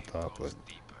time than I thought, but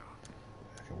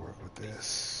I can work with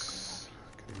this.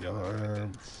 Get a yellow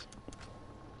herb.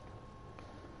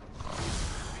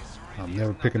 I'm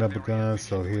never picking up a gun,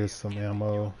 so here's some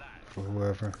ammo for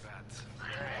whoever.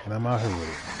 And I'm out here with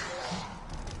it.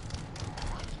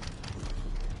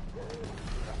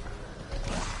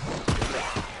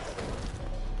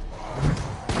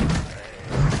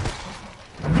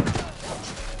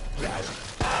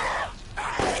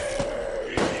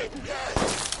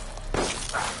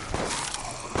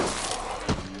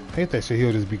 I hate that shit.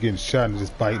 He'll just be getting shot and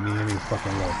just bite me any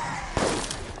fucking way.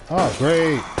 Oh,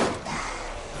 great.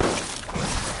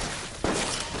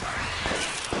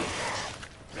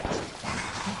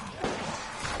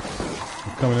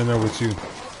 I'm coming in there with you.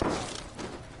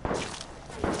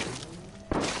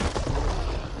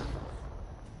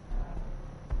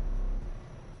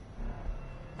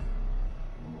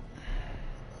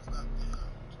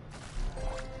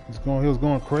 He was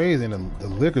going crazy, and the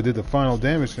liquor did the final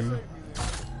damage to me.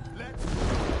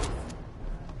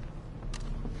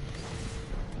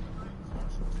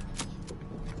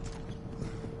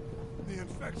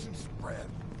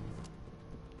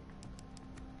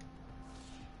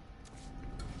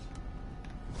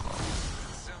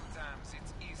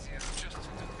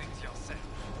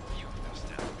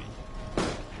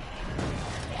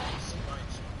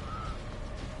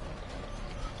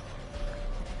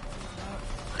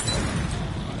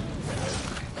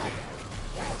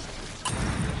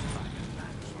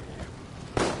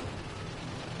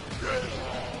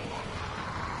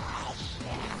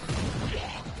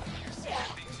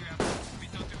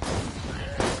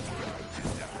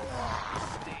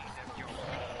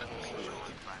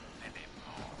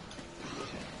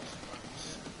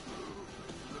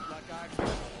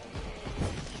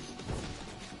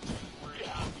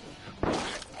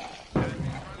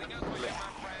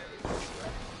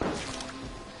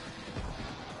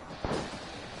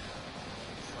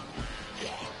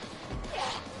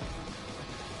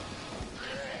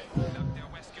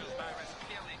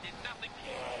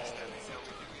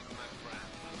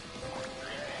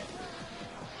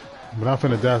 But I'm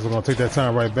finna die, so we're gonna take that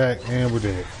time right back, and we're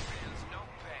dead.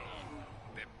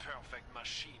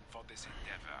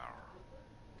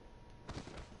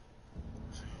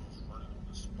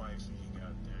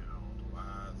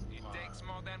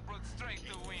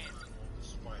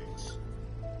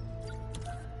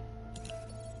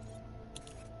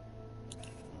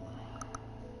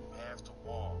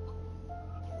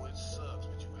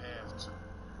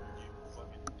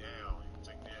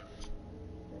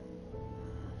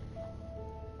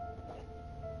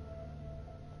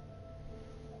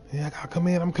 Yeah, I gotta come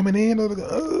in. I'm coming in.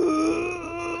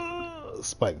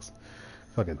 Spikes.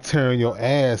 Fucking tearing your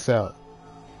ass out.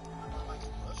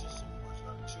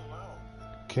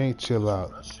 Can't chill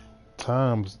out.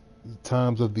 Times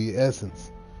of the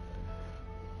essence.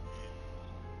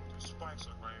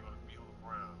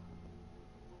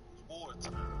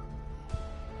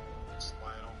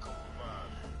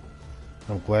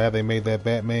 I'm glad they made that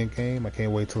Batman game. I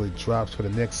can't wait till it drops for the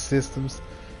next systems.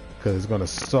 Because it's going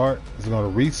to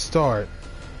restart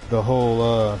the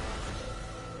whole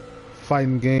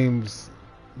fighting games,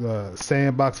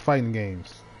 sandbox fighting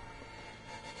games.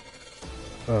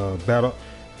 The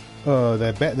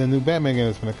new Batman game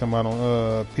is going to come out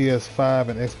on PS5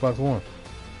 and Xbox One.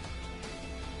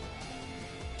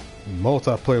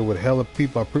 Multiplayer with hella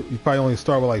people. You probably only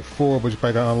start with like 4, but you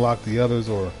probably got to unlock the others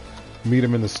or meet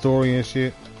them in the story and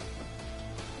shit.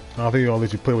 I don't think they're going to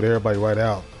let you play with everybody right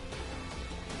out.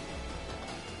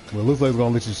 Well, it looks like it's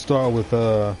gonna let you start with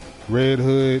Red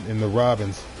Hood and the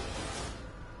Robins.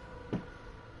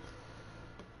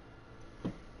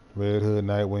 Red Hood,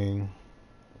 Nightwing,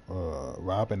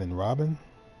 Robin and Robin.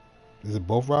 Is it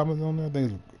both Robins on there? I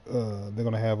think they're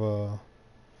gonna have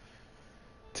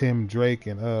Tim Drake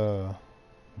and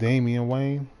Damian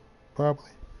Wayne,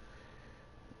 probably.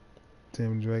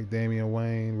 Tim Drake, Damian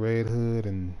Wayne, Red Hood,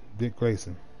 and Dick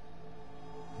Grayson.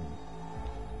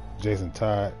 Jason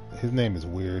Todd. His name is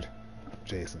weird.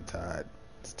 Jason Todd.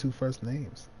 It's 2 first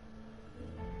names.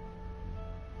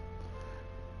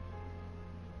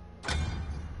 You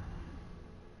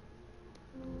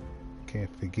can't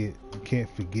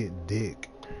forget Dick.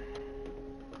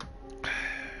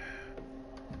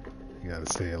 You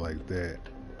gotta say it like that.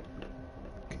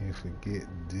 Can't Can't forget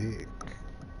Dick.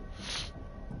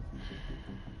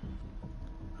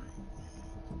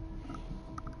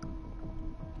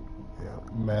 Yeah,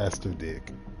 Master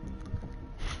Dick.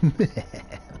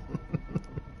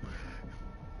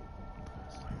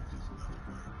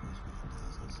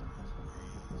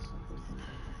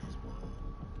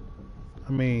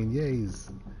 I mean, yeah,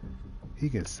 he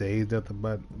can say nothing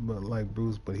but like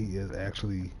Bruce, but he is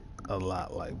actually a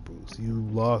lot like Bruce. You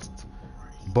lost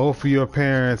both of your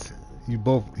parents.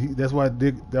 That's why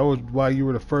Dick. That was why you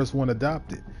were the first one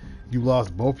adopted. You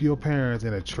lost both your parents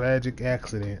in a tragic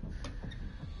accident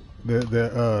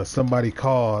that somebody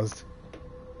caused.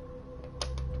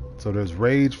 So there's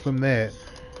rage from that.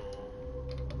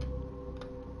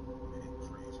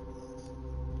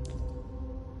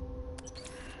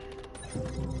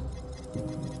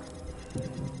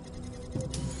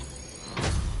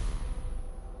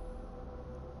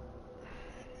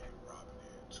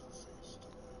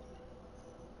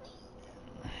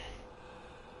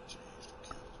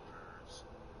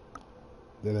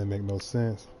 That didn't make no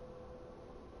sense.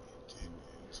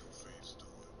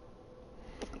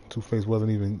 Two-Face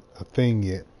wasn't even a thing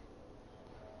yet.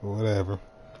 Or whatever.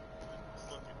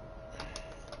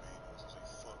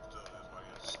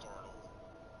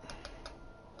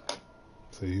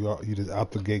 So you just out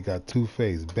the gate got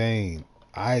Two-Face, Bane,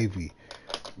 Ivy,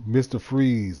 Mr.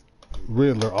 Freeze,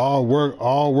 Riddler,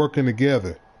 all working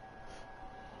together.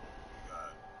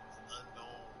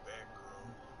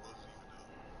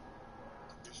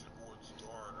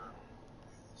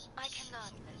 I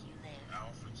cannot let you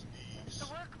live. The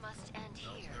work must end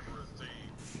here.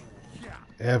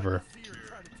 Ever.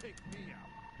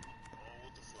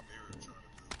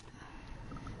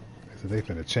 So they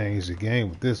finna change the game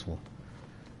with this one.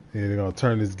 Yeah, they're gonna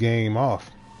turn this game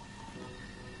off.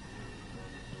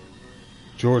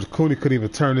 George Clooney couldn't even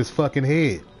turn his fucking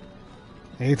head.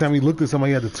 Anytime he looked at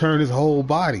somebody, he had to turn his whole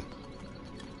body.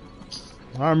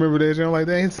 I remember that shit. I'm like,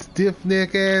 that stiff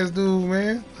neck ass dude,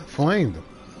 man. I flamed him.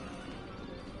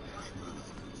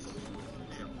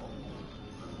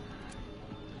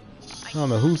 I don't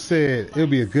know who said it would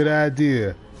be a good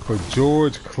idea for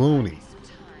George Clooney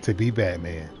to be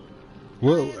Batman.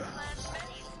 Well,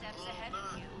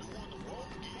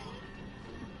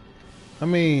 I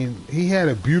mean, he had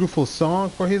a beautiful song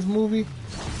for his movie,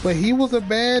 but he was a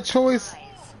bad choice.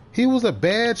 He was a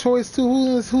bad choice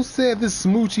too. Who said this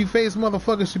smoochy face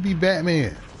motherfucker should be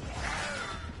Batman?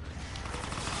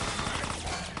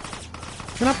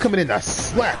 And I'm coming in to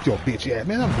slap your bitch ass,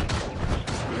 man.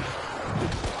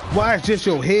 Why is just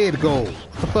your head gold?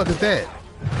 What the fuck is that?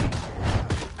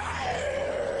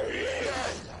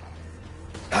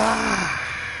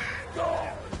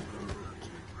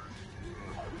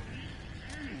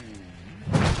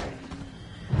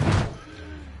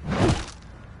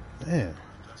 Damn.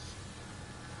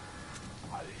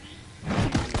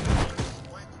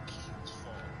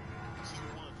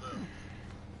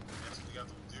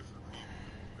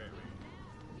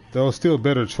 There were still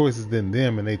better choices than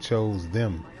them, and they chose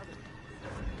them.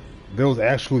 There was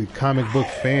actually comic book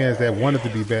fans that wanted to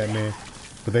be Batman,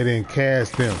 but they didn't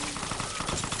cast them.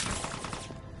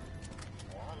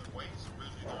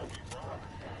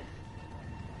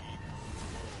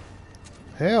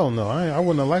 Hell no, I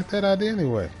wouldn't have liked that idea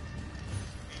anyway.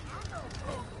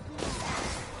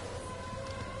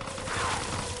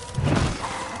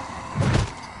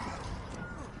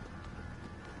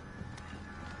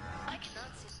 I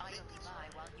cannot sit idly by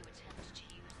while you attempt to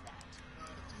use that.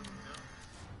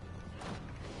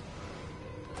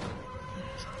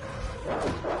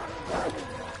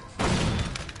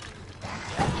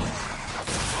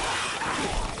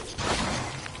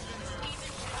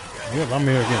 Yep, I'm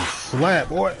here getting slapped,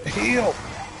 boy. Heal.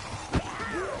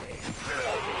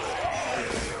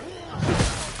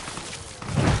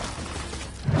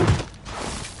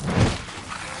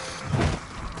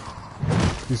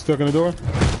 You stuck in the door?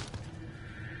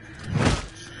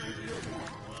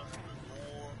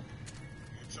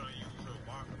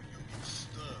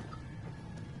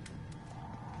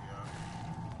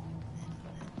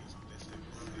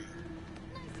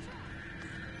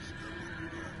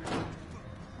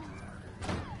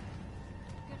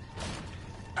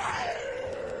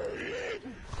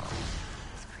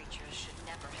 These creatures should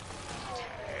never have been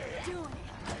made.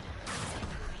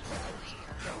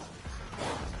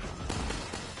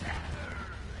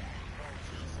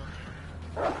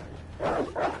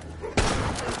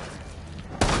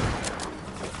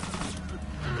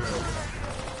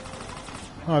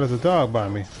 Oh, there's a dog by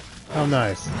me. How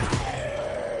nice. I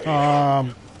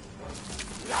have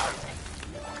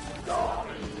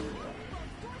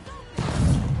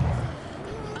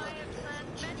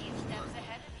planned many steps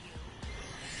ahead of you.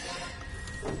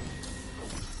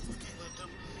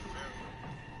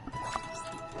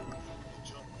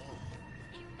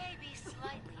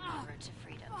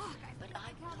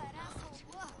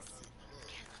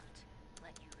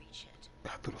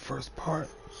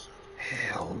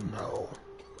 Hell no.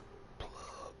 Plug.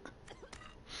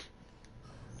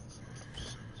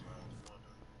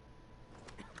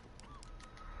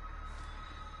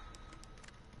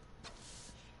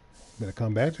 Better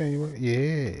come back January.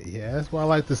 Yeah. That's what I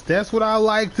like to. That's what I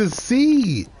like to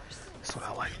see. That's what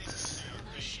I like to see.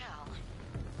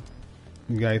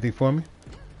 You got anything for me?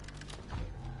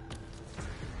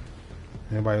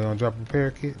 Anybody gonna drop a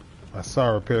repair kit? I saw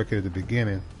a repair kit at the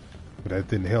beginning, but that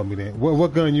didn't help me then.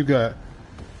 What gun you got?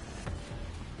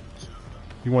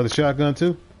 You want the shotgun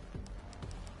too?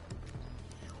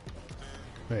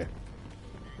 Yeah.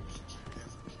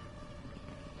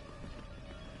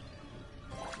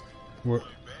 What?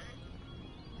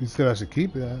 You said I should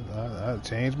keep it. I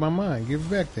changed my mind. Give it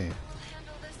back then.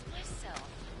 Handle this myself.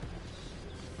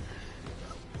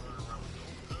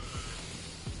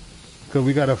 Cause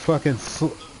we gotta fucking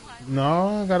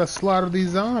no, I gotta slaughter these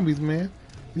zombies, man.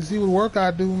 You see what work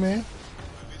I do, man.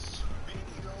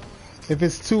 If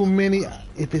it's too many,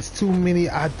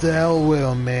 I deal with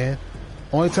them, man.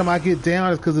 Only time I get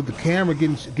down is because of the camera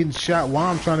getting shot while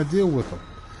I'm trying to deal with them.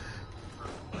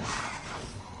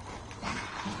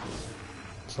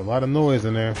 It's a lot of noise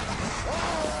in there.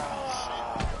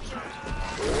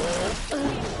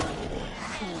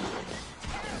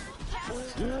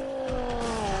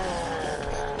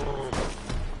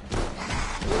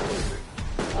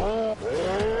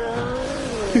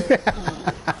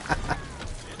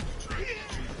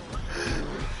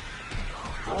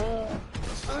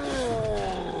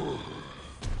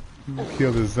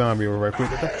 Kill this zombie over right quick.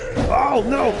 Oh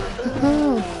no!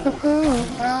 Oh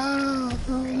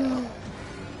no!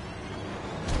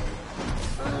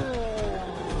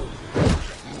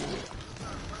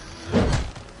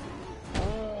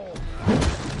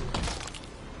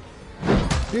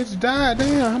 Bitch died,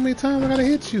 damn, how many times I gotta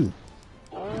hit you?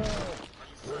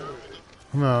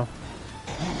 No.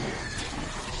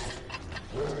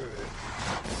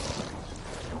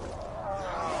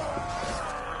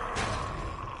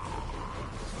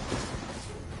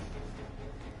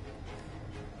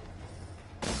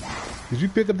 Did you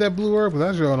pick up that blue herb? Cause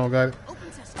I sure don't got it.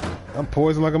 I'm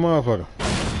poisoned like a motherfucker.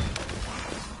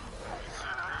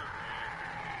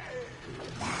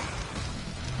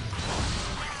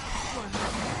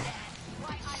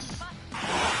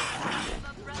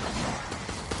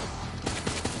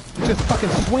 Just fucking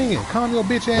swinging. Calm your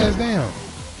bitch ass down.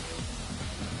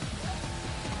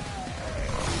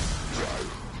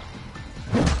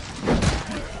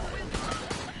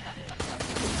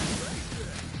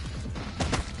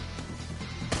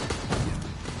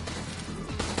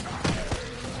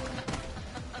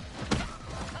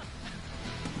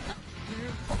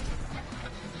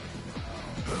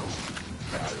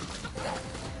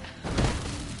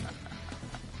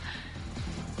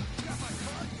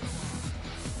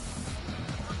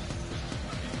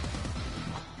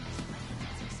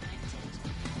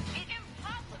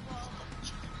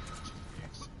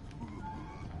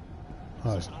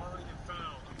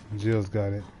 Jill's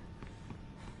got it.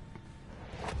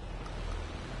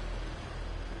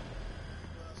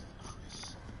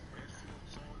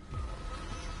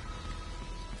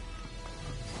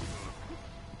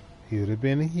 He would have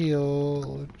been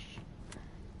healed.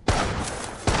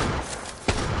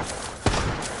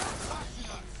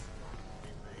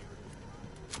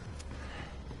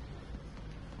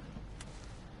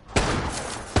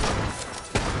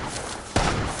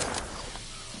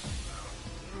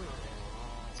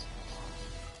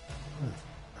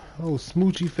 Oh,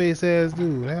 smoochy face ass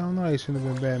dude. Hell no, he shouldn't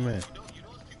have been Batman.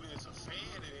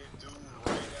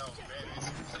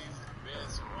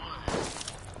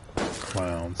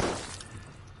 Clowns.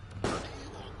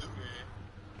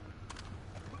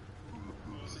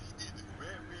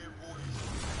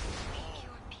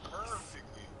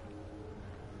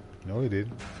 No, he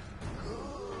didn't.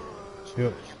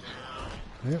 Yep.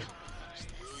 Yep.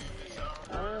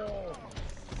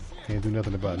 Can't do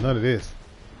nothing about none of this.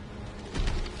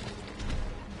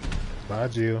 Bye,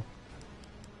 Jill.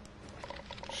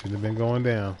 Shouldn't have been going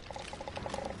down.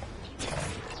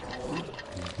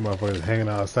 Motherfuckers hanging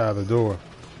outside the door.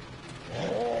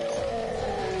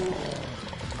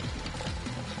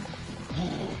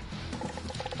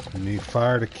 You need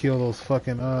fire to kill those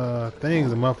fucking things.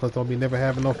 The motherfuckers don't be never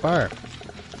having no fire.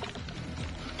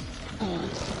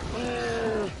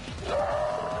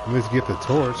 Let's get the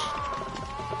torch.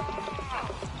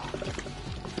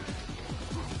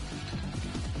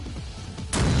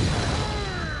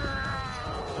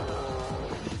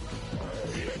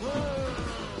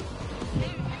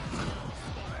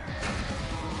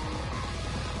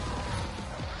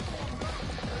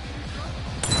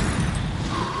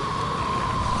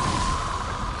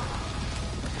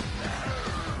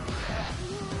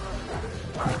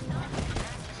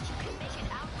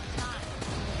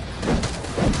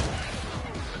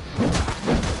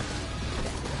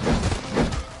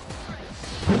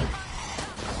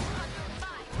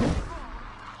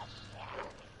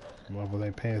 Motherfuckers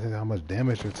ain't paying attention to how much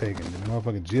damage they're taking. The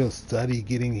motherfucking Jill study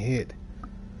getting hit.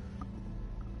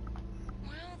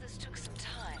 Well, this took some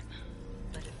time,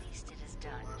 but at least it is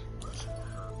done.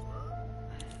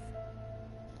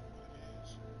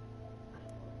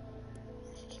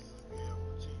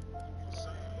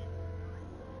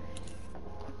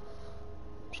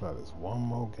 Try this one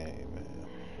more game, man.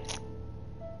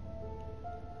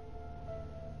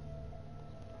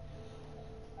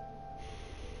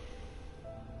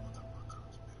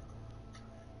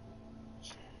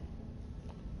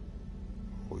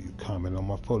 Boy, you comment on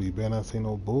my photo, you better not say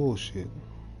no bullshit.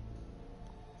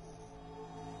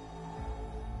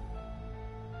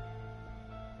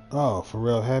 Oh,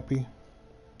 Pharrell Happy?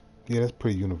 Yeah, that's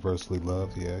pretty universally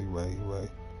loved. Yeah, you're right, you're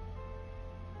right.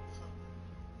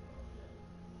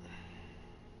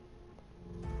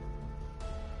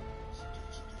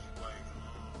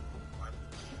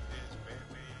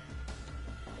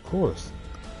 Of course.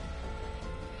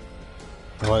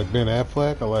 I like Ben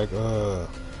Affleck. I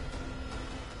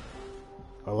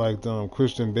liked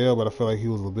Christian Bale, but I feel like he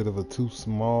was a bit of a too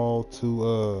small,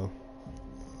 too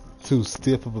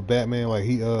stiff of a Batman. Like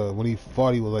he when he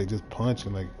fought, he was like just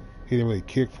punching, like he didn't really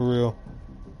kick for real.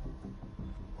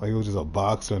 Like he was just a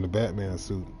boxer in the Batman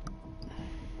suit.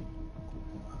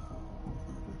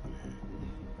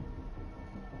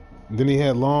 And then he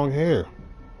had long hair.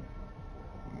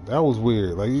 That was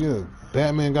weird. Like, yeah,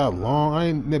 Batman got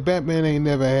long. Batman ain't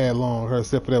never had long hair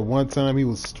except for that one time he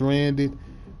was stranded.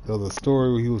 There was a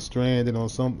story where he was stranded on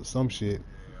some shit,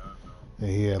 and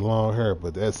he had long hair.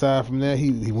 But aside from that,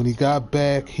 he when he got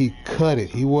back, he cut it.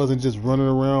 He wasn't just running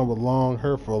around with long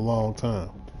hair for a long time.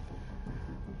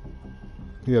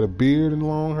 He had a beard and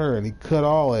long hair, and he cut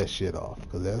all that shit off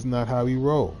because that's not how he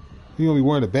rolled. He gonna be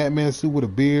wearing a Batman suit with a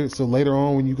beard, so later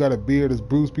on when you got a beard as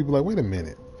Bruce, people are like, wait a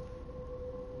minute.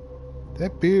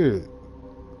 That beard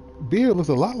looks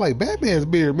a lot like Batman's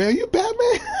beard, man. You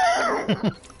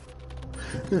Batman?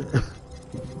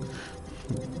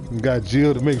 Got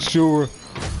Jill to make sure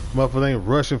motherfucker ain't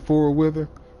rushing forward with her.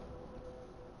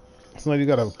 So now you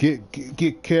gotta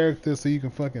get characters so you can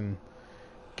fucking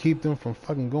keep them from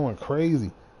fucking going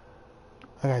crazy.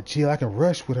 I got Jill, I can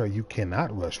rush with her. You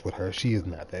cannot rush with her. She is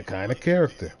not that kind of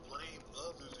character.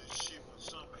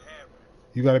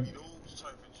 You gotta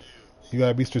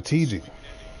be strategic.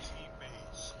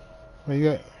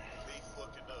 Well,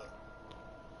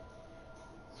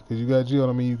 because you got Jill,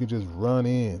 I mean, you can just run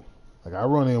in. Like, I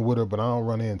run in with her, but I don't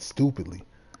run in stupidly.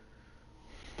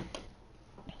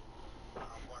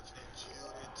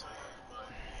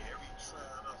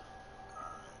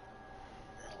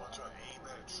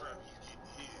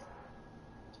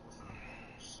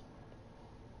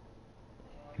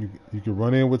 You can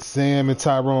run in with Sam and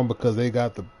Tyrone because they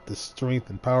got the strength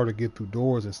and power to get through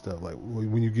doors and stuff. Like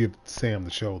when you give Sam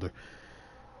the shoulder.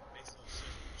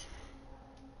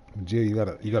 Jill, you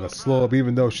gotta slow up,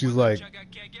 even though she's like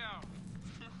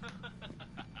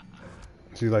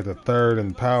the third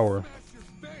in power.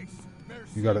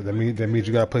 That means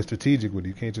you gotta play strategic with it.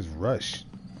 You can't just rush.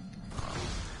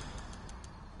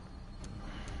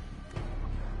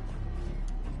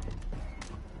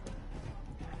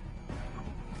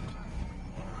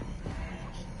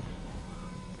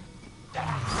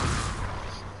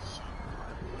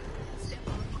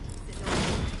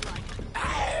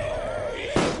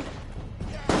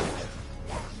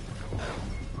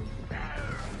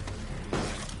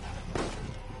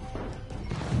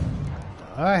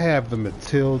 I have the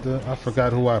Matilda. I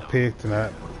forgot who I picked, and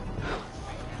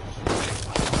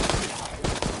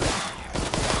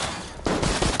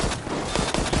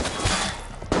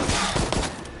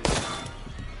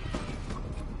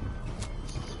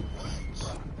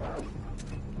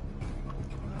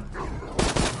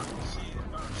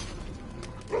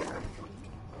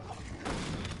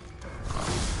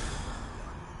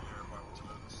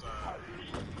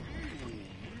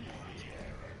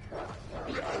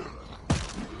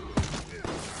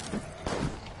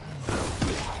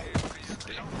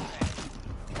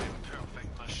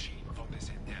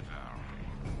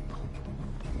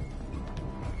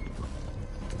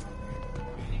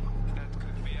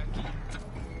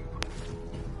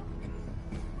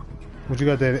What you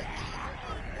got that?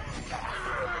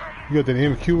 You got that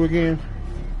MQ again?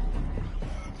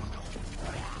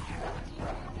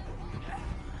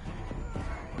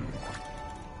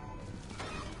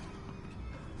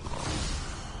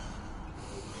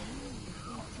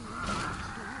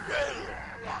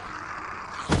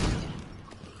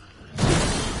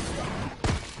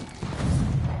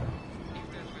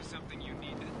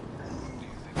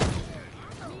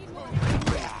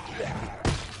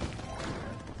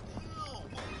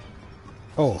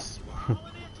 Oh.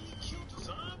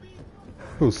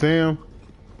 Who, Sam?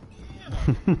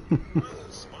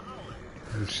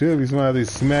 It should be somebody that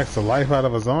smacks the life out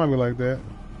of a zombie like that.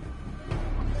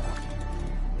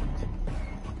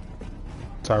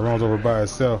 Tyrone's over by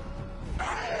itself.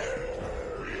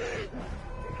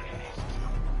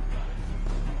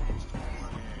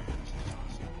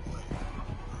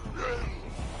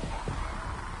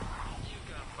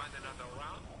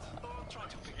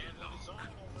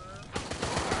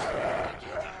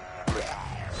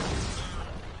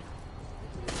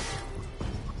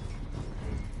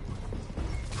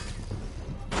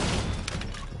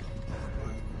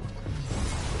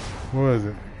 What is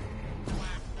it?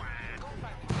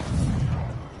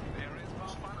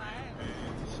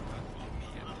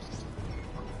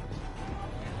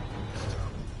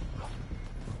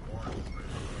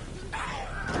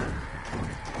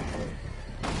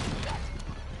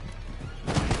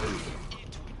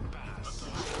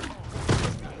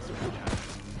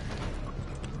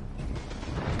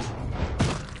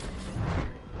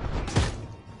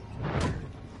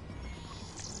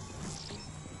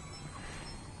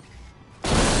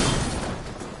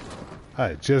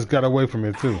 I just got away from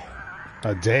it too.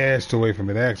 I dashed away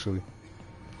from it actually.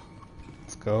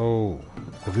 Let's go.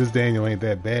 Cause this Daniel ain't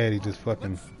that bad. He just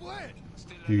fucking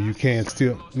you can't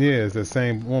steal. Yeah, it's the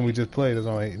same one we just played. It's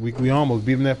only we almost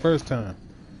beat him that first time,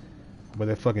 but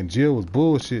that fucking Jill was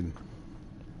bullshitting.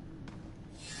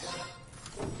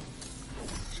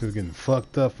 She was getting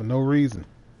fucked up for no reason.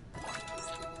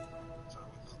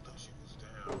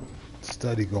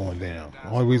 Study going down.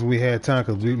 The only reason we had time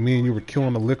because me and you were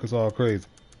killing the liquors all crazy.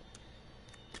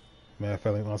 Matter of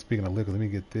fact, I'm speaking of liquor. Let me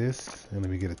get this and let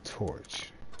me get a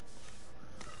torch.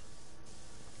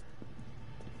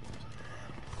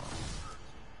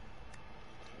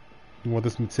 You want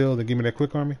this Matilda? Give me that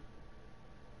quick army.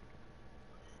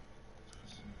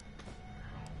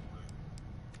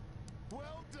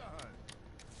 Well done.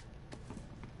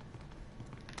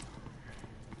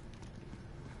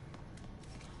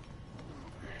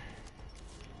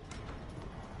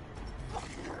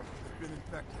 Been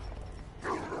infected.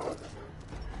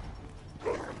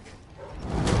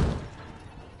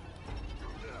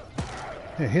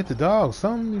 Yeah, hit the dog.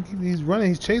 Something. He's running.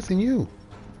 He's chasing you.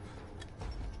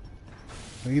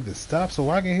 Either stop so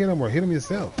I can hit him or hit him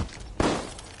yourself.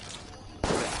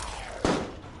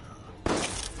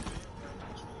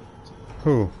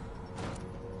 Who?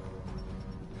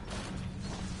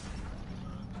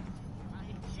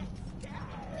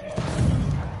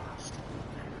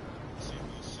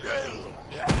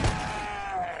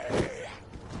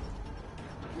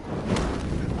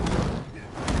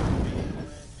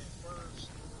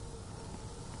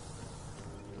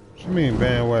 What you mean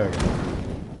bandwagon?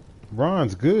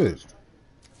 Ron's good.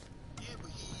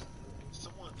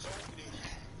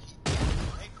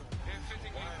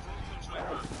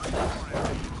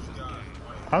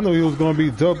 I knew he was gonna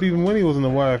be dope even when he was in the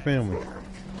Wyatt family.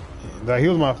 Like he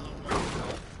was my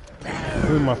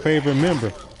favorite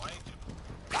member.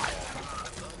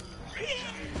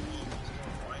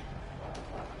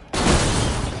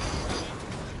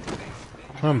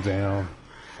 I'm down.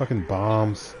 Fucking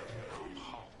bombs.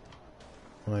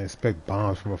 I expect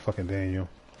bombs from a fucking Daniel.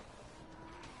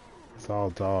 It's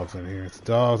all dogs in here. It's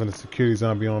dogs and a security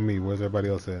zombie on me. Where's everybody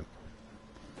else at?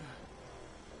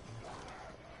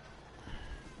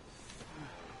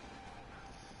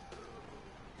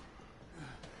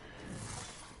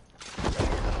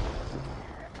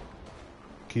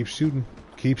 Keep shooting.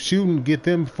 Keep shooting. Get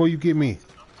them before you get me.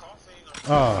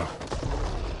 Ah.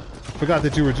 Forgot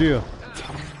that you were Jill.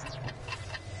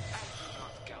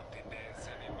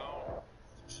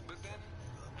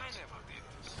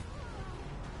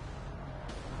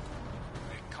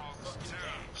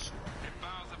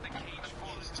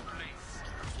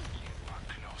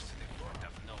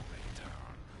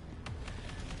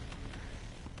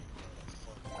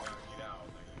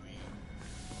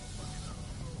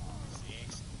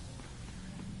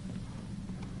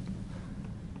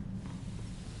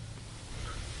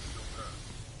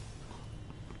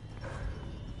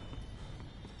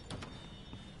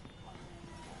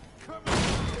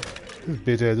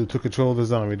 This bitch ass dude took control of the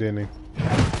zombie, didn't he?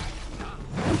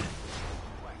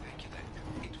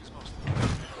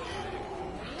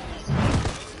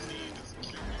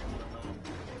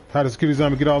 How did the security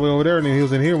zombie get all the way over there and then he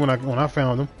was in here when I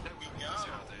found him?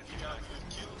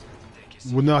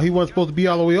 Well, no, he wasn't supposed to be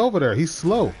all the way over there. He's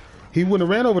slow. He wouldn't have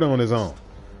ran over there on his own.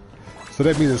 So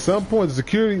that means at some point the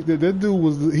security, that dude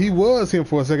was him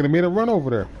for a second and made him run over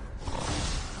there.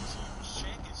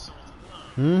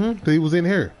 Mm-hmm, he was in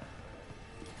here.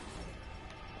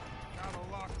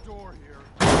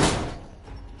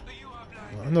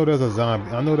 I know there's a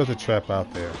zombie. I know there's a trap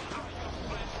out there.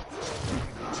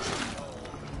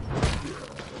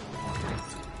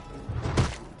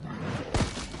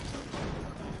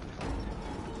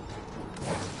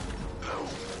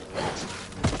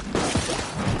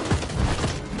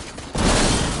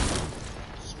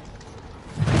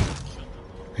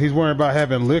 He's worrying about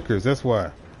having liquors. That's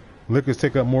why. Liquors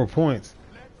take up more points.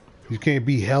 You can't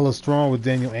be hella strong with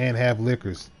Daniel and have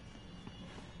liquors.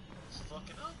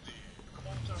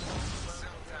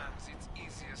 Sometimes it's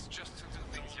easiest just to do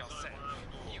things yourself.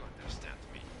 You understand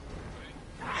me.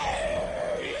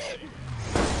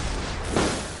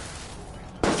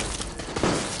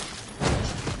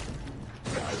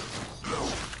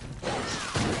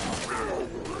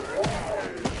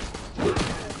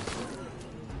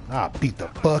 I'll beat the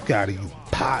fuck out of you,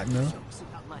 partner.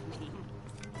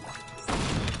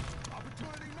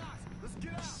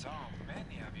 So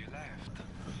many of you left.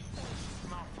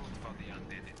 More food for the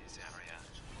undead in this area.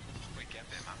 We get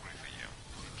them hungry for you,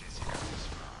 in case you got this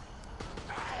far.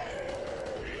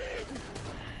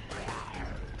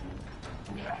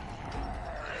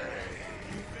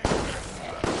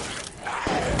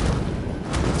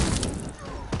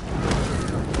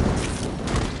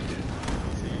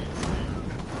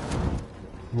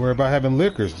 Worry about having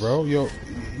liquors, bro. Yo,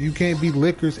 you can't be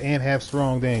liquors and have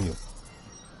strong Daniel.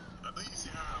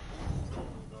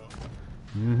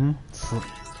 Mm-hmm.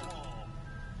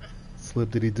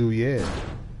 Slip did he do? Yeah.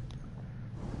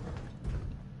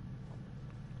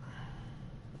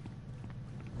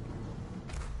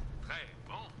 Hey,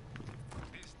 bon.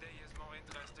 This day is more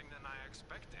interesting than I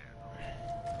expected.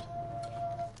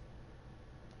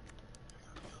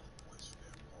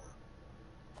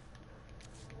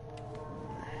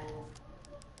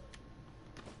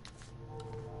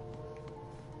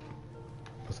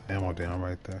 Put some ammo down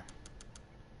right there.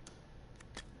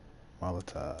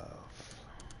 Molotov.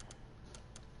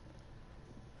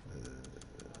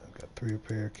 Got 3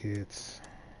 repair kits.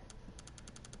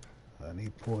 I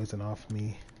need poison off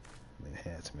me.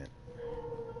 Enhancement.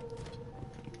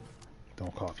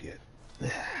 Don't cough yet.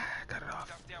 Got it off.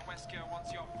 Dr. Wesker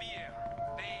wants your beer.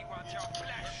 They want your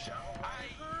flesh. I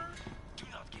do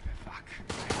not give a fuck.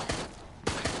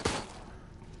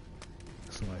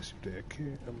 Slice you there,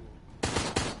 kid.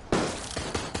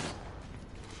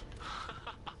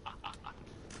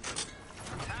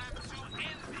 Time to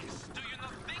end this, do you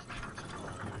not think?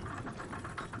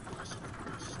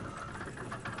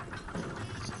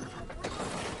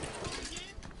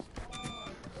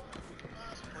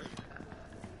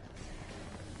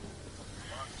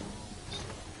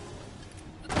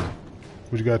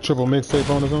 What, you got a triple mixtape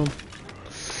on his own?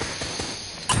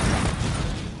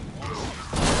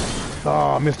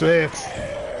 Oh, Mr. X.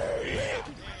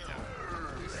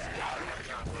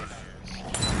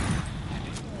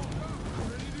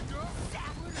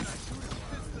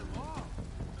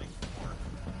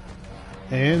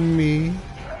 And me.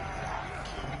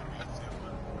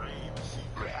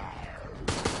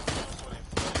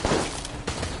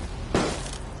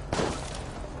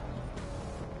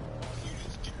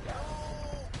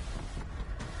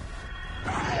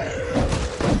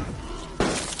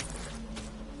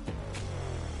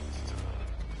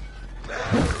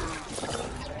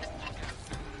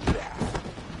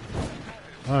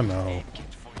 I know.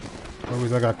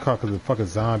 Always I got caught because the fucking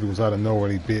zombie was out of nowhere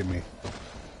and he bit me.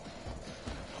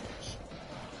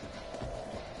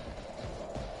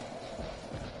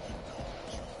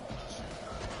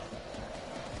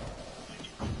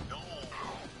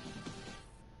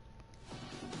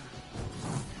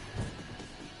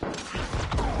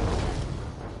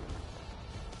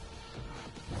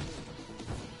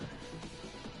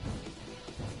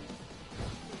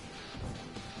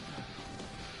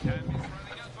 Time is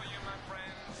running out for you, my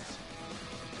friends.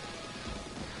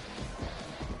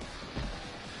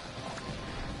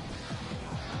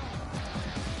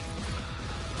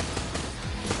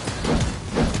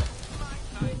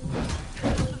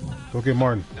 Go get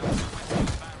Martin.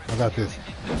 I got this.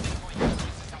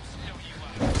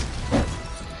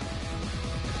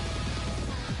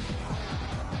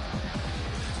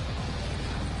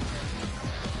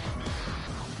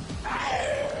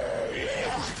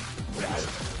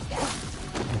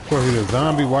 Of course, he's a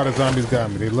zombie. Why the zombies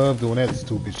got me? They love doing that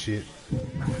stupid shit.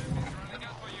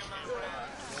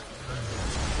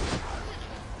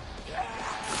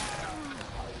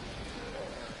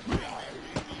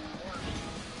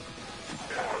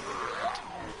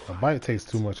 A bite takes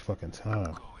too much fucking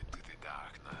time. Go into the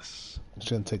darkness. It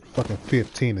shouldn't take fucking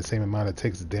 15, the same amount it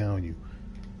takes to down you.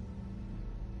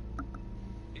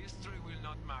 History will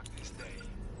not mark this day.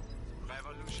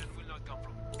 Revolution will not come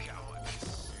from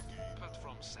cowardice, but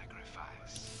from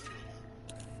sacrifice.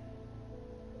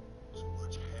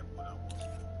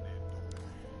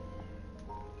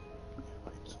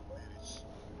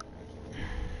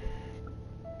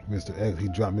 Mr. X, he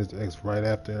dropped Mr. X right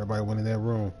after everybody went in that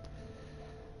room.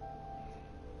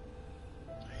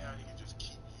 Yeah, he can just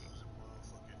keep using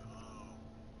motherfucking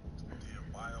damn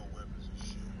bioweapons and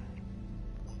shit.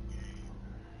 One game.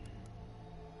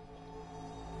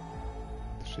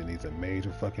 This shit needs a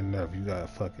major fucking nerf. You got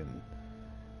fucking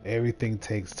everything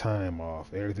takes time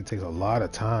off. Everything takes a lot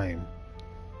of time.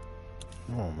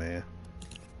 Come on, man.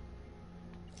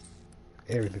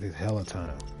 Everything takes hella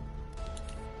time.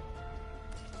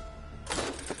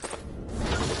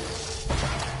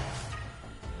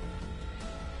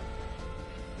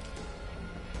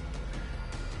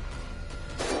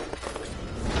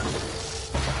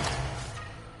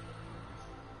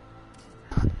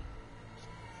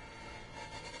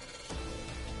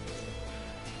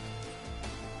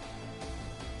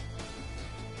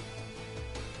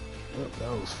 Well,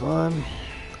 that was fun.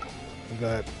 We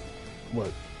got, what,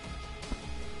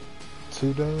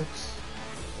 2 doves?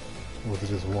 Or was it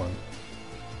just one?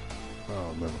 I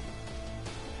don't remember.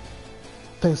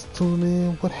 Thanks for tuning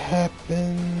in. What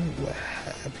happened? What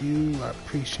have you? I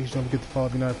appreciate you. Don't forget to follow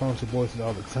me on your voices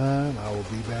all the time. I will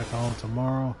be back on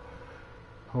tomorrow.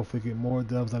 Hopefully get more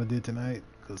dubs than I did tonight.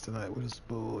 Because tonight was just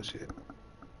bullshit.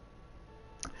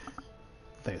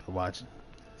 Thanks for watching.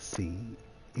 See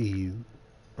you.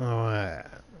 Alright.